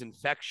there is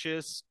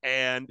infectious,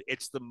 and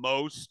it's the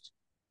most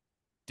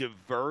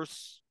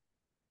diverse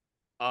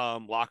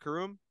locker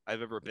room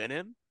I've ever been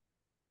in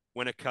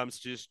when it comes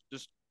to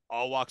just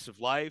all walks of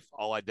life,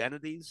 all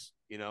identities.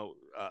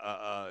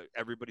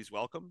 Everybody's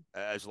welcome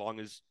as long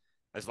as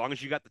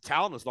you got the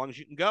talent, as long as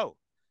you can go.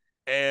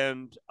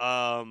 And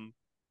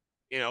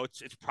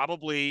it's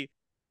probably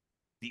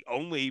the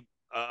only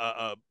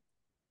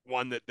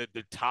one that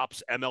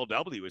tops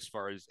MLW as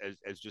far as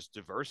just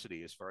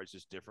diversity, as far as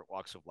just different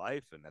walks of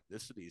life and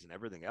ethnicities and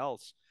everything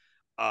else.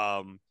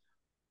 Um,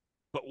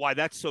 but why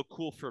that's so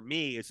cool for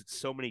me is it's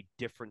so many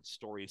different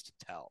stories to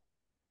tell,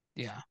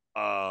 Yeah.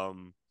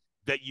 um,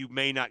 that you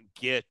may not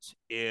get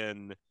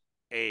in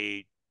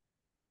a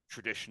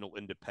traditional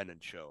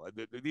independent show.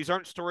 These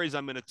aren't stories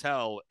I'm going to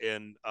tell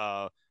in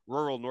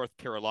rural North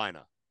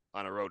Carolina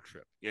on a road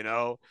trip.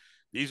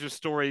 These are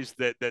stories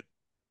that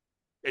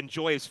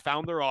Enjoy has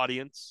found their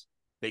audience.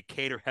 They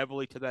cater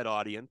heavily to that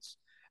audience,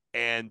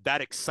 and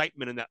that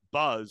excitement and that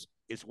buzz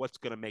is what's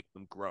going to make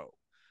them grow.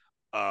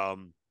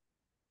 Um,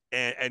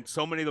 and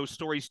so many of those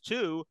stories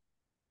too,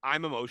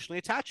 I'm emotionally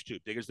attached to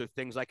because they're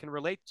things I can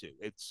relate to.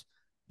 It's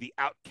the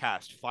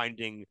outcast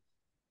finding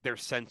their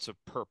sense of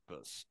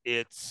purpose.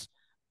 It's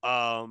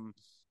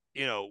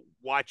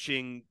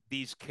watching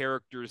these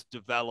characters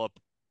develop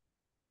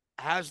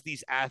as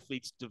these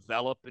athletes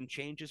develop and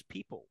change as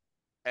people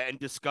and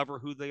discover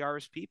who they are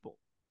as people.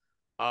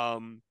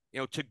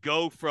 To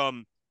go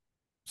from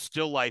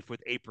still life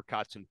with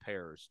apricots and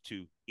pears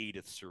to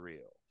Edith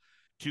Surreal,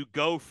 to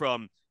go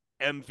from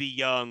MV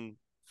Young,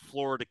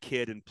 Florida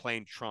kid in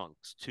plain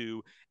trunks,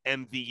 to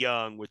MV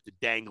Young with the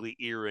dangly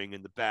earring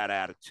and the bad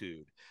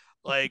attitude.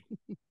 Like,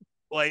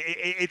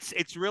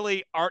 it's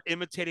really art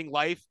imitating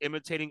life,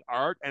 imitating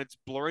art, and it's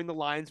blurring the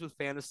lines with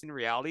fantasy and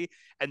reality.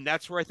 And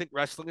that's where I think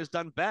wrestling is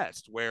done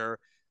best. Where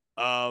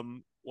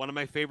one of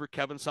my favorite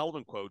Kevin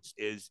Sullivan quotes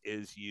is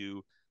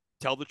you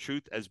tell the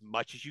truth as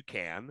much as you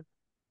can,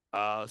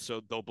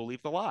 so they'll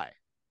believe the lie.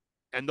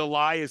 And the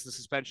lie is the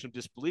suspension of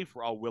disbelief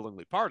we're all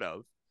willingly part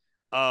of.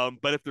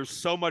 But if there's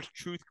so much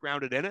truth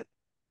grounded in it,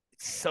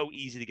 it's so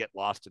easy to get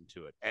lost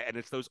into it. And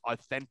it's those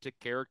authentic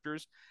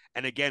characters.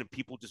 And again,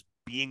 people just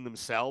being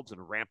themselves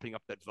and ramping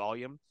up that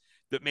volume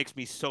that makes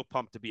me so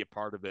pumped to be a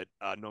part of it,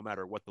 no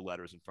matter what the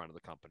letters in front of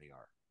the company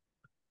are.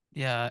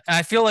 Yeah, and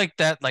I feel like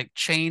that like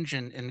change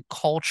in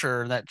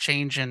culture, that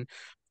change in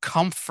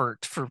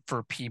comfort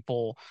for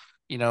people,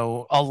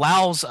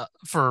 allows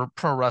for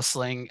pro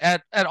wrestling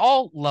at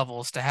all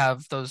levels to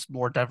have those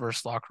more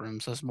diverse locker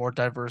rooms, those more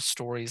diverse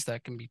stories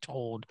that can be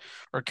told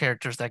or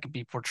characters that can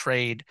be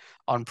portrayed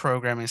on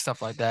programming,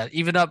 stuff like that.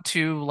 Even up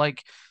to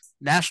like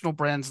national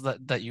brands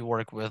that you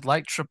work with,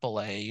 like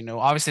AAA.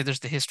 Obviously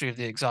there's the history of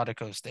the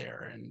Exoticos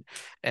there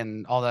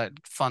and all that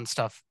fun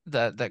stuff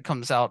that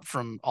comes out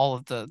from all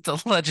of the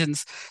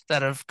legends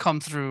that have come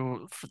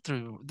through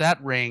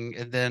that ring.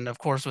 And then of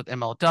course with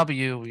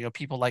MLW,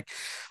 people like,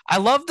 I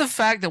love the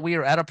fact that we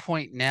are at a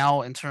point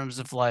now in terms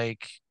of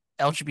like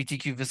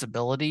LGBTQ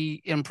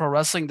visibility in pro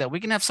wrestling that we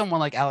can have someone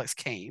like Alex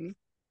Kane,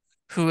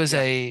 who is Yeah,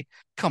 a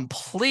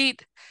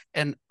complete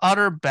and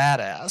utter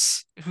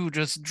badass who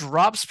just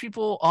drops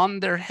people on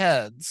their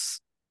heads,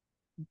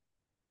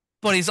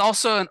 but he's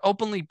also an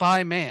openly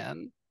bi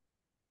man.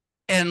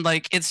 And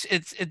like it's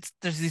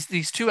there's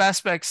these two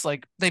aspects,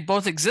 like they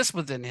both exist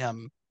within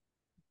him,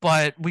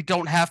 but we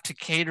don't have to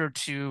cater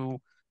to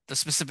the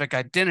specific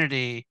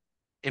identity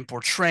in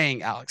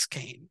portraying Alex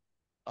Kane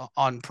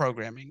on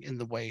programming in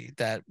the way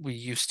that we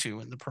used to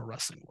in the pro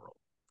wrestling world.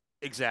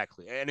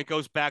 exactly. And it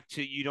goes back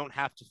to you don't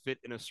have to fit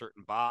in a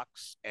certain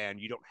box, and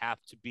you don't have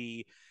to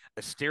be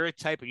a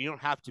stereotype, and you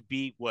don't have to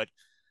be what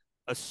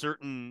a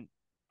certain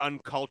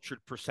uncultured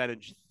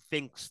percentage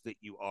thinks that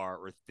you are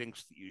or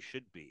thinks that you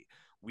should be.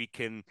 We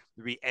can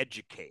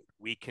re-educate.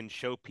 We can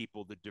show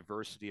people the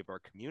diversity of our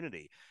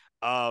community.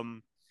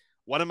 Um,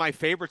 One of my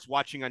favorites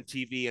watching on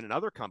TV in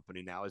another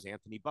company now is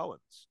Anthony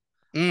Bowens,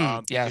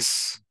 because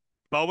Yes.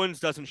 Bowens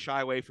doesn't shy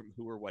away from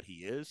who or what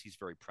he is. He's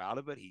very proud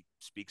of it. He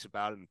speaks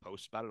about it and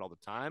posts about it all the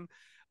time.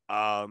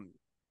 Um,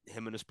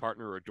 Him and his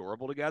partner are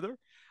adorable together.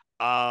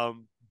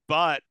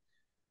 But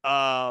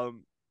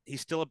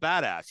he's still a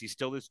badass. He's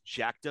still this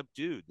jacked up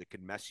dude that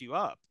can mess you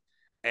up,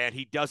 and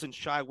he doesn't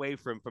shy away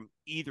from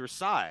either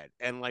side.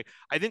 And like,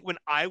 I think when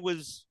I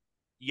was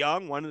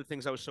young, one of the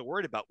things I was so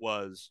worried about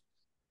was,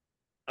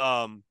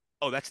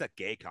 oh, that's that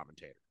gay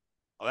commentator.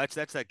 Oh, that's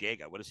that gay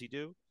guy. What does he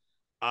do?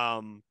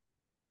 Um,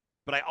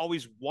 but I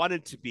always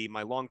wanted to be,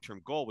 my long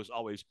term goal was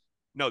always,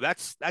 no,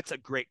 that's a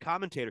great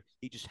commentator.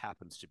 He just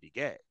happens to be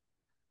gay.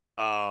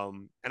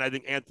 And I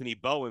think Anthony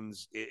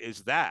Bowens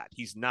is that.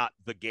 He's not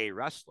the gay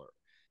wrestler.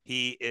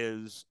 He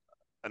is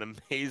an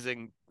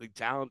amazingly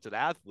talented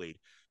athlete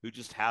who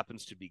just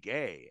happens to be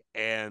gay.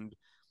 And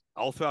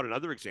I'll throw out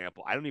another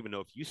example. I don't even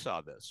know if you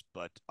saw this,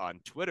 but on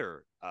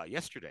Twitter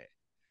yesterday,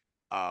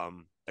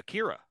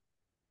 Akira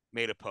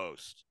made a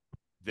post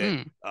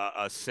that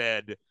Mm.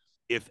 said,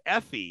 if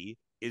Effie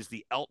is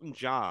the Elton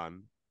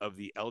John of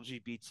the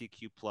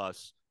LGBTQ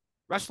plus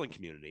wrestling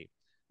community,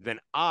 then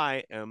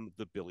I am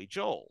the Billy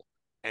Joel.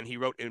 And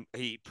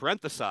he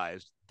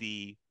parenthesized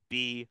the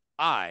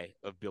BI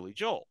of Billy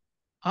Joel.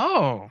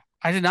 Oh,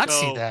 I did not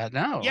see So that.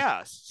 No.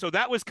 yes, so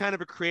that was kind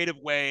of a creative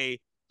way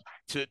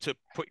to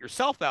put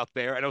yourself out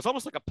there, and it was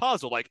almost like a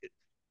puzzle. Like,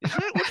 is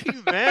that what he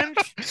meant?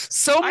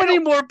 So I many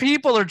don't. more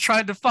people are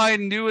trying to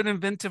find new and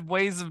inventive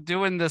ways of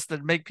doing this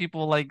that make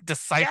people like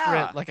decipher it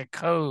Yeah, like a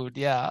code.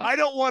 Yeah. I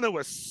don't want to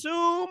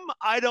assume.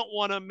 I don't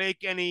want to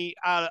make any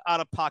out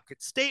of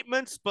pocket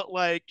statements, but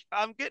like,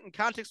 I'm getting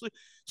context.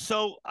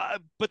 So,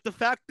 but the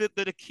fact that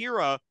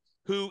Akira,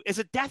 who is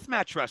a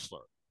deathmatch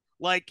wrestler,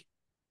 like,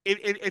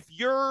 if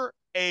you're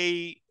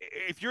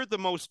if you're the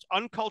most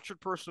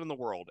uncultured person in the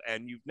world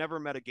and you've never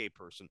met a gay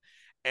person,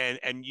 and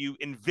you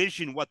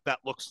envision what that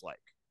looks like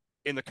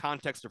in the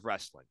context of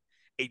wrestling,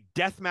 a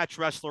deathmatch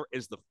wrestler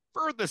is the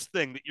furthest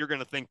thing that you're going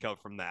to think of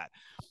from that.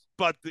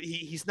 But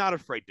he's not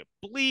afraid to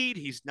bleed.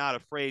 He's not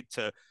afraid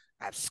to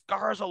have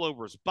scars all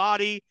over his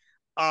body.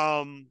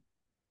 Um,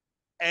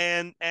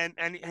 and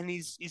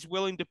he's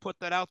willing to put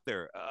that out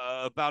there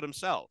about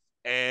himself,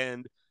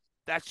 and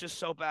that's just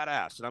so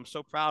badass. And I'm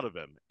so proud of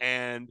him.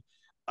 And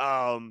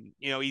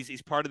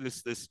he's part of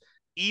this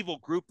evil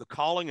group, the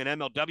Calling in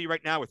MLW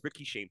right now, with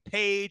Ricky Shane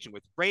Page and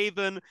with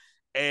Raven.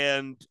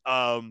 And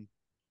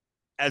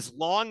as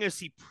long as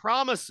he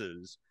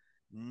promises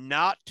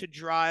not to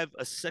drive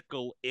a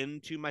sickle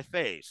into my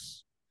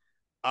face,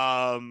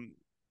 um,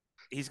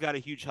 he's got a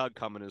huge hug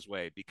coming his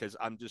way, because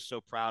I'm just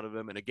so proud of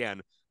him. And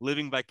again,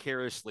 living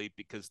vicariously,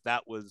 because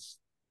that was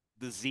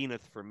the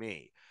zenith for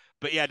me.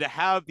 But yeah, to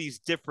have these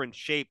different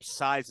shapes,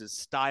 sizes,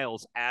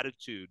 styles,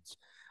 attitudes,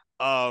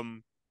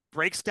 um,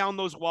 breaks down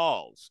those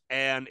walls.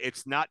 And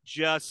it's not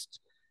just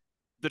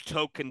the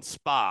token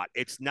spot.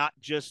 It's not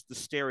just the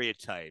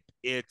stereotype.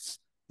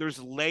 There's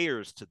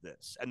layers to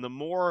this. And the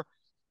more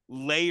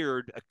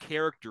layered a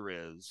character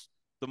is,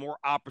 the more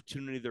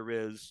opportunity there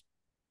is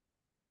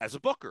as a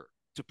booker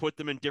to put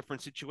them in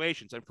different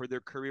situations and for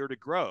their career to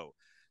grow.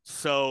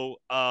 So,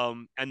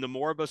 and the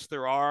more of us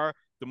there are,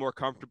 the more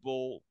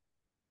comfortable,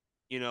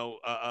 you know,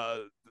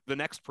 the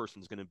next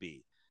person's going to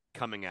be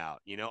coming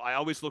out. I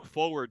always look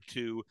forward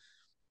to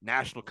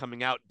National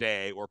Coming Out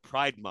Day or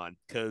Pride Month,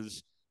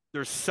 because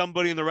there's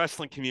somebody in the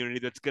wrestling community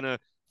that's going to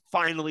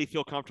finally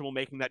feel comfortable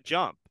making that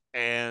jump.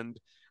 And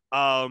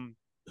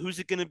who's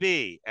it going to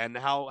be? And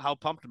how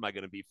pumped am I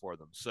going to be for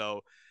them?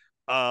 So,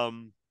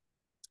 um,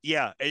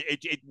 yeah,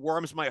 it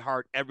warms my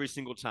heart every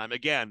single time.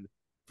 Again,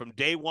 from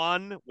day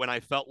one, when I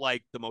felt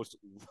like the most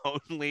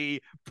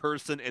lonely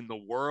person in the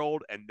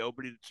world and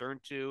nobody to turn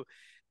to,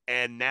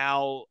 and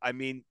now, I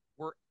mean,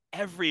 we're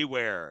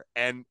everywhere,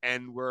 and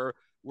we're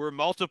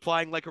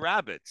multiplying like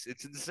rabbits.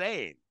 It's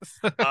insane.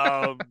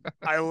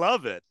 I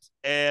love it,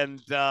 and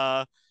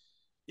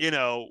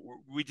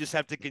we just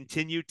have to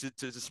continue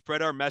to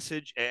spread our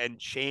message and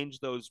change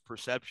those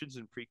perceptions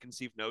and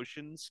preconceived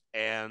notions,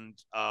 and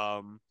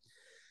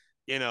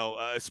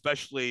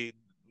especially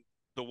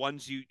the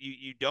ones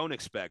you don't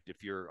expect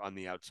if you're on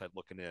the outside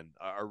looking in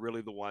are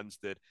really the ones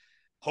that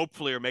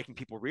hopefully are making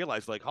people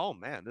realize, like, oh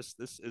man, this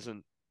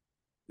isn't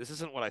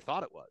what I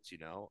thought it was.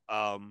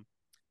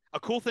 A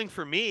cool thing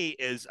for me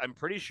is I'm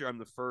pretty sure I'm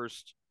the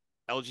first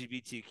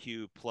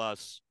LGBTQ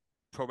plus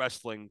pro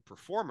wrestling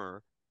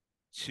performer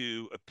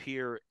to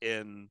appear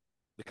in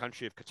the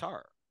country of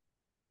Qatar.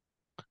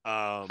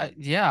 Um,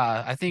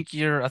 Yeah, I think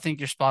you're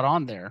spot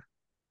on there.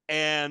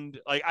 and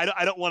like,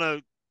 I don't want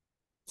to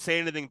say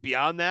anything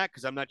beyond that,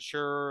 because I'm not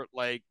sure.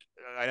 Like,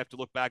 I'd have to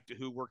look back to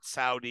who worked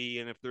Saudi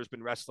and if there's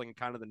been wrestling in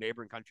kind of the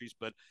neighboring countries.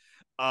 But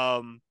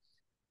um,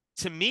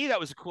 to me, that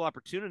was a cool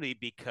opportunity,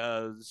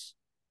 because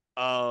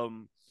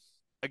um,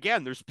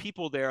 again, there's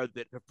people there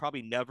that have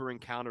probably never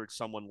encountered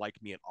someone like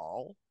me at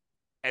all,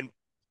 and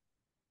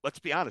let's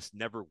be honest,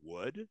 never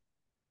would.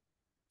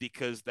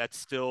 because that's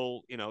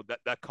still,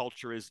 that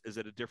culture is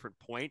at a different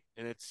point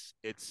in its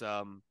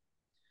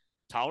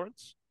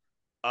tolerance.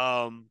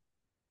 Um,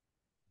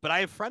 but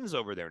I have friends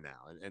over there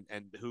now,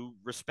 and who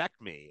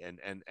respect me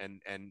and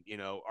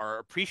are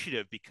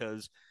appreciative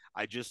because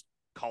I just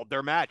called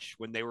their match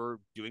when they were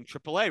doing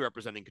AAA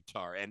representing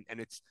Qatar, and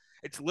it's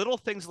little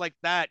things like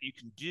that you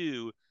can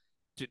do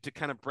to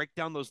kind of break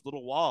down those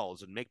little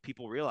walls and make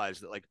people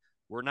realize that, like,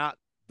 we're not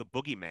the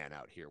boogeyman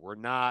out here. We're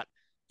not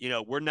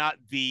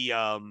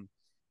the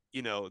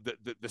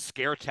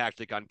scare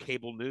tactic on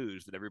cable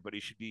news that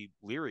everybody should be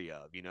leery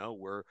of.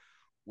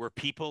 We're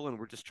people, and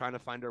we're just trying to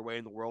find our way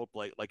in the world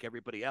like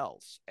everybody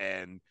else.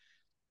 And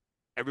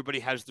everybody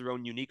has their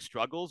own unique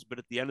struggles, but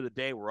at the end of the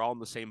day, we're all in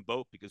the same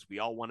boat because we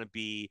all want to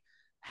be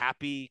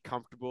happy,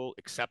 comfortable,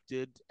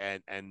 accepted,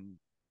 and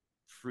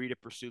free to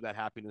pursue that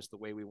happiness the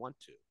way we want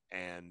to.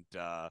 And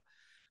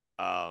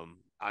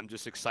I'm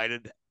just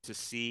excited to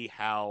see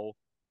how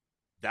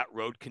that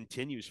road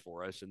continues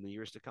for us in the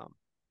years to come.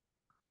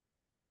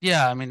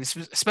 Yeah, I mean,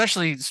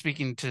 especially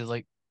speaking to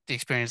like the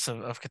experience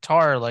of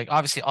Qatar, like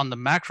obviously on the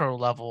macro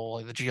level,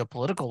 like the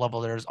geopolitical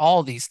level, there's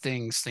all these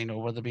things,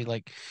 whether it be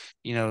like,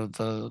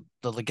 the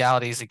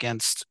legalities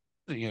against,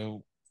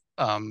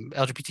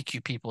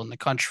 LGBTQ people in the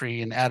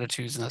country and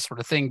attitudes and that sort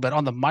of thing. But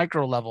on the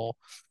micro level,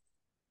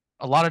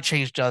 a lot of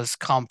change does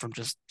come from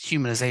just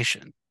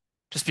humanization,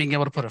 just being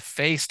able to put Yep. a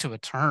face to a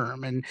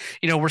term. And,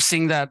 we're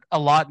seeing that a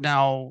lot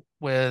now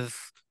with,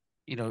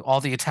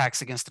 all the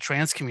attacks against the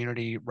trans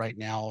community right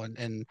now.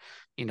 And,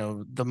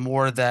 the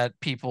more that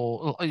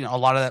people, a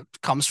lot of that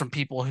comes from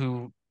people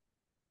who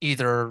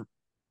either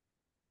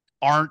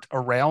aren't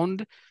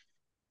around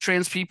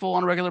trans people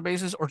on a regular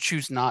basis or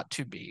choose not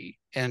to be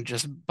and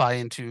just buy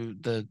into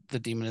the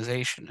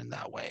demonization in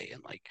that way.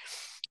 And like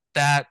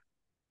that,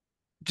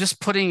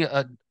 just putting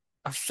a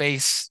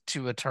face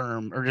to a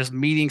term or just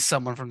meeting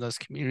someone from those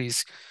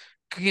communities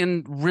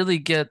can really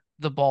get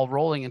the ball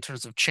rolling in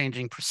terms of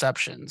changing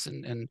perceptions.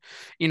 And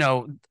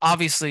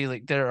obviously,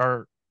 like there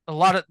are a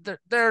lot of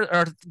there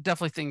are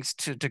definitely things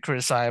to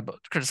criticize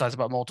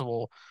about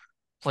multiple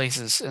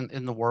places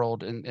in the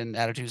world and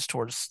attitudes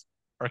towards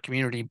our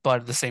community,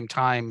 but at the same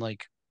time,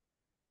 like,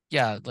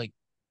 yeah, like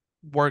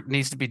work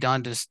needs to be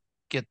done to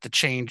get the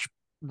change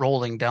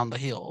rolling down the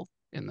hill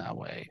in that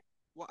way.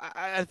 Well,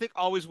 I think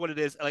always what it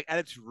is, like at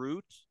its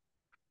root,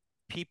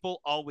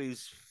 people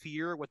always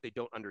fear what they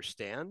don't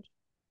understand,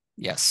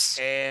 Yes.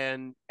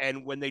 and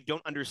when they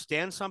don't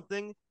understand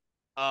something,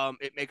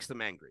 it makes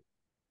them angry.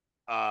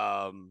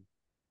 Um,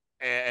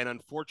 and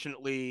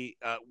unfortunately,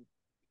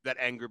 that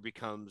anger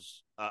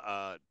becomes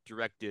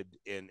directed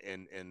in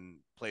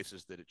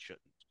places that it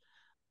shouldn't.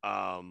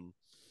 Um,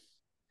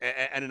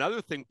 and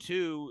another thing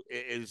too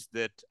is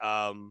that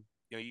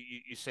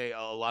you say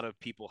a lot of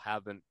people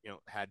haven't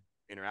had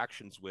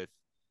interactions with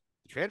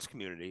the trans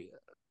community.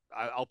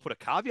 I'll put a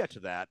caveat to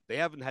that. They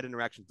haven't had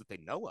interactions that they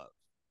know of.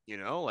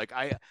 Like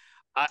I,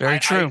 Very I, I,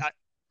 true. I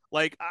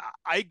like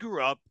I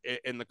grew up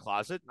in the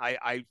closet.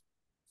 I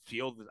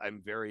feel that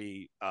I'm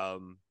very,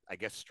 I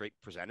guess, straight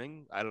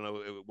presenting. I don't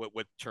know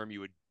what term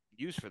you would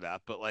use for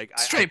that, but like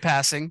Straight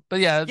passing, but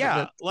yeah,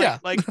 yeah,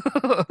 like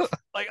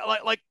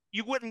yeah.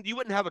 you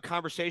wouldn't have a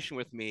conversation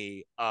with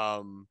me,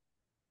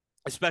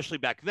 especially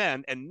back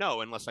then, and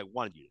know unless I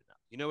wanted you to know.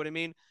 You know what I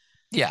mean?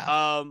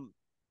 Yeah. Um,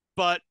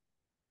 but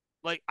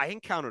like I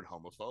encountered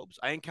homophobes.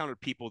 I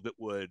encountered people that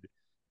would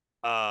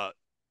uh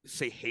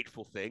say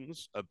hateful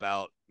things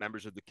about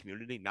members of the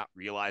community, not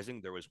realizing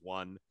there was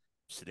one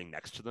sitting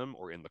next to them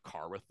or in the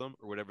car with them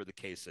or whatever the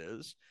case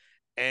is.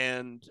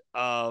 And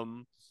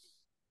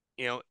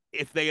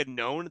if they had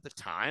known at the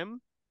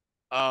time,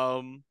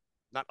 um,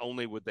 not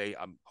only would they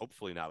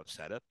hopefully not have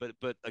said it,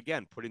 but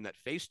again, putting that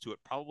face to it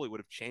probably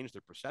would have changed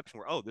their perception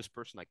where, oh, this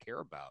person I care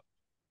about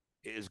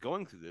is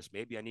going through this.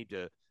 Maybe I need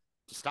to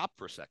stop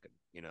for a second,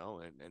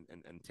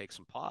 and take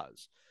some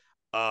pause.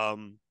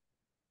 Um,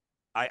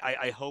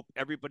 I hope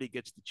everybody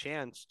gets the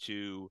chance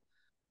to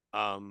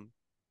um,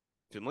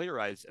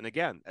 familiarize. And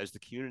again, as the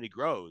community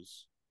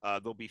grows,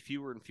 there'll be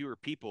fewer and fewer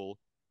people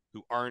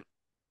who aren't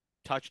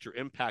touched or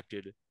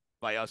impacted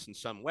by us in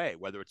some way,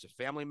 whether it's a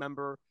family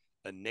member,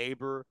 a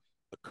neighbor,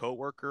 a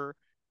coworker.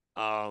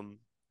 And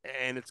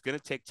it's going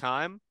to take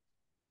time,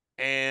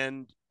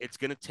 and it's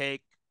going to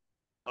take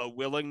a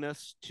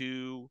willingness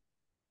to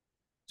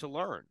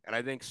learn. And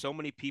I think so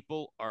many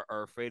people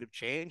are afraid of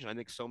change. And I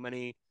think so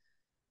many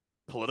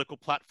political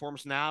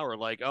platforms now are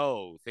like,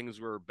 oh, things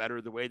were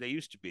better the way they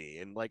used to be.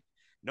 And like,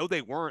 no,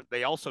 they weren't.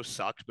 They also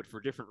sucked, but for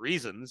different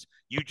reasons.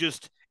 You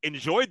just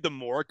enjoyed them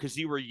more because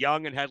you were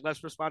young and had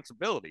less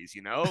responsibilities,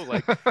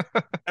 Like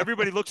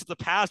everybody looks at the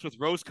past with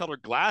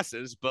rose-colored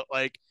glasses, but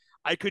like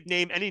I could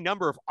name any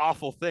number of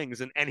awful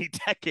things in any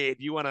decade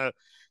you want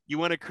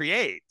to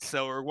create,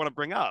 or want to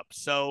bring up.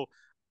 So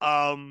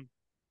um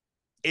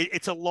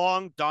it's a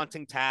long,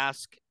 daunting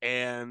task,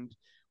 and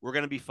we're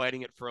going to be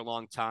fighting it for a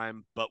long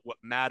time. But what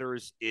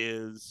matters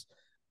is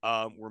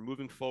we're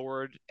moving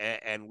forward,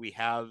 and we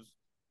have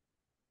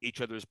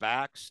each other's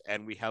backs,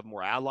 and we have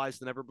more allies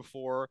than ever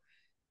before.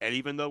 And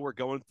even though we're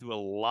going through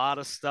a lot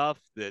of stuff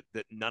that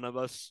none of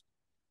us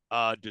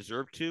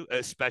deserve to,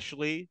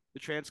 especially the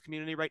trans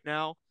community right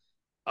now,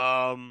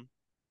 um,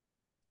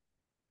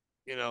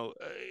 you know,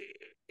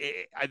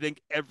 I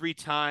think every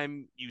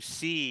time you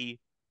see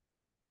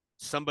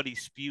somebody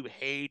spew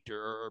hate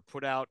or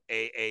put out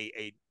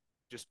a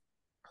just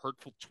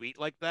hurtful tweet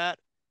like that,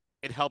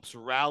 it helps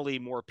rally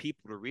more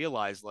people to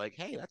realize like,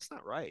 hey, that's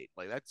not right.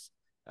 Like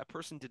that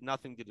person did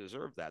nothing to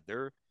deserve that.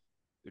 They're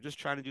just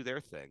trying to do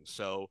their thing.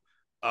 So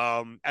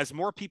as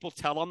more people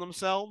tell on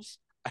themselves,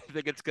 I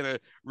think it's gonna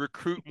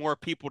recruit more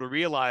people to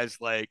realize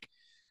like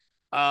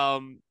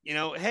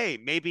hey,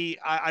 maybe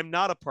I'm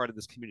not a part of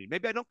this community.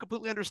 Maybe I don't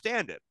completely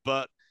understand it,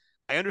 but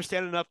I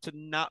understand enough to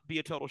not be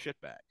a total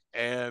shitbag.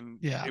 And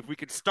Yeah, if we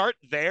could start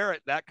there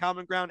at that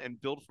common ground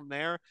and build from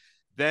there,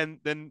 then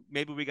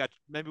maybe we got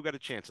a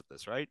chance at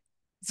this, right?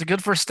 it's a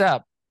good first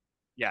step.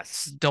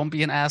 Yes. Just don't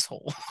be an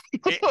asshole.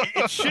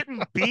 It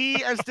shouldn't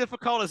be as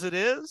difficult as it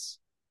is,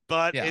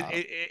 but Yeah,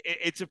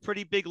 it's a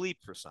pretty big leap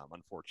for some,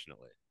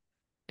 unfortunately.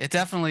 it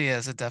definitely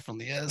is. It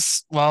definitely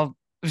is. Well,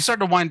 we start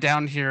to wind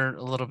down here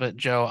a little bit,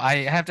 Joe.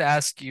 I have to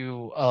ask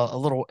you a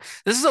little.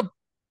 This is a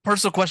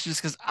personal question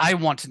just because I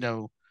want to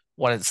know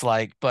what it's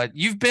like. But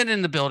you've been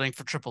in the building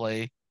for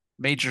AAA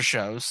major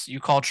shows. You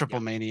call Triple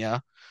Yep.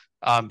 Mania,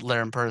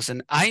 there in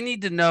person. I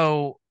need to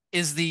know,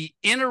 is the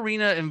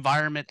in-arena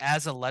environment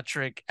as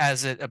electric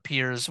as it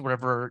appears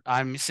wherever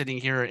I'm sitting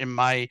here in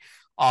my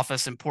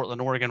office in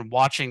Portland, Oregon,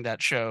 watching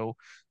that show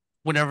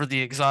whenever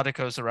the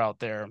Exoticos are out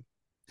there?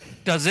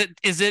 Is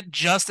it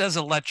just as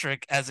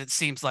electric as it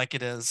seems like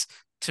it is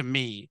to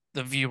me,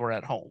 the viewer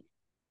at home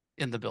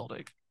in the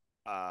building?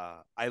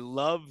 I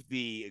love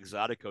the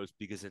Exoticos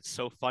because it's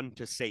so fun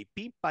to say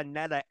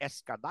Pimpanella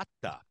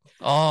Escalata.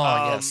 Oh,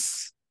 Um,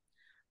 yes.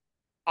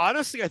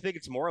 Honestly, I think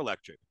it's more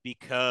electric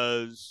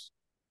because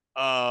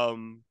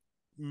um,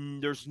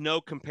 there's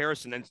no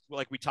comparison. And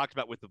like we talked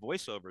about with the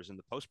voiceovers and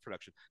the post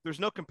production, there's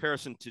no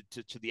comparison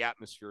to the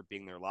atmosphere of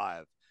being there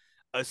live,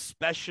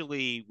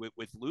 especially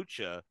with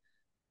Lucha,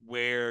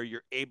 where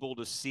you're able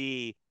to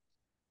see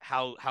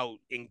how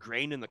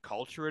ingrained in the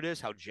culture it is,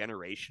 how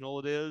generational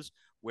it is,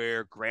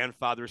 where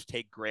grandfathers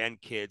take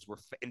grandkids, where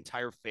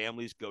entire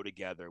families go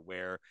together,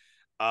 where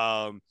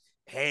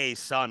hey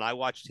son, I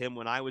watched him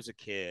when I was a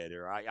kid,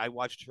 or I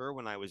watched her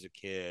when I was a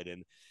kid,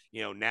 and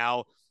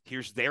now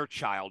here's their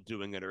child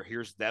doing it, or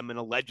here's them in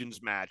a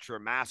legends match or a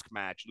mask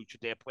match, lucha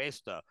de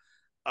apuesta.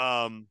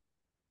 um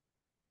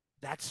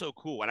that's so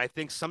cool, and I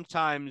think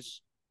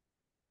sometimes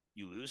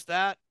you lose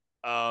that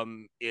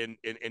in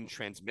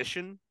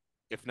transmission,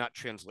 if not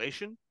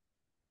translation.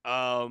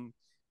 And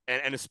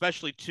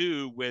especially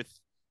too with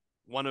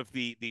one of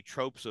the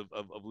tropes of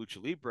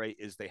lucha libre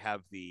is they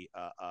have the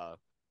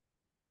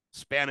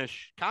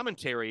Spanish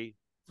commentary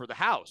for the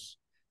house,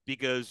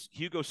 because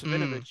Hugo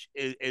Mm.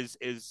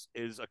 Savinovich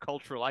is a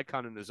cultural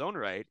icon in his own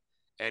right,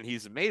 and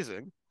he's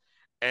amazing.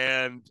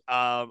 And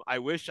I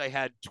wish I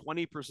had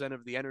 20%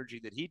 of the energy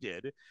that he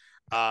did.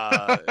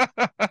 Uh,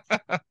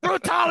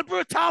 brutal,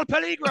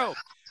 peligro.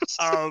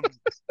 Um,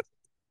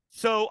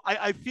 so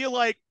I feel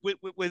like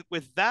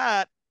with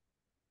that,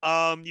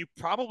 you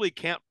probably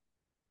can't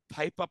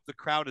pipe up the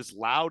crowd as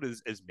loud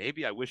as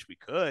maybe I wish we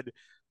could.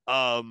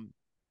 Um,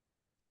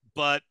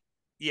 but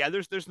yeah,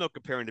 there's no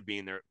comparing to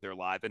being there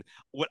live. And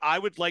what I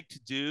would like to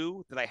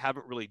do that I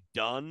haven't really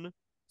done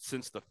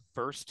since the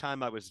first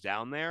time I was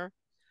down there,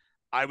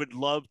 I would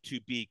love to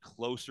be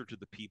closer to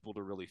the people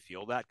to really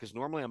feel that, because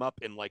normally I'm up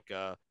in like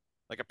a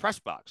press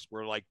box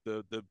where like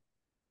the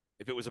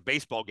if it was a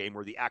baseball game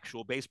where the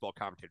actual baseball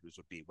commentators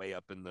would be way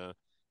up in the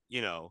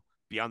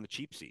beyond the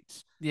cheap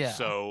seats. Yeah.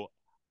 So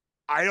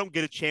I don't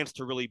get a chance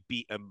to really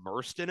be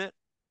immersed in it.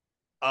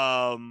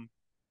 Um,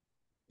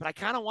 but I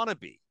kind of want to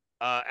be.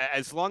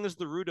 As long as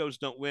the Rudos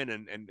don't win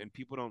and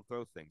people don't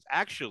throw things.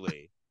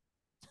 Actually,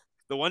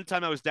 the one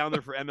time I was down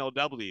there for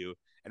MLW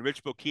and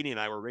Rich Bocchini and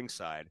I were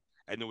ringside,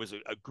 and there was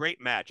a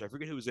great match. I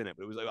forget who was in it,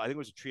 but I think it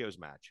was a trios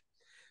match.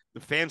 The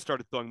fans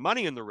started throwing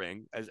money in the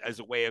ring as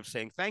a way of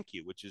saying thank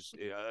you, which is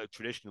a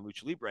tradition in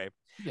Lucha Libre. And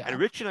Yeah.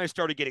 Rich and I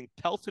started getting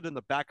pelted in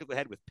the back of the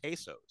head with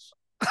pesos.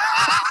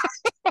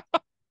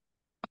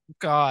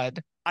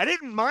 God. I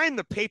didn't mind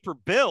the paper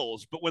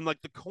bills, but when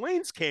like the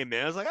coins came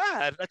in, I was like,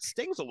 that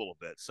stings a little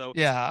bit. So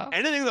Yeah.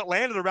 anything that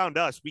landed around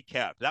us, we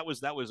kept. That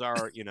was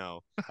our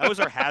that was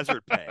our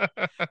hazard pay.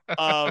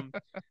 Um,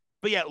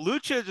 but yeah,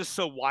 Lucha is just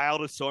so wild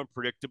and so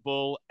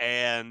unpredictable,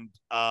 and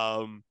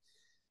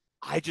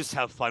I just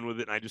have fun with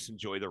it, and I just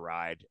enjoy the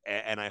ride,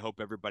 and I hope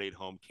everybody at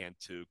home can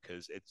too,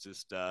 because it's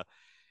just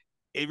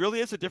it really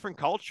is a different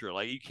culture.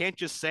 Like you can't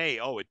just say,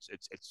 "Oh,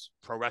 it's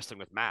pro wrestling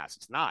with masks."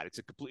 It's not. It's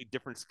a completely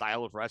different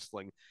style of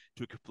wrestling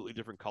to a completely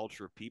different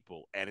culture of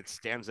people, and it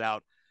stands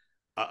out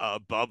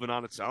above and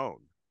on its own.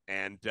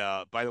 And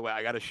by the way,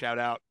 I got to shout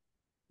out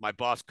my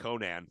boss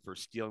Conan for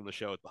stealing the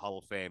show at the Hall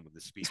of Fame with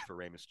the speech for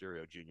Rey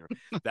Mysterio Jr.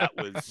 That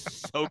was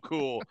so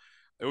cool.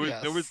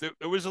 Yes.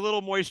 There was a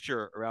little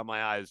moisture around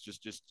my eyes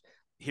just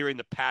hearing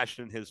the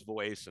passion in his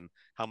voice and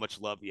how much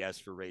love he has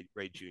for Ray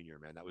Jr.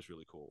 Man, that was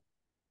really cool.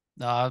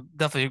 No, I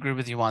definitely agree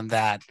with you on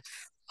that.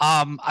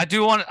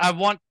 I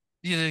want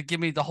you to give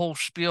me the whole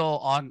spiel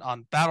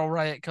on Battle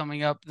Riot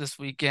coming up this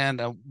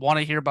weekend. I want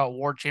to hear about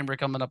War Chamber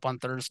coming up on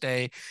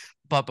Thursday.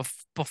 But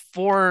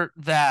before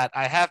that,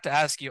 I have to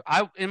ask you.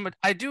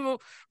 I do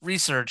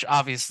research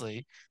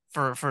obviously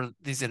for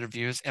these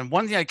interviews, and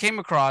one thing I came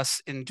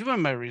across in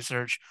doing my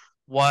research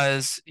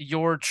was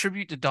your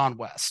tribute to Don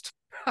West,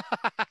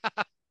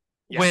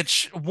 Yes.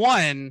 which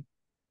one,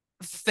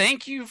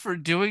 thank you for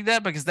doing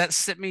that because that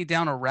sent me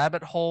down a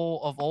rabbit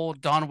hole of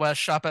old Don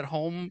West shop at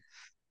home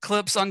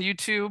clips on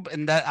YouTube,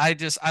 and that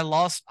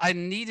I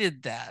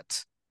needed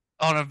that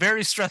on a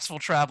very stressful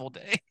travel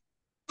day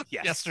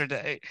Yes.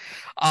 yesterday.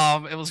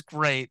 It was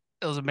great.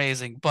 It was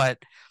amazing. But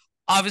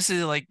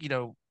obviously, like,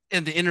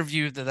 in the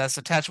interview that's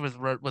attached with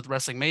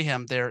Wrestling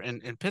Mayhem there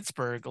in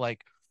Pittsburgh,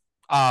 like,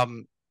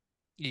 um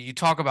you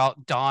talk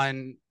about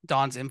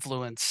Don's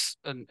influence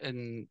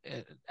in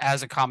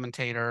as a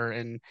commentator,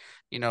 and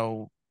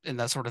and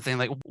that sort of thing.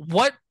 Like,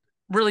 what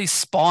really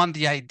spawned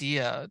the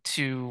idea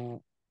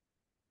to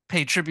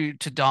pay tribute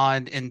to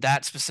Don in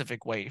that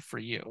specific way for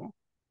you?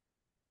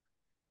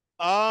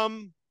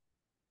 Um,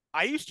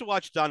 I used to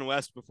watch Don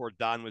West before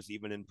Don was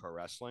even in pro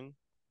wrestling.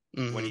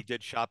 When Hmm. he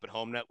did Shop at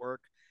Home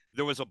Network,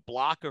 there was a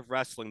block of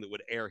wrestling that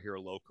would air here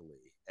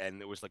locally,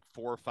 and it was like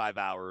 4 or 5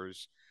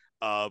 hours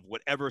of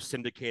whatever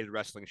syndicated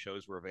wrestling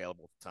shows were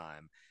available at the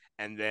time.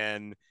 And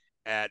then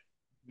at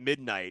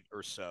midnight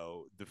or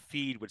so, the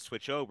feed would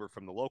switch over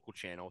from the local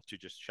channel to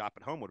just Shop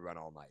at Home would run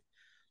all night.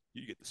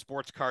 You get the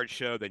sports card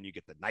show, then you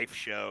get the knife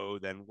show,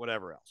 then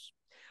whatever else.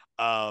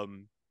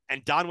 Um,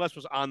 and Don West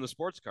was on the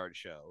sports card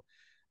show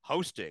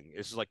hosting.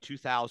 This is like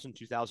 2000,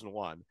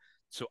 2001.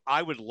 So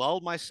I would lull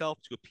myself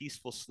to a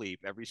peaceful sleep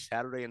every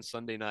Saturday and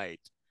Sunday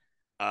night,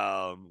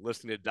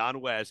 listening to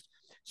Don West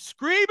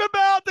scream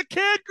about the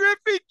Ken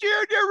Griffey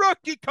Jr.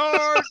 rookie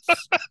cards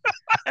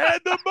and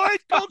the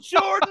Michael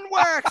Jordan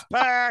wax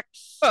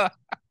packs.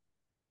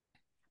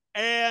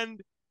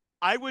 And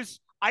I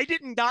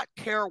did not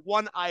care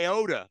one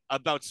iota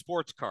about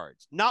sports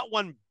cards, not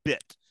one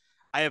bit.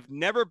 I have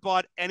never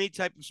bought any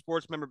type of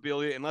sports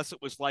memorabilia unless it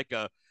was like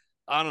a,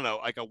 I don't know,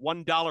 like a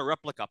 $1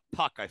 replica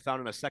puck I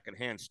found in a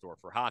secondhand store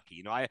for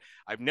hockey.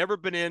 I've never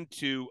been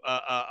into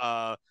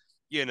the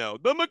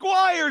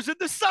McGuires and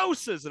the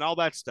Sosas and all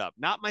that stuff.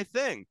 Not my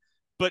thing.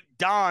 But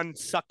Don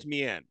sucked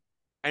me in,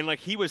 and like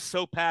he was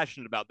so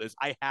passionate about this,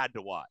 I had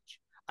to watch.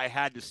 I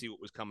had to see what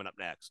was coming up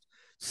next.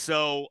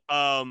 So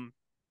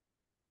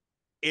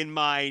in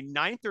my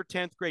ninth or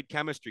 10th grade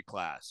chemistry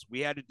class, we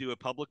had to do a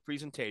public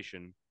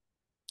presentation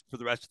for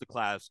the rest of the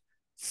class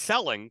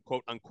selling,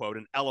 quote unquote,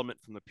 an element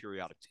from the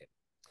periodic table.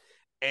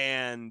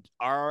 And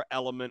our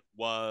element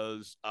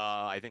was,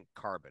 I think,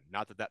 carbon.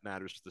 Not that that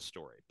matters to the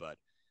story, but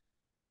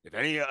if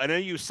any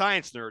of you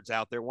science nerds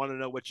out there want to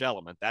know which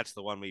element, that's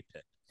the one we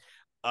picked.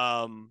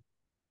 Um,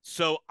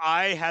 so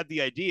I had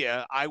the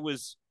idea. I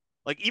was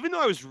like, even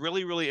though I was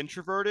really, really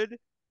introverted,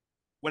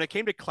 when it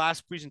came to class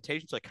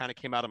presentations, I kind of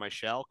came out of my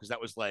shell because that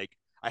was like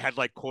I had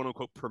like quote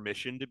unquote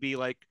permission to be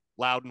like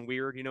loud and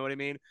weird. You know what I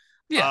mean?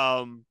 Yeah,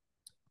 Um,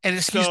 an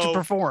excuse to so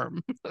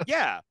perform.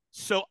 yeah,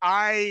 so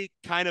I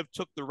kind of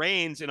took the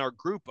reins in our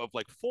group of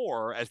like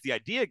four as the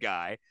idea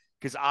guy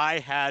because I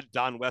had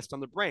Don West on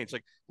the brain. It's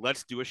like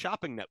let's do a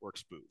shopping network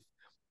spoof,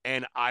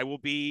 and I will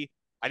be.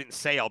 I didn't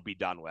say I'll be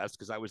Don West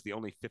because I was the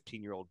only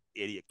 15-year-old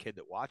idiot kid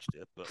that watched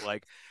it, but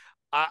like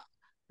I,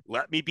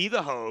 let me be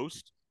the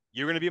host.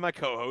 You're going to be my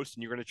co-host,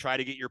 and you're going to try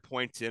to get your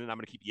points in, and I'm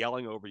going to keep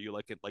yelling over you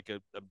like a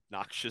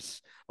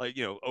obnoxious, like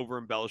over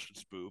embellished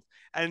spoof.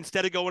 And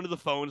instead of going to the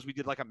phones, we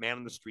did like a man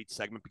on the street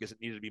segment because it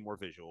needed to be more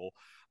visual.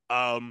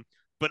 Um,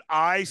 but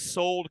I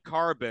sold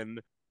Carbon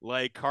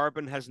like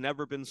Carbon has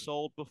never been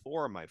sold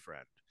before, my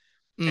friend.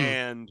 Mm,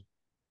 And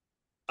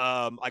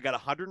I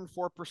got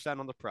 104%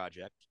 on the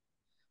project,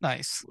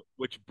 nice.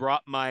 which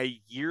brought my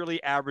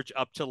yearly average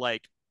up to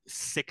like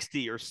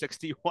 60 or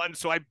 61.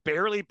 So I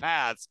barely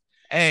passed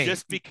Hey,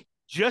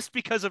 just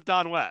because of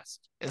Don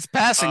West. it's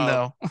passing Um,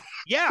 though.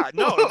 yeah,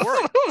 no, it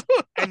worked.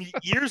 And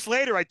years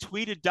later, I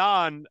tweeted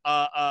Don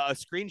a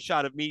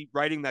screenshot of me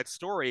writing that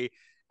story,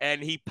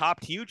 and he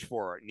popped huge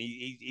for it. And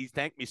he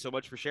thanked me so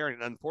much for sharing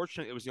it. And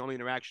unfortunately, it was the only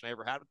interaction I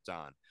ever had with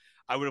Don.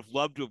 I would have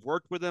loved to have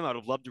worked with him. I would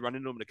have loved to run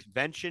into him at a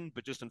convention,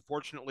 but just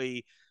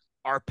unfortunately,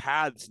 our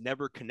paths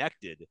never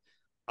connected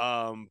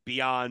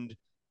beyond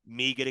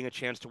me getting a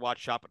chance to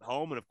watch Shop at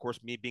Home, and of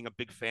course, me being a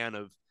big fan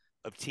of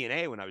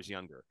TNA when I was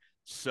younger.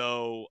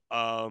 So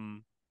I've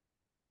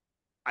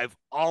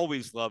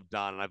always loved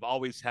Don, and I've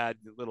always had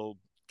little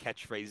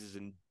catchphrases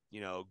and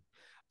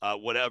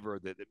whatever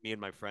that me and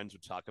my friends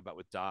would talk about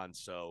with Don.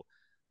 So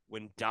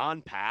when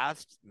Don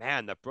passed,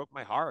 man, that broke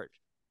my heart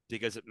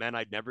because it meant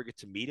I'd never get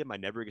to meet him, I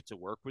never get to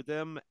work with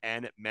him,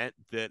 and it meant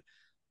that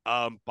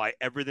by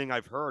everything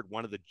I've heard,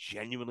 one of the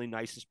genuinely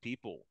nicest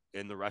people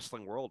in the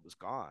wrestling world was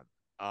gone.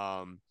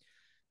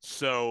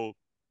 So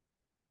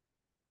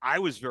I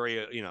was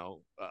very,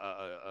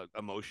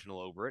 emotional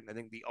over it. And I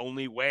think the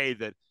only way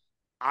that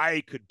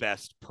I could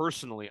best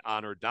personally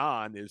honor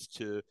Don is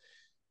to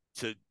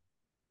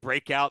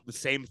break out the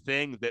same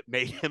thing that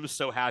made him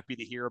so happy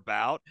to hear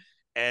about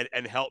and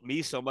helped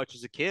me so much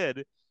as a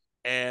kid.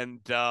 And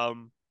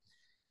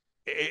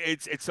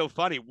it's so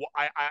funny.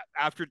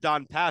 After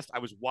Don passed, I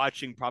was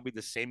watching probably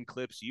the same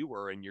clips you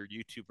were in your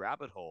YouTube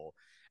rabbit hole,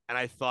 and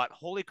I thought,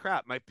 holy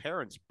crap, my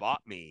parents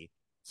bought me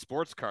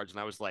sports cards, and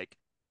I was like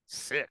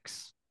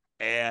 6,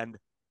 and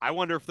I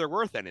wonder if they're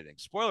worth anything.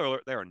 Spoiler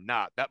alert, they are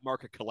not. That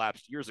market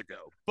collapsed years ago.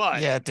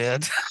 But Yeah, it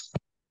did.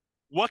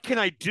 what can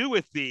I do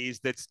with these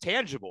that's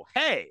tangible?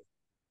 Hey,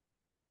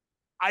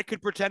 I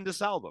could pretend to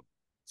sell them.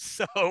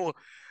 So,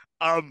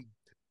 um,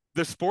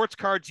 the sports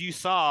cards you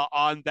saw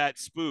on that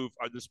spoof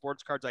are the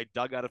sports cards I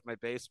dug out of my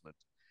basement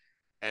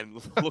and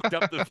looked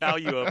up the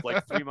value of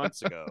like 3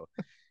 months ago.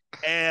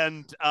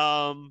 And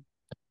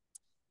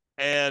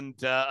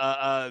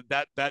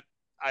that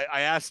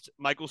I asked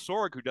Michael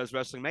Sorg, who does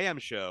Wrestling Mayhem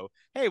Show,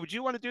 hey, would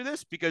you want to do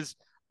this? Because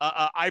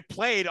I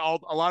played a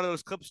lot of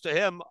those clips to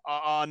him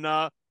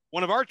on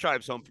one of our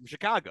tribes home from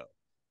Chicago.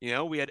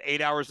 We had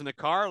 8 hours in the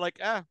car. Like,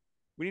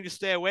 we need to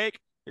stay awake.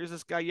 Here's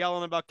this guy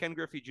yelling about Ken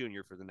Griffey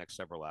Jr. for the next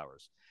several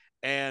hours,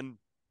 and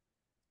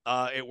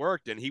it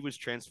worked, and he was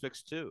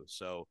transfixed too.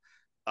 So,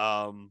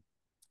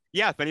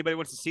 yeah, if anybody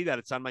wants to see that,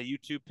 it's on my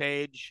YouTube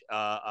page.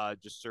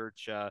 Just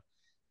search Joe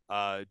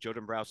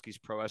Dombrowski's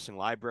Pro Wrestling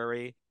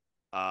Library.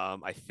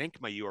 I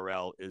think my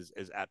URL is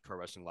at Pro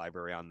Wrestling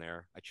Library on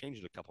there. I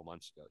changed it a couple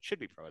months ago. It should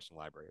be Pro Wrestling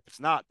Library. If it's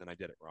not, then I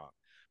did it wrong.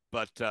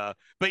 But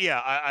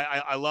yeah,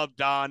 I love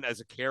Don as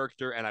a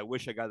character, and I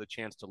wish I got the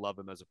chance to love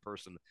him as a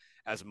person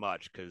as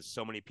much, because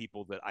so many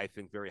people that I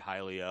think very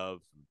highly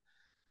of,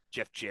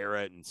 Jeff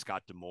Jarrett and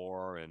Scott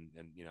D'Amore and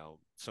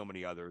so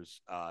many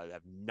others,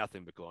 have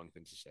nothing but glowing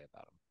things to say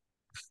about him.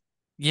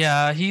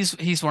 Yeah,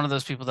 he's one of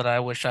those people that I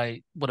wish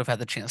I would have had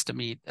the chance to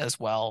meet as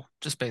well,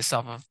 just based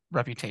off of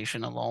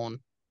reputation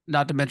alone.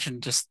 Not to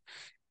mention just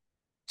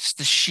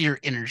the sheer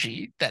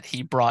energy that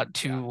he brought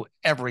Yeah. to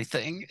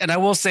everything. And I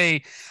will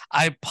say,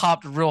 I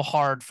popped real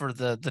hard for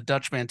the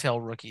Dutch Mantel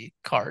rookie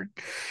card.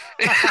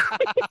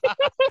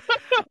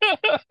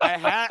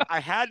 I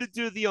had to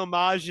do the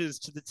homages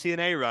to the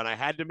TNA run. I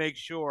had to make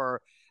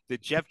sure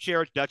that Jeff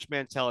Jarrett, Dutch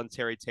Mantel, and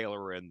Terry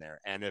Taylor were in there.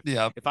 And if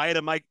Yeah. if I had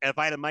a Mike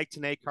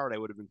Tenay card, I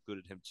would have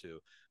included him too.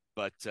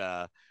 But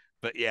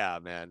but yeah,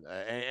 man.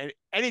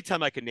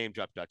 Anytime I can name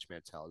drop Dutch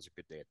Mantel is a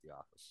good day at the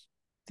office.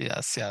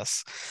 Yes,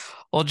 yes.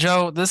 Well,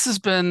 Joe, this has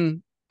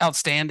been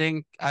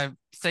outstanding. I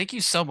thank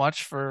you so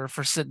much for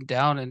sitting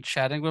down and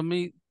chatting with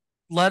me.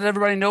 Let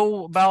everybody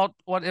know about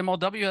what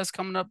MLW has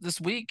coming up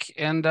this week,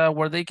 and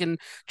where they can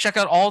check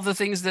out all the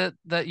things that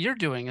you're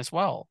doing as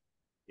well.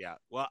 Yeah.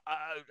 Well,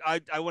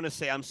 I want to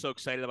say I'm so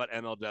excited about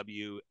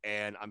MLW,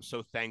 and I'm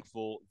so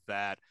thankful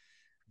that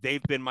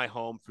they've been my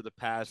home for the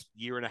past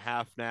year and a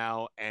half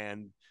now.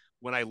 And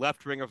when I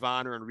left Ring of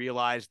Honor and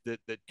realized that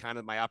kind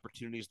of my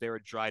opportunities there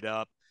had dried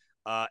up,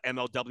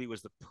 MLW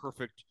was the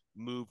perfect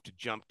move to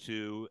jump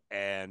to.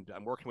 And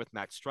I'm working with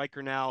Matt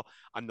Stryker now.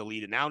 I'm the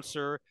lead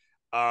announcer.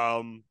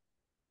 Um,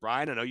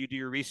 Brian, I know you do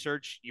your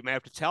research. You may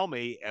have to tell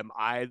me, am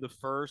I the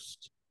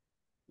first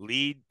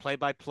lead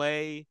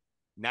play-by-play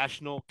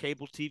national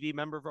cable TV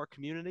member of our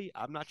community?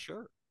 I'm not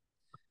sure.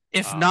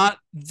 If Um, not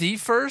the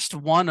first,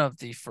 one of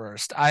the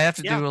first. I have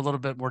to yeah, do a little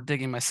bit more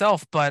digging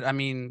myself, but I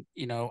mean,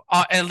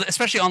 and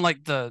especially on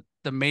like the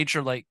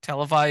major like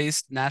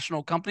televised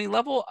national company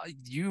level,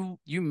 you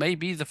may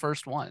be the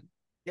first one.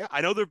 yeah.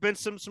 I know there've been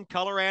some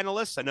color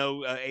analysts. I know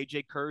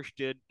AJ Kirsch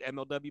did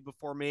MLW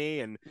before me,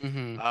 and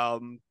Hmm.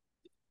 um,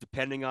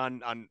 depending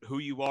on who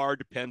you are,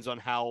 depends on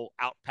how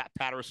out Pat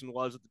Patterson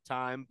was at the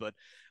time.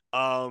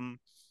 Um,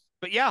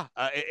 but yeah,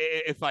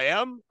 if I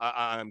am,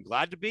 I'm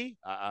glad to be.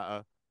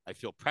 I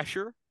feel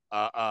pressure.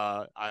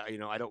 I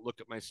don't look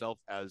at myself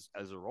as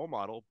a role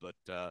model,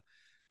 but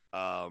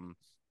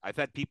I've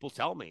had people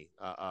tell me,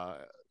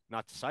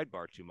 not to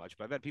sidebar too much,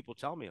 but I've had people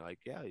tell me like,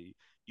 yeah,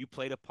 you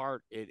played a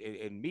part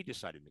in me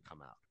deciding to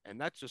come out, and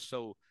that's just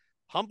so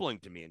humbling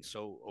to me and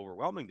so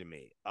overwhelming to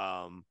me.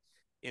 I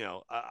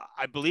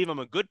believe I'm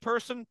a good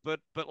person, but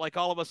like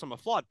all of us, I'm a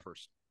flawed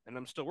person, and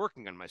I'm still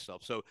working on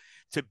myself. So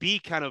to be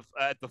kind of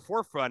at the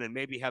forefront and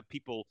maybe have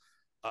people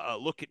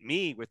look at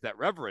me with that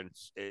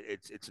reverence,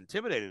 it's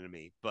intimidating to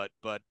me, but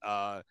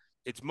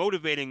it's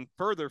motivating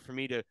further for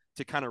me to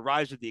kind of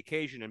rise to the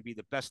occasion and be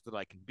the best that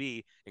I can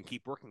be and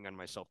keep working on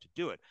myself to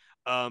do it.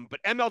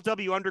 But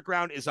MLW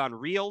Underground is on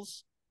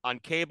Reels on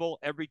cable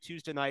every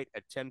Tuesday night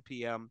at 10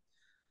 p.m.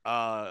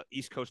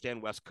 East Coast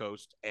and West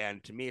Coast,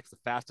 and to me, it's the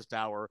fastest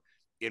hour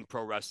in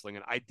pro wrestling,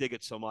 and I dig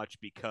it so much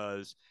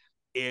because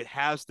it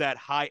has that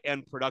high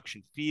end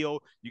production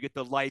feel. You get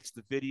the lights,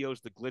 the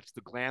videos, the glitz,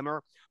 the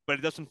glamour, but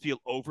it doesn't feel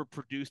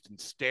overproduced and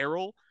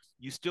sterile.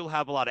 You still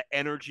have a lot of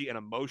energy and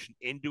emotion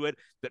into it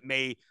that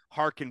may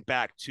harken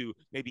back to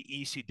maybe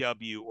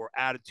ECW or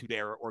Attitude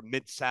Era or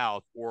Mid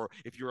South, or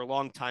if you're a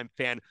longtime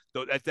fan,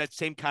 that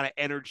same kind of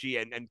energy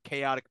and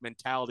chaotic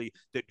mentality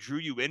that drew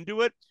you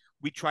into it.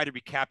 We try to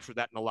recapture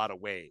that in a lot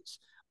of ways.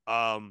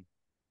 Um,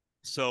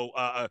 so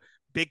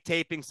big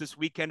tapings this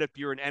weekend if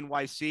you're in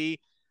NYC.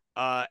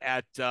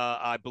 at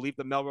I believe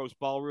the Melrose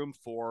Ballroom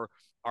for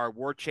our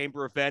War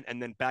Chamber event,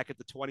 and then back at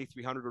the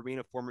 2300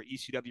 Arena, former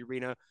ECW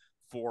Arena,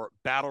 for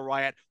Battle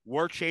Riot.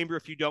 War Chamber,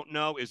 if you don't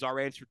know, is our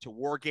answer to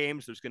War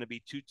Games. There's going to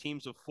be two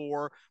teams of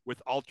four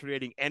with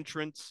alternating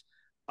entrants.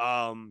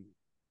 Um,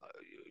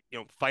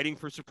 Fighting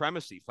for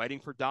supremacy, fighting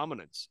for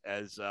dominance.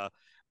 As it's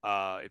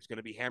going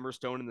to be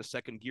Hammerstone and the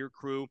Second Gear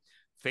Crew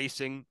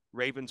facing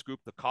Raven's group,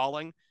 The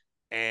Calling,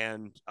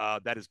 and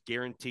that is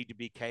guaranteed to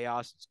be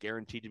chaos. It's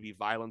guaranteed to be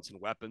violence and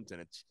weapons,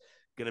 and it's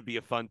going to be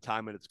a fun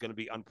time, and it's going to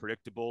be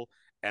unpredictable.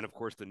 And of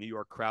course, the New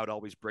York crowd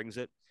always brings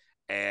it.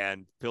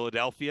 And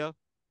Philadelphia,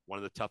 one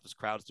of the toughest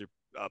crowds to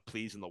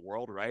please in the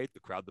world, right?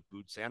 The crowd that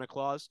booed Santa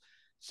Claus.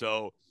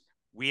 So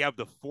we have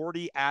the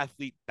 40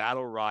 athlete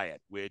battle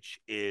riot, which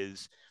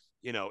is,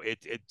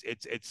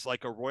 it's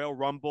like a Royal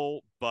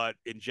Rumble, but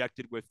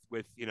injected with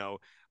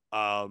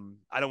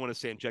I don't want to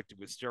say injected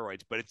with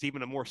steroids, but it's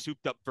even a more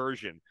souped up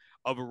version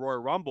of a Royal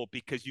Rumble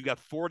because you got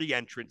 40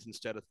 entrants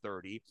instead of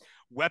 30.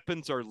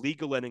 Weapons are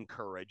legal and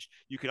encouraged.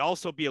 You can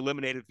also be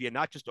eliminated via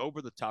not just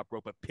over the top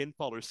rope, but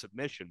pinfall or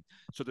submission.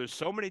 So there's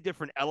so many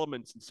different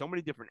elements and so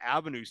many different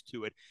avenues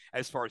to it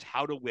as far as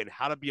how to win,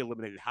 how to be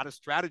eliminated, how to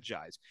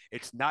strategize.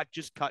 It's not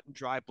just cut and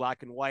dry,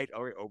 black and white,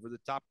 or over the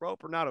top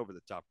rope or not over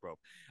the top rope.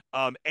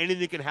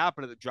 Anything can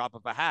happen at the drop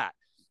of a hat.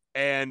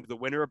 And the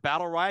winner of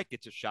Battle Riot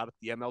gets a shot at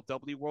the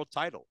MLW World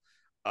Title.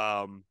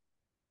 Um,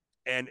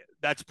 and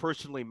that's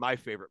personally my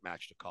favorite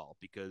match to call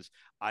because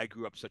I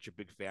grew up such a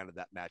big fan of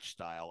that match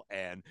style,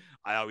 and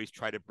I always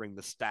try to bring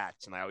the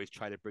stats, and I always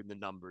try to bring the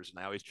numbers, and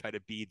I always try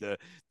to be the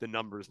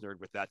numbers nerd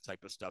with that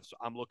type of stuff. So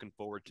I'm looking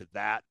forward to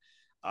that.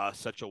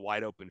 Such a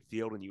wide open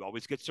field, and you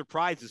always get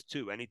surprises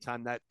too.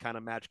 Anytime that kind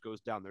of match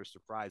goes down, there's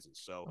surprises.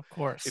 So Of if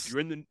course.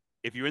 you're in the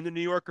if you're in the New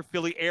York or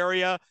Philly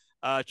area,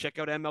 check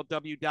out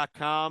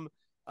MLW.com.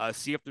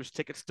 See if there's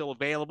tickets still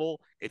available.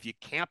 If you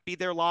can't be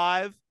there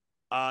live,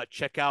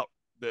 check out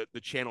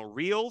the channel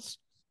Reels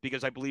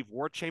because I believe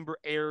War Chamber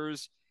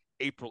airs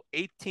April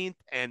 18th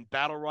and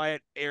Battle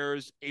Riot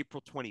airs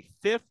April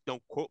 25th.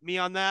 Don't quote me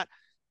on that.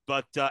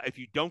 But if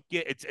you don't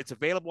get it's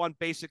available on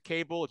basic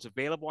cable, it's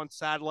available on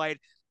satellite.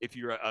 If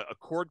you're a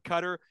cord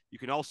cutter, you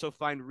can also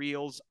find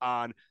Reels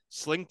on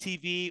Sling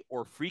TV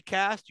or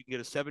Freecast. You can get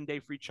a 7-day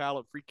free trial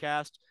at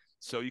Freecast,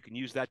 so you can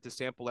use that to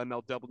sample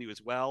MLW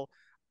as well.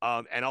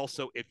 And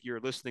also, if you're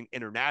listening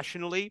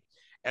internationally,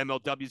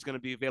 MLW is going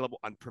to be available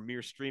on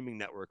Premier Streaming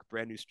Network,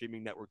 brand new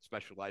streaming network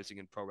specializing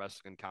in pro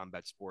wrestling and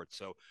combat sports.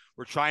 So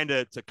we're trying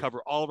to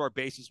cover all of our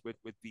bases with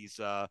these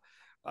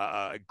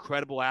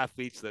incredible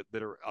athletes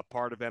that are a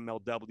part of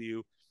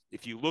MLW.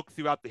 If you look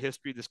throughout the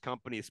history of this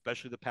company,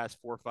 especially the past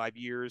 4 or 5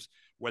 years,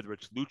 whether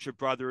it's Lucha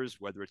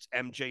Brothers, whether it's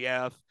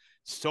MJF,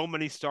 so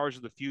many stars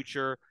of the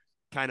future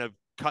kind of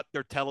cut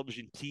their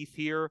television teeth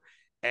here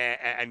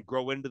and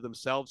grow into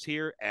themselves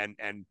here. And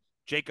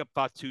Jacob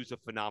Fatu is a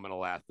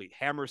phenomenal athlete.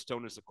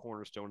 Hammerstone is the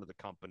cornerstone of the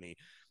company.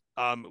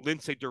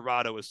 Lindsay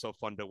Dorado is so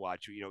fun to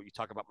watch. You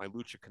talk about my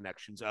lucha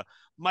connections.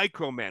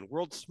 Microman,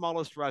 world's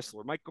smallest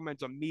wrestler.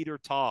 Microman's a meter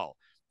tall,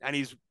 and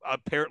he's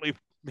apparently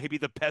maybe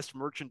the best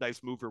merchandise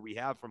mover we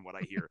have, from what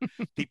I hear.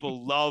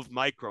 People love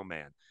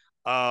Microman.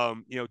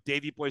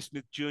 Davey Boy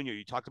Smith Jr.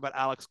 You talked about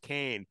Alex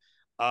Kane.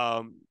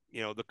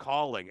 The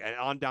Calling, and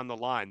on down the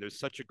line. There's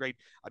such a great,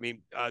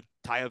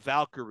 Taya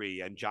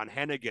Valkyrie and John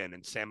Hennigan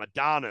and Sam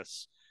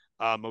Adonis,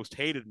 most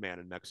hated man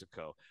in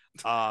Mexico.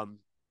 Um,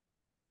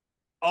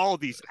 all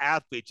of these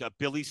athletes,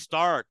 Billy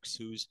Starks,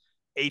 who's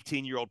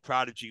 18-year-old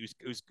prodigy,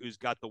 who's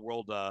got the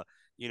world,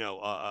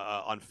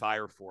 on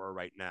fire for her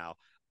right now.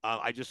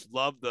 I just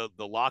love the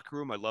locker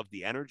room. I love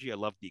the energy. I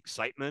love the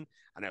excitement,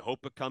 and I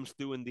hope it comes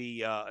through in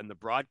the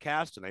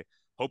broadcast. And I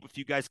hope if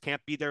you guys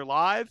can't be there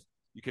live,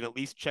 you can at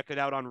least check it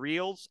out on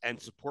Reels and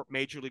support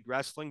Major League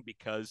Wrestling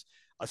because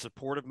a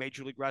support of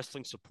Major League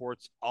Wrestling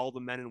supports all the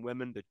men and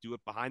women that do it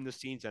behind the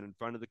scenes and in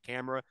front of the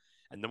camera.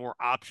 And the more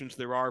options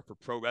there are for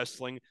pro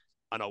wrestling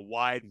on a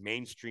wide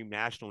mainstream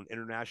national and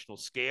international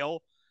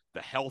scale,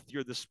 the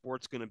healthier the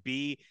sport's going to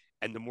be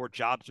and the more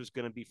jobs there's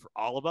going to be for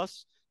all of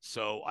us.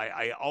 So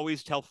I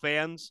always tell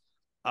fans,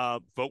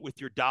 vote with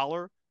your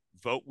dollar,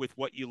 vote with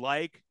what you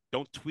like.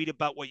 Don't tweet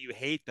about what you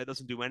hate. That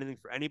doesn't do anything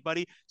for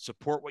anybody.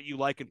 Support what you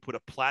like and put a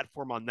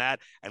platform on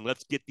that. And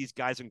let's get these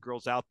guys and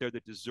girls out there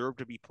that deserve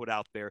to be put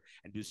out there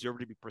and deserve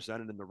to be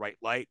presented in the right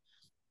light.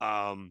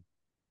 And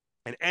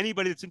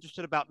anybody that's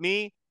interested about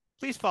me,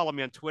 please follow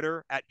me on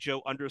Twitter at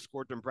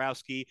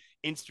Joe_Dombrowski,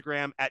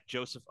 Instagram at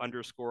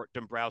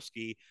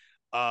Joseph_Dombrowski.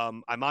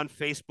 I'm on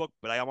Facebook,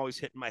 but I'm always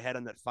hitting my head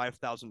on that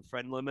 5,000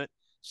 friend limit.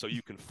 So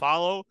you can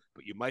follow,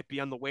 but you might be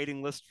on the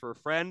waiting list for a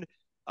friend.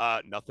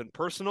 Nothing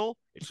personal.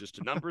 It's just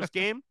a numbers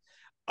game.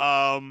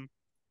 Um,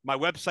 my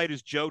website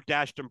is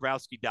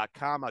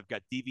joe-dombrowski.com. I've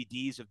got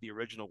DVDs of the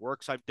original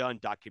works I've done,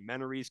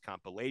 documentaries,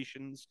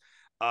 compilations,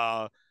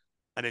 uh,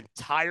 an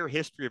entire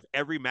history of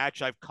every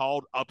match I've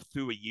called up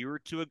through a year or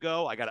two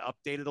ago. I got to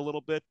update it a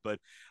little bit, but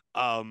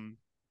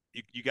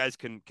you guys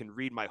can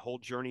read my whole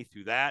journey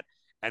through that.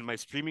 And my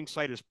streaming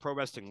site is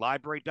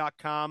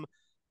prowrestlinglibrary.com.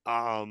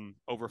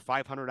 Over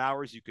 500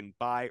 hours you can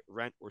buy,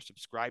 rent, or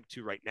subscribe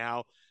to right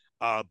now.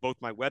 Both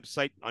my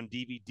website on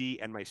DVD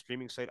and my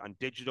streaming site on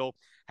digital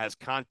has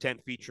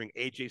content featuring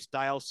AJ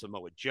Styles,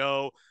 Samoa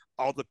Joe,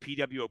 all the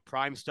PWO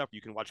Prime stuff.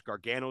 You can watch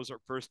Gargano's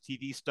first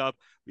TV stuff.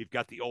 We've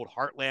got the old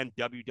Heartland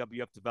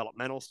WWF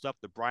developmental stuff,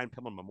 the Brian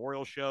Pillman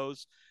Memorial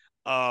shows.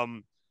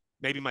 Um,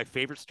 Maybe my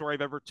favorite story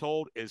I've ever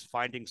told is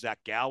finding Zach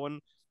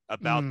Gowen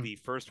about Mm. the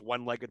first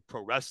one-legged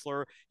pro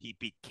wrestler. He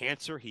beat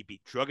cancer. He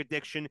beat drug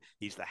addiction.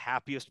 He's the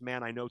happiest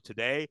man I know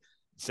today.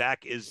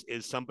 Zach is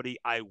somebody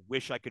I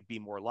wish I could be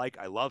more like.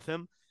 I love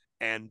him,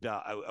 and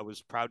I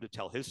was proud to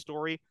tell his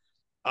story.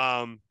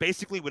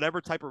 Basically,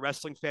 whatever type of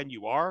wrestling fan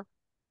you are,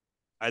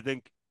 I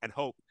think and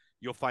hope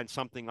you'll find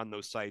something on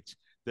those sites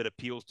that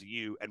appeals to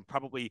you, and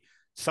probably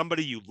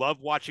somebody you love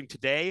watching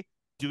today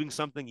doing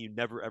something you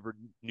never ever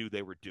knew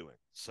they were doing.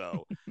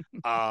 So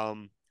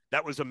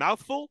that was a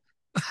mouthful,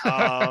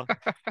 uh,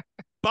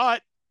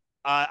 but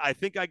I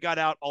think I got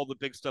out all the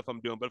big stuff I'm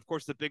doing. But of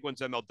course, the big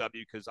one's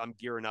MLW because I'm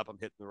gearing up. I'm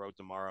hitting the road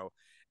tomorrow,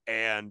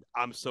 and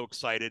I'm so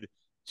excited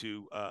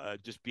to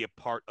just be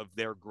a part of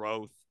their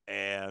growth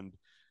and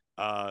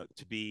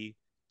to be,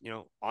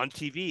 on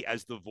TV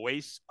as the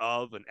voice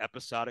of an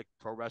episodic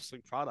pro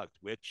wrestling product,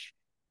 which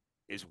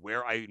is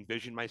where I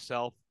envisioned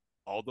myself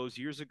all those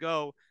years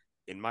ago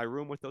in my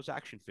room with those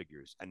action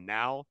figures. And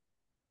now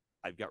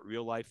I've got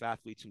real life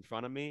athletes in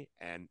front of me,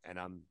 and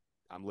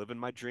I'm living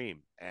my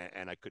dream,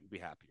 and I couldn't be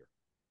happier.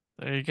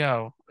 There you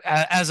go.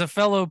 As a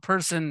fellow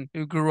person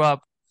who grew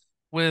up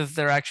with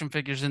their action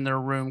figures in their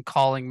room,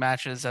 calling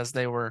matches as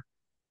they were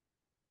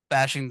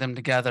bashing them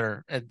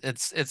together,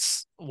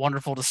 it's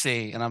wonderful to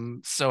see, and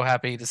I'm so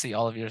happy to see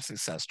all of your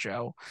success,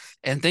 Joe.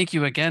 And thank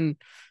you again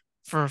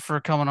for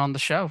coming on the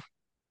show.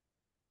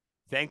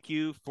 Thank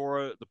you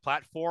for the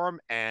platform,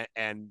 and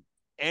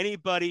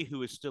anybody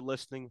who is still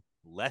listening,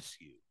 bless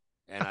you.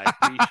 And I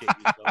appreciate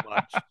you so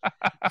much.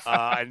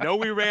 I know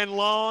we ran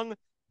long, We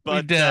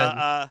but did,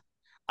 I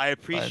but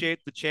appreciate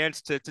the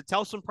chance to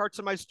tell some parts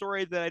of my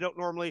story that I don't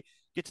normally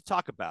get to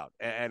talk about,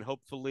 and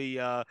hopefully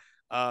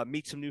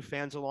meet some new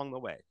fans along the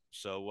way.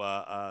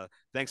 So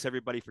thanks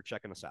everybody for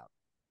checking us out.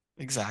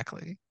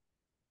 exactly.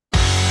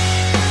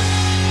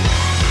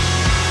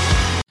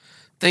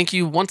 Thank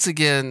you once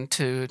again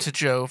to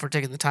Joe for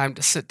taking the time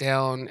to sit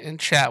down and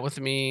chat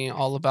with me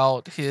all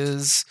about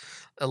his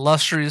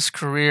illustrious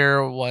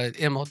career, what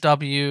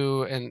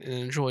MLW and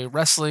Enjoy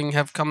Wrestling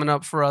have coming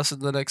up for us in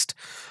the next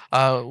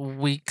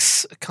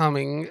weeks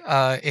coming,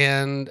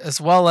 and as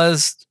well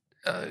as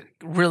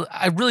really,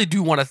 I really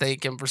do want to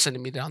thank him for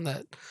sending me down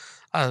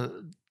uh,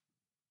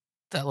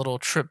 that little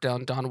trip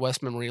down Don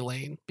West memory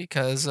lane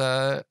because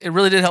it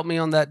really did help me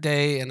on that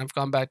day, and I've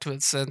gone back to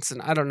it since.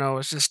 And I don't know,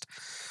 it's just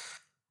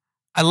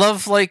I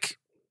love like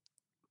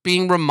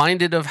being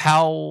reminded of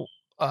how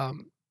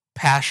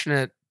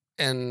passionate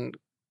and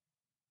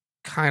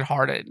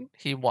kind-hearted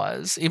he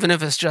was, even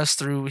if it's just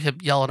through him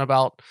yelling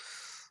about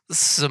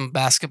some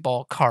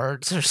basketball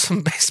cards or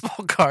some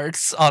baseball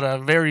cards on a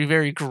very,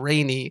 very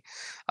grainy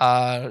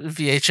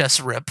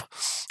VHS rip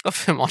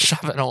of him on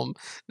Shop at Home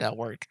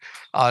Network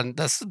on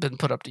that's been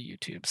put up to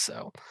YouTube.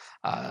 So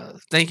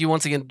thank you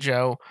once again,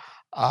 Joe.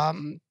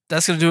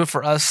 That's going to do it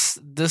for us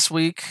this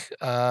week.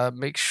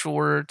 Make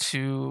sure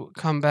to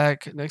come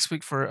back next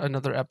week for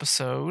another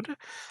episode.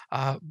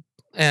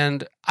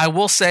 And I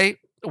will say,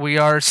 we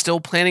are still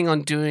planning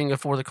on doing a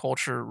For the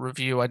Culture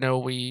review. I know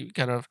we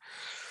kind of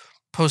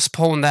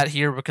postponed that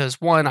here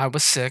because one, I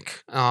was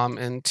sick,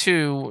 and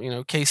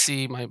two,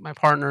 Casey, my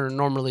partner,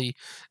 normally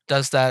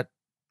does that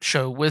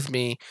show with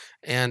me,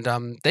 and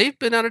they've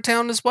been out of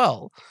town as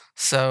well.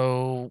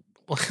 So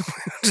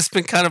just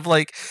been kind of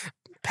like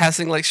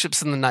passing like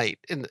ships in the night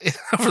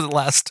over the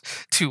last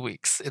 2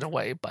 weeks in a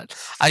way. But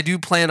I do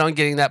plan on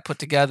getting that put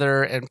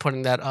together and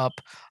putting that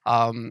up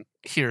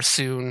here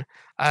soon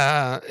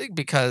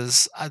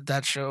because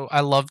that show,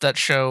 I love that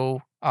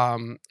show,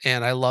 and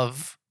I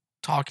love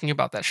talking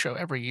about that show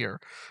every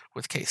year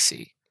with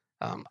KC.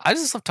 I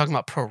just love talking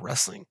about pro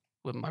wrestling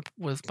with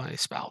my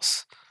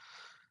spouse.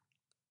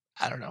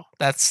 I don't know.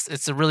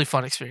 It's a really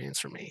fun experience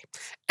for me.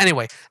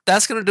 Anyway,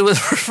 that's gonna do it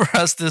for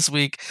us this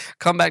week.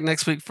 Come back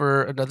next week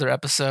for another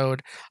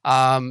episode.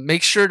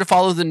 Make sure to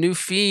follow the new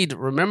feed.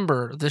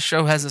 Remember, this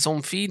show has its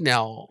own feed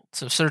now.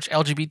 So search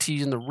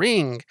LGBT in the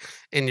Ring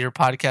in your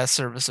podcast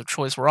service of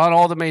choice. We're on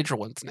all the major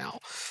ones now,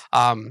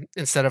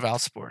 instead of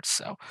Outsports.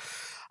 So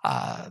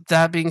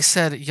that being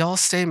said, y'all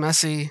stay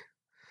messy.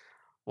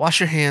 Wash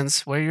your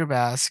hands, wear your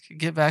mask,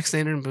 get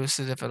vaccinated and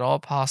boosted if at all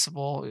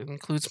possible. It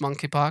includes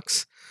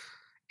monkeypox.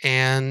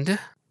 And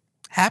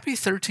happy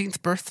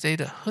 13th birthday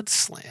to Hood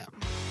Slam.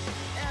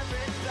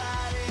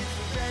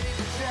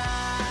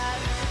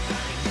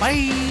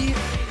 Bye.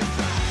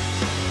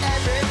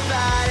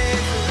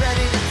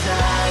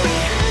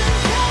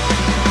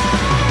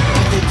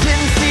 If they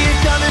didn't see it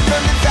coming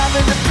from the top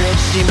of the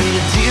bridge, she made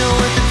a deal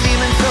with the